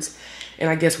ones. And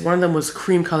I guess one of them was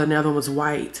cream color and the other one was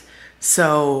white.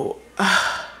 So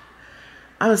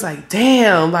I was like,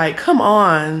 damn, like, come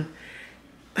on.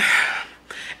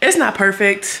 It's not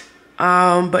perfect,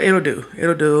 but it'll do.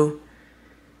 It'll do.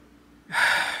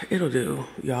 It'll do,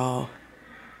 y'all.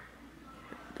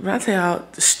 When I tell y'all,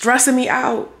 stressing me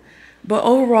out. But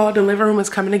overall, the living room is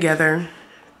coming together.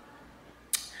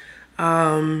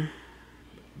 I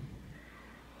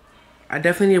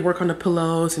definitely need to work on the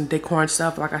pillows and decor and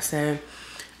stuff. Like I said,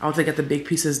 I want to get the big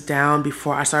pieces down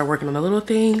before I start working on the little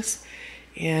things.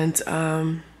 And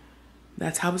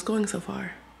that's how it's going so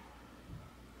far.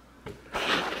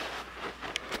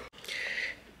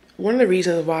 One of the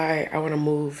reasons why I want to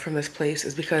move from this place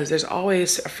is because there's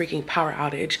always a freaking power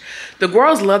outage. The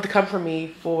girls love to come for me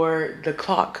for the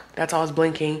clock that's always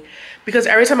blinking, because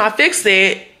every time I fix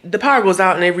it, the power goes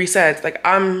out and it resets. Like,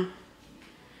 I'm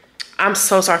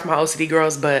so sorry for my OCD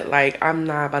girls, but like, I'm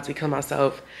not about to kill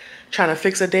myself trying to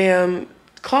fix a damn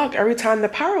clock every time the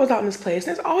power goes out in this place.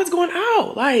 And it's always going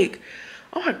out. Like,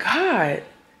 oh my God.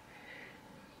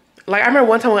 Like, I remember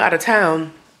one time we were out of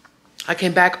town, I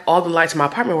came back, all the lights in my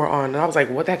apartment were on, and I was like,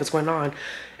 what the heck is going on?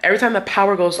 Every time the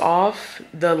power goes off,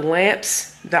 the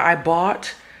lamps that I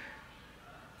bought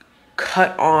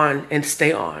cut on and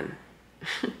stay on.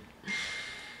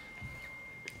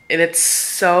 And it's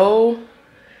so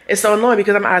annoying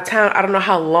because I'm out of town. I don't know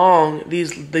how long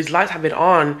these lights have been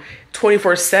on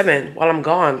 24/7 while I'm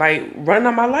gone, like running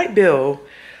on my light bill.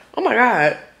 Oh my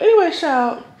God. Anyway,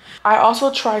 shout. I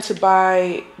also tried to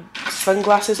buy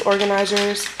sunglasses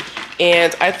organizers,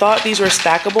 and I thought these were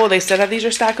stackable. They said that these are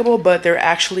stackable, but they're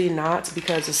actually not,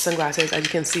 because the sunglasses, as you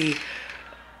can see,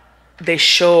 they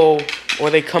show, or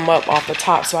they come up off the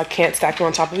top, so I can't stack them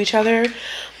on top of each other.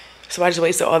 So I just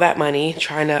wasted all that money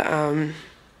trying to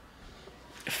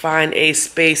find a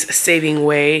space-saving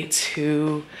way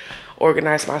to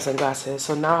organize my sunglasses.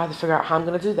 So now I have to figure out how I'm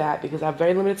gonna do that, because I have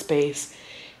very limited space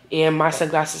and my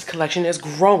sunglasses collection is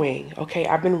growing. Okay,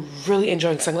 I've been really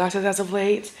enjoying sunglasses as of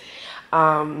late.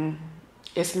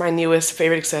 It's my newest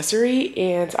favorite accessory,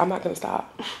 and I'm not gonna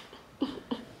stop.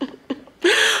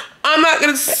 I'm not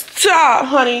gonna stop,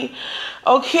 honey.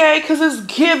 Okay, because it's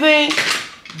giving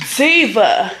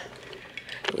diva.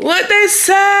 What they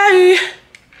say,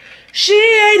 she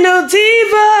ain't no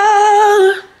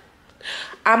diva.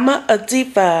 I'm a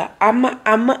diva. I'm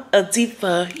a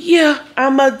diva. Yeah,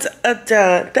 I'm a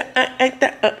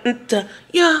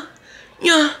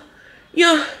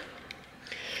yeah.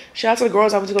 Shout out to the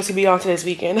girls I went to go see Beyonce this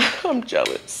weekend. I'm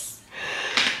jealous.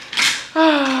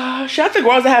 Shout out to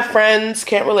girls that have friends,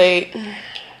 can't relate.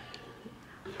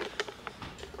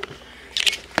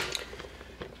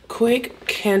 Quick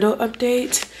candle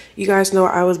update. You guys know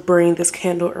I was burning this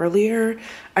candle earlier.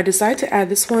 I decided to add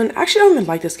this one. Actually, I don't even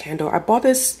like this candle. I bought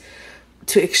this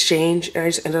to exchange and I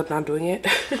just ended up not doing it.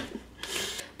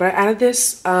 But I added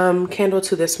this candle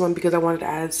to this one because I wanted to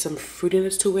add some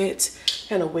fruitiness to it,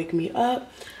 kind of wake me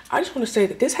up. I just want to say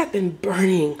that this had been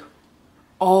burning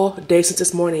all day since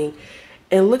this morning,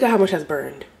 and look at how much has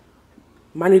burned.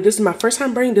 Mind you, this is my first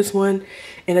time burning this one,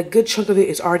 and a good chunk of it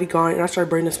is already gone, and I started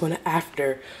burning this one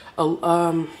after.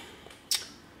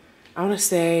 I want to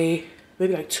say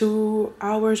maybe like 2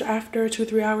 hours after,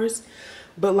 2-3 hours.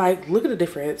 But like, look at the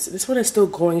difference. This one is still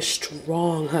going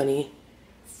strong, honey.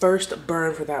 First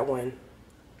burn for that one.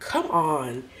 Come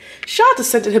on. Shout out to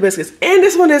Scented Hibiscus. And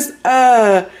this one is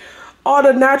all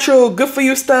the natural good for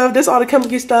you stuff. This all the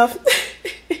chemical stuff.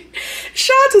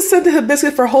 Shout out to Scented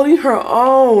Hibiscus for holding her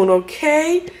own,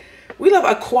 okay? We love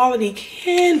a quality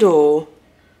candle.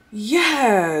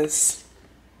 Yes.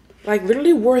 Like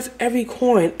literally worth every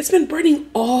coin. It's been burning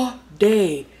all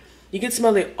day. You can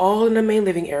smell it all in the main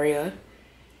living area.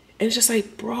 And it's just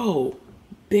like, bro,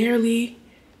 barely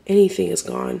anything is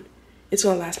gone. It's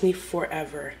gonna last me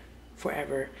forever.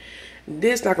 Forever.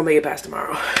 This not gonna make it past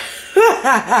tomorrow.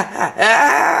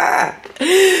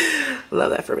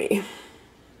 Love that for me.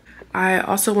 I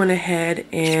also went ahead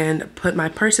and put my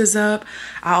purses up.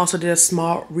 I also did a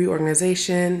small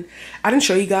reorganization. I didn't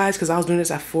show you guys because I was doing this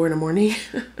at 4 in the morning.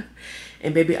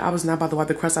 And baby, I was not about to wipe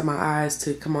the crust out my eyes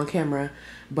to come on camera.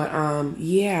 But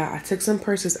yeah, I took some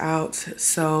purses out.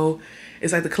 So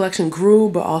it's like the collection grew,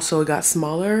 but also it got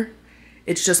smaller.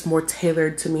 It's just more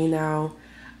tailored to me now.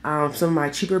 Some of my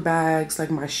cheaper bags, like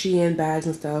my Shein bags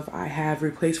and stuff, I have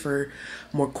replaced for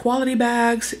more quality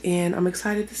bags, and I'm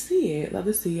excited to see it. Love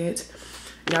to see it.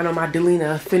 Y'all know my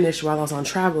Delina finished while I was on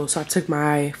travel, so I took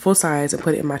my full size and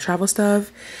put it in my travel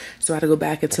stuff. So I had to go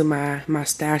back into my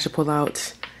stash to pull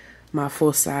out my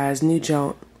full size new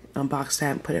junk, unbox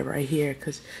that and put it right here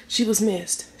because she was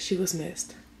missed. She was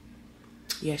missed.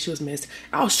 Yeah, she was missed.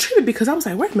 I was tripping because I was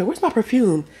like, wait a minute, where's my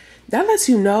perfume? That lets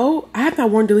you know I have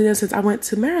not worn Delina since I went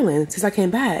to Maryland, since I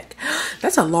came back.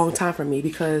 That's a long time for me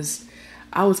because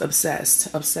I was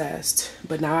obsessed.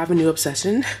 But now I have a new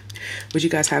obsession, which you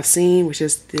guys have seen, which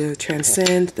is the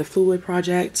Transcend, the Fluid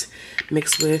Project,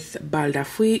 mixed with Bal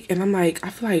d'Afrique. And I'm like, I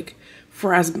feel like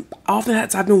for as often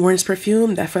as I've been wearing this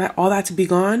perfume, that for that all that to be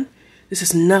gone, this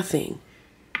is nothing.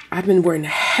 I've been wearing the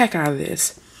heck out of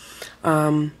this.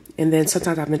 And then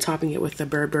sometimes I've been topping it with the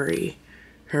Burberry,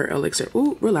 her elixir.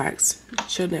 Ooh, relax.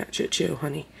 Chill,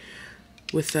 honey.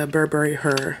 With the Burberry,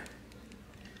 her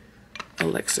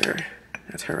elixir.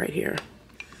 That's her right here.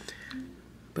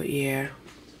 But yeah.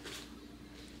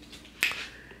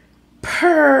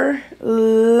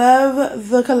 Love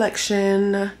the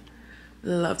collection.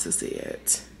 Love to see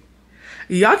it.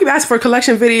 Y'all keep asking for a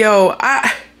collection video. I'm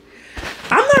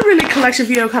not really a collection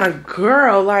video kind of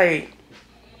girl. Like,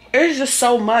 it's just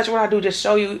so much what I do just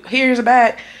show you. Here's a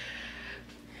bag.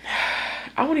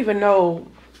 I don't even know.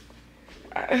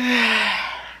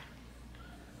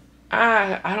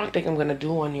 I don't think I'm gonna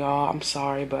do one, y'all. I'm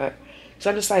sorry, but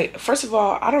so I'm just like, first of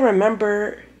all, I don't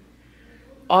remember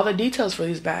all the details for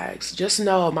these bags. Just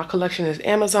know my collection is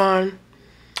Amazon,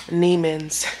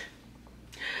 Neiman's,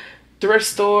 thrift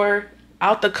store,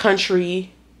 out the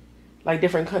country, like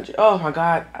different countries. Oh my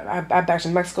God, I bags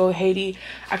from Mexico, Haiti.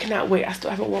 I cannot wait. I still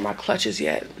haven't worn my clutches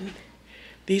yet.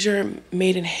 These are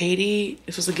made in Haiti.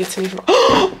 This was a gift to me from,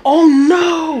 oh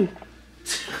no!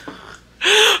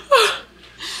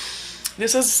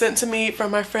 This was sent to me from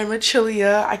my friend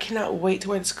Machilia. I cannot wait to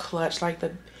wear this clutch. Like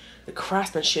the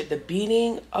craftsmanship, the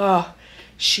beading.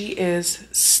 She is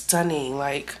stunning,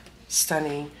 like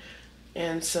stunning.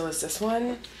 And so is this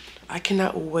one. I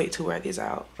cannot wait to wear these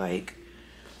out. Like,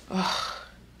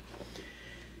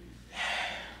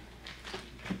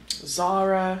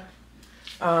 Zara,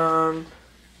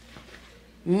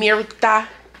 Myrta.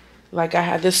 Like I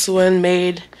had this one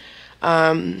made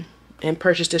and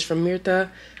purchased this from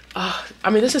Myrta. I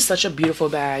mean, this is such a beautiful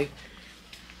bag.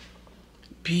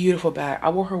 Beautiful bag. I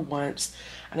wore her once.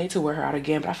 I need to wear her out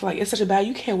again, but I feel like it's such a bag.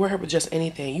 You can't wear her with just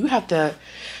anything. You have to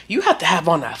have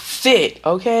on a fit,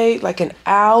 okay? Like an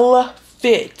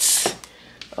outfit,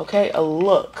 okay? A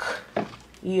look.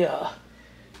 Yeah.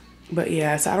 But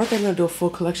yeah, so I don't think I'm gonna do a full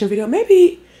collection video.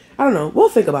 Maybe, I don't know. We'll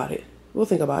think about it.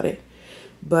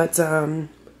 But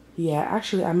yeah,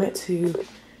 actually I meant to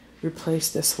replace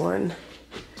this one.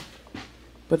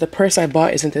 But the purse I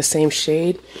bought isn't the same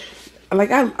shade.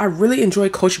 Like, I really enjoy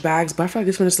Coach bags, but I feel like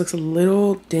this one just looks a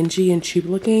little dingy and cheap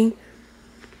looking.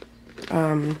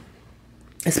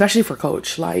 Especially for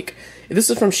Coach. Like, if this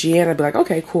was from Shein, I'd be like,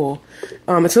 okay, cool.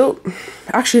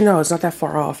 Actually, no, it's not that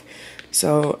far off.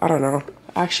 So, I don't know.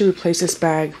 I actually replaced this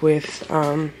bag with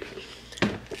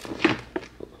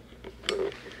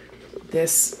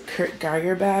this Kurt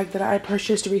Geiger bag that I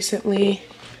purchased recently.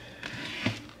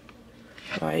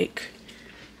 Like,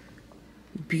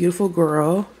 beautiful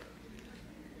girl,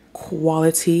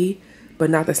 quality, but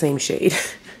not the same shade.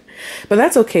 But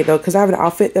that's okay though, because I have an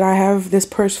outfit that I have this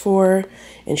purse for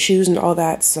and shoes and all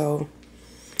that. So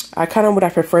I kind of would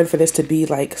have preferred for this to be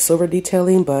like silver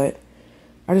detailing, but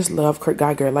I just love Kurt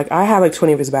Geiger. Like, I have like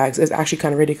 20 of his bags. It's actually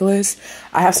kind of ridiculous.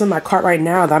 I have some in my cart right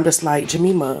now that I'm just like,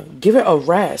 Jemima, give it a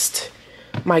rest.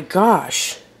 My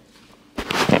gosh.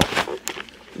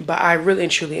 But I really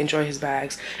and truly enjoy his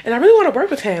bags. And I really want to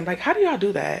work with him. Like, how do y'all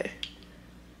do that?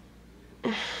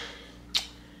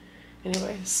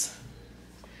 Anyways.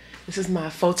 This is my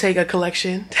Bottega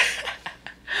collection.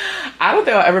 I don't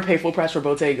think I'll ever pay full price for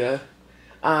Bottega.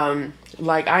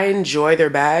 Like, I enjoy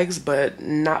their bags, but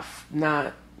not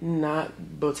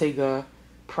Bottega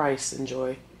price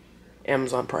enjoy.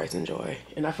 Amazon price enjoy.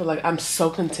 And I feel like I'm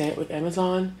so content with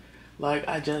Amazon. Like,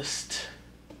 I just,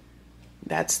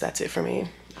 that's it for me.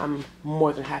 I'm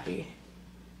more than happy.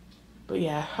 But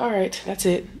yeah, all right, that's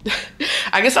it.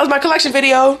 I guess that was my collection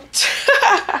video.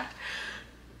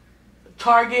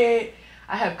 Target,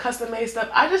 I have custom made stuff.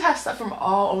 I just have stuff from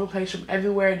all over the place, from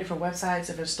everywhere, different websites,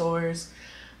 different stores.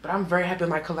 But I'm very happy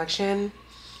with my collection.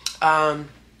 I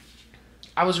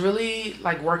was really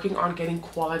like working on getting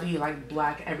quality like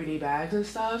black everyday bags and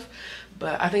stuff,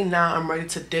 but I think now I'm ready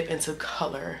to dip into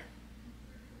color.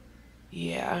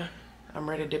 Yeah, I'm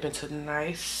ready to dip into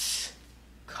nice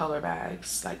color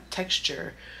bags, like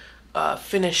texture,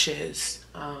 finishes,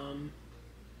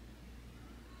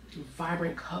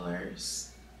 vibrant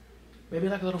colors, maybe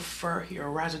like a little fur here,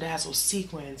 razzle dazzle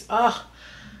sequins. Ugh,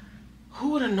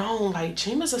 who would have known? Like,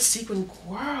 Jemima's a sequin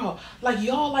girl. Like,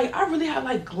 y'all, like, I really have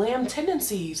like glam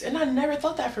tendencies, and I never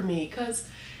thought that for me, because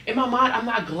in my mind I'm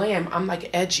not glam, I'm like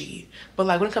edgy. But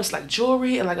like when it comes to like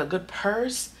jewelry and like a good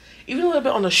purse, even a little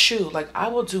bit on the shoe, like I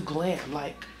will do glam.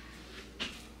 Like,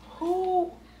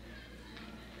 who?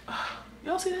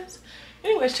 Y'all see this?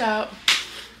 Anyways, child.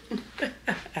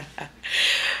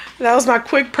 That was my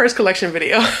quick purse collection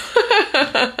video.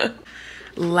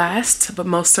 Last but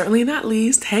most certainly not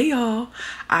least, hey y'all,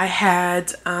 I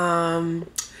had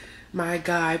my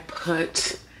guy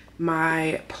put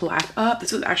my plaque up.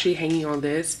 This was actually hanging on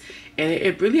this, and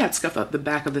it really had scuffed up the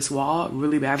back of this wall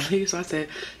really badly, so I said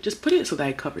just put it so that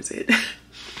it covers it.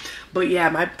 But yeah,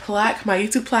 my plaque, my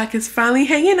YouTube plaque is finally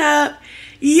hanging up.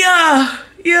 Yeah.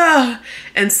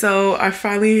 And so I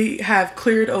finally have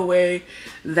cleared away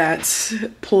that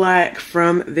plaque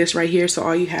from this right here. So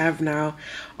all you have now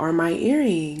are my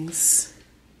earrings,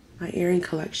 my earring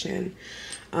collection.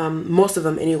 Most of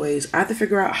them anyways. I have to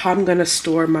figure out how I'm gonna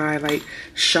store my like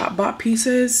shop bought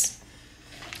pieces,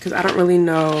 because I don't really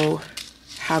know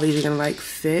how these are gonna like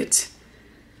fit.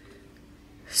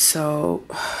 So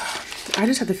I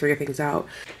just have to figure things out.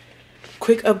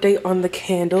 Quick update on the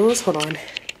candles. Hold on.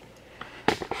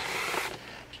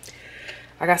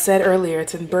 Like I said earlier,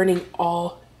 it's been burning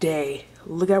all day.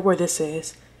 Look at where this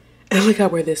is. And look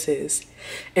at where this is.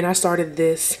 And I started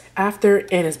this after,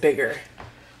 and it's bigger.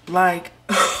 Like,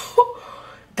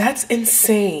 that's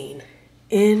insane.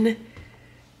 Insane.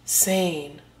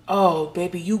 Oh,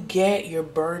 baby, you get your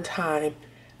burn time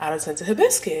out of scented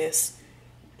hibiscus.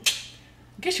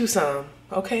 Get you some,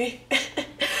 okay?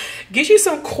 Get you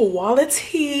some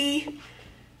quality,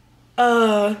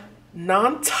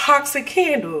 non-toxic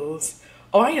candles.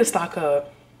 Oh, I need to stock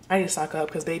up.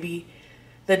 Because, baby,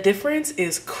 the difference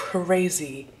is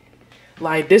crazy.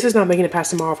 Like, this is not making it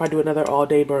past tomorrow if I do another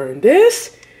all-day burn.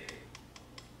 This,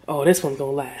 oh, this one's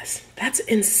gonna last. That's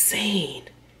insane.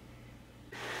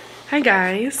 Hi,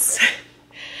 guys.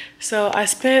 So I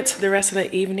spent the rest of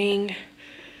the evening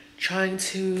trying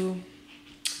to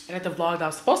edit the vlog that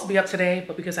was supposed to be up today,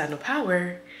 but because I had no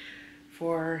power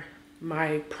for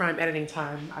my prime editing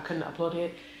time, I couldn't upload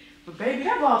it. But baby,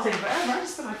 that vlog takes forever. I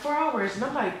just spent like 4 hours, and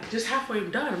I'm like just halfway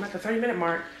done. I'm at the 30-minute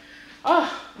mark.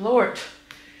 Oh, Lord.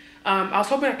 I was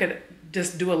hoping I could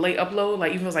just do a late upload,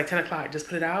 like even if it was like 10 o'clock, just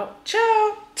put it out.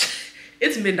 Ciao.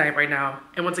 It's midnight right now.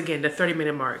 And once again, the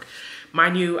 30-minute mark.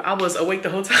 Mind you, I was awake the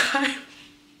whole time.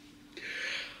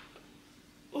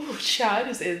 Oh, child,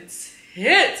 it is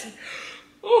intense.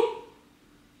 Oh.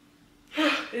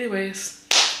 Anyways,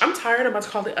 I'm tired. I'm about to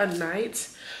call it a night.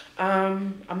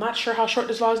 I'm not sure how short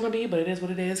this vlog is gonna be, but it is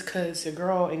what it is, because your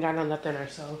girl ain't got nothing left in her.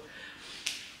 So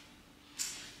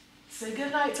say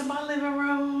goodnight to my living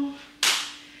room.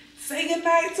 Say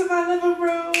goodnight to my living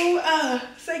room.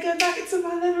 Say goodnight to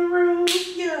my living room.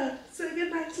 Yeah. Say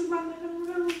goodnight to my living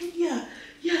room. Yeah.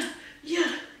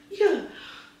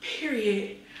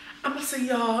 Period. I'm gonna see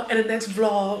y'all in the next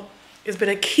vlog. It's been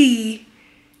a key.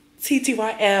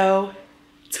 TTYL.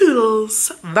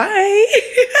 Toodles.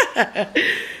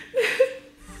 Bye.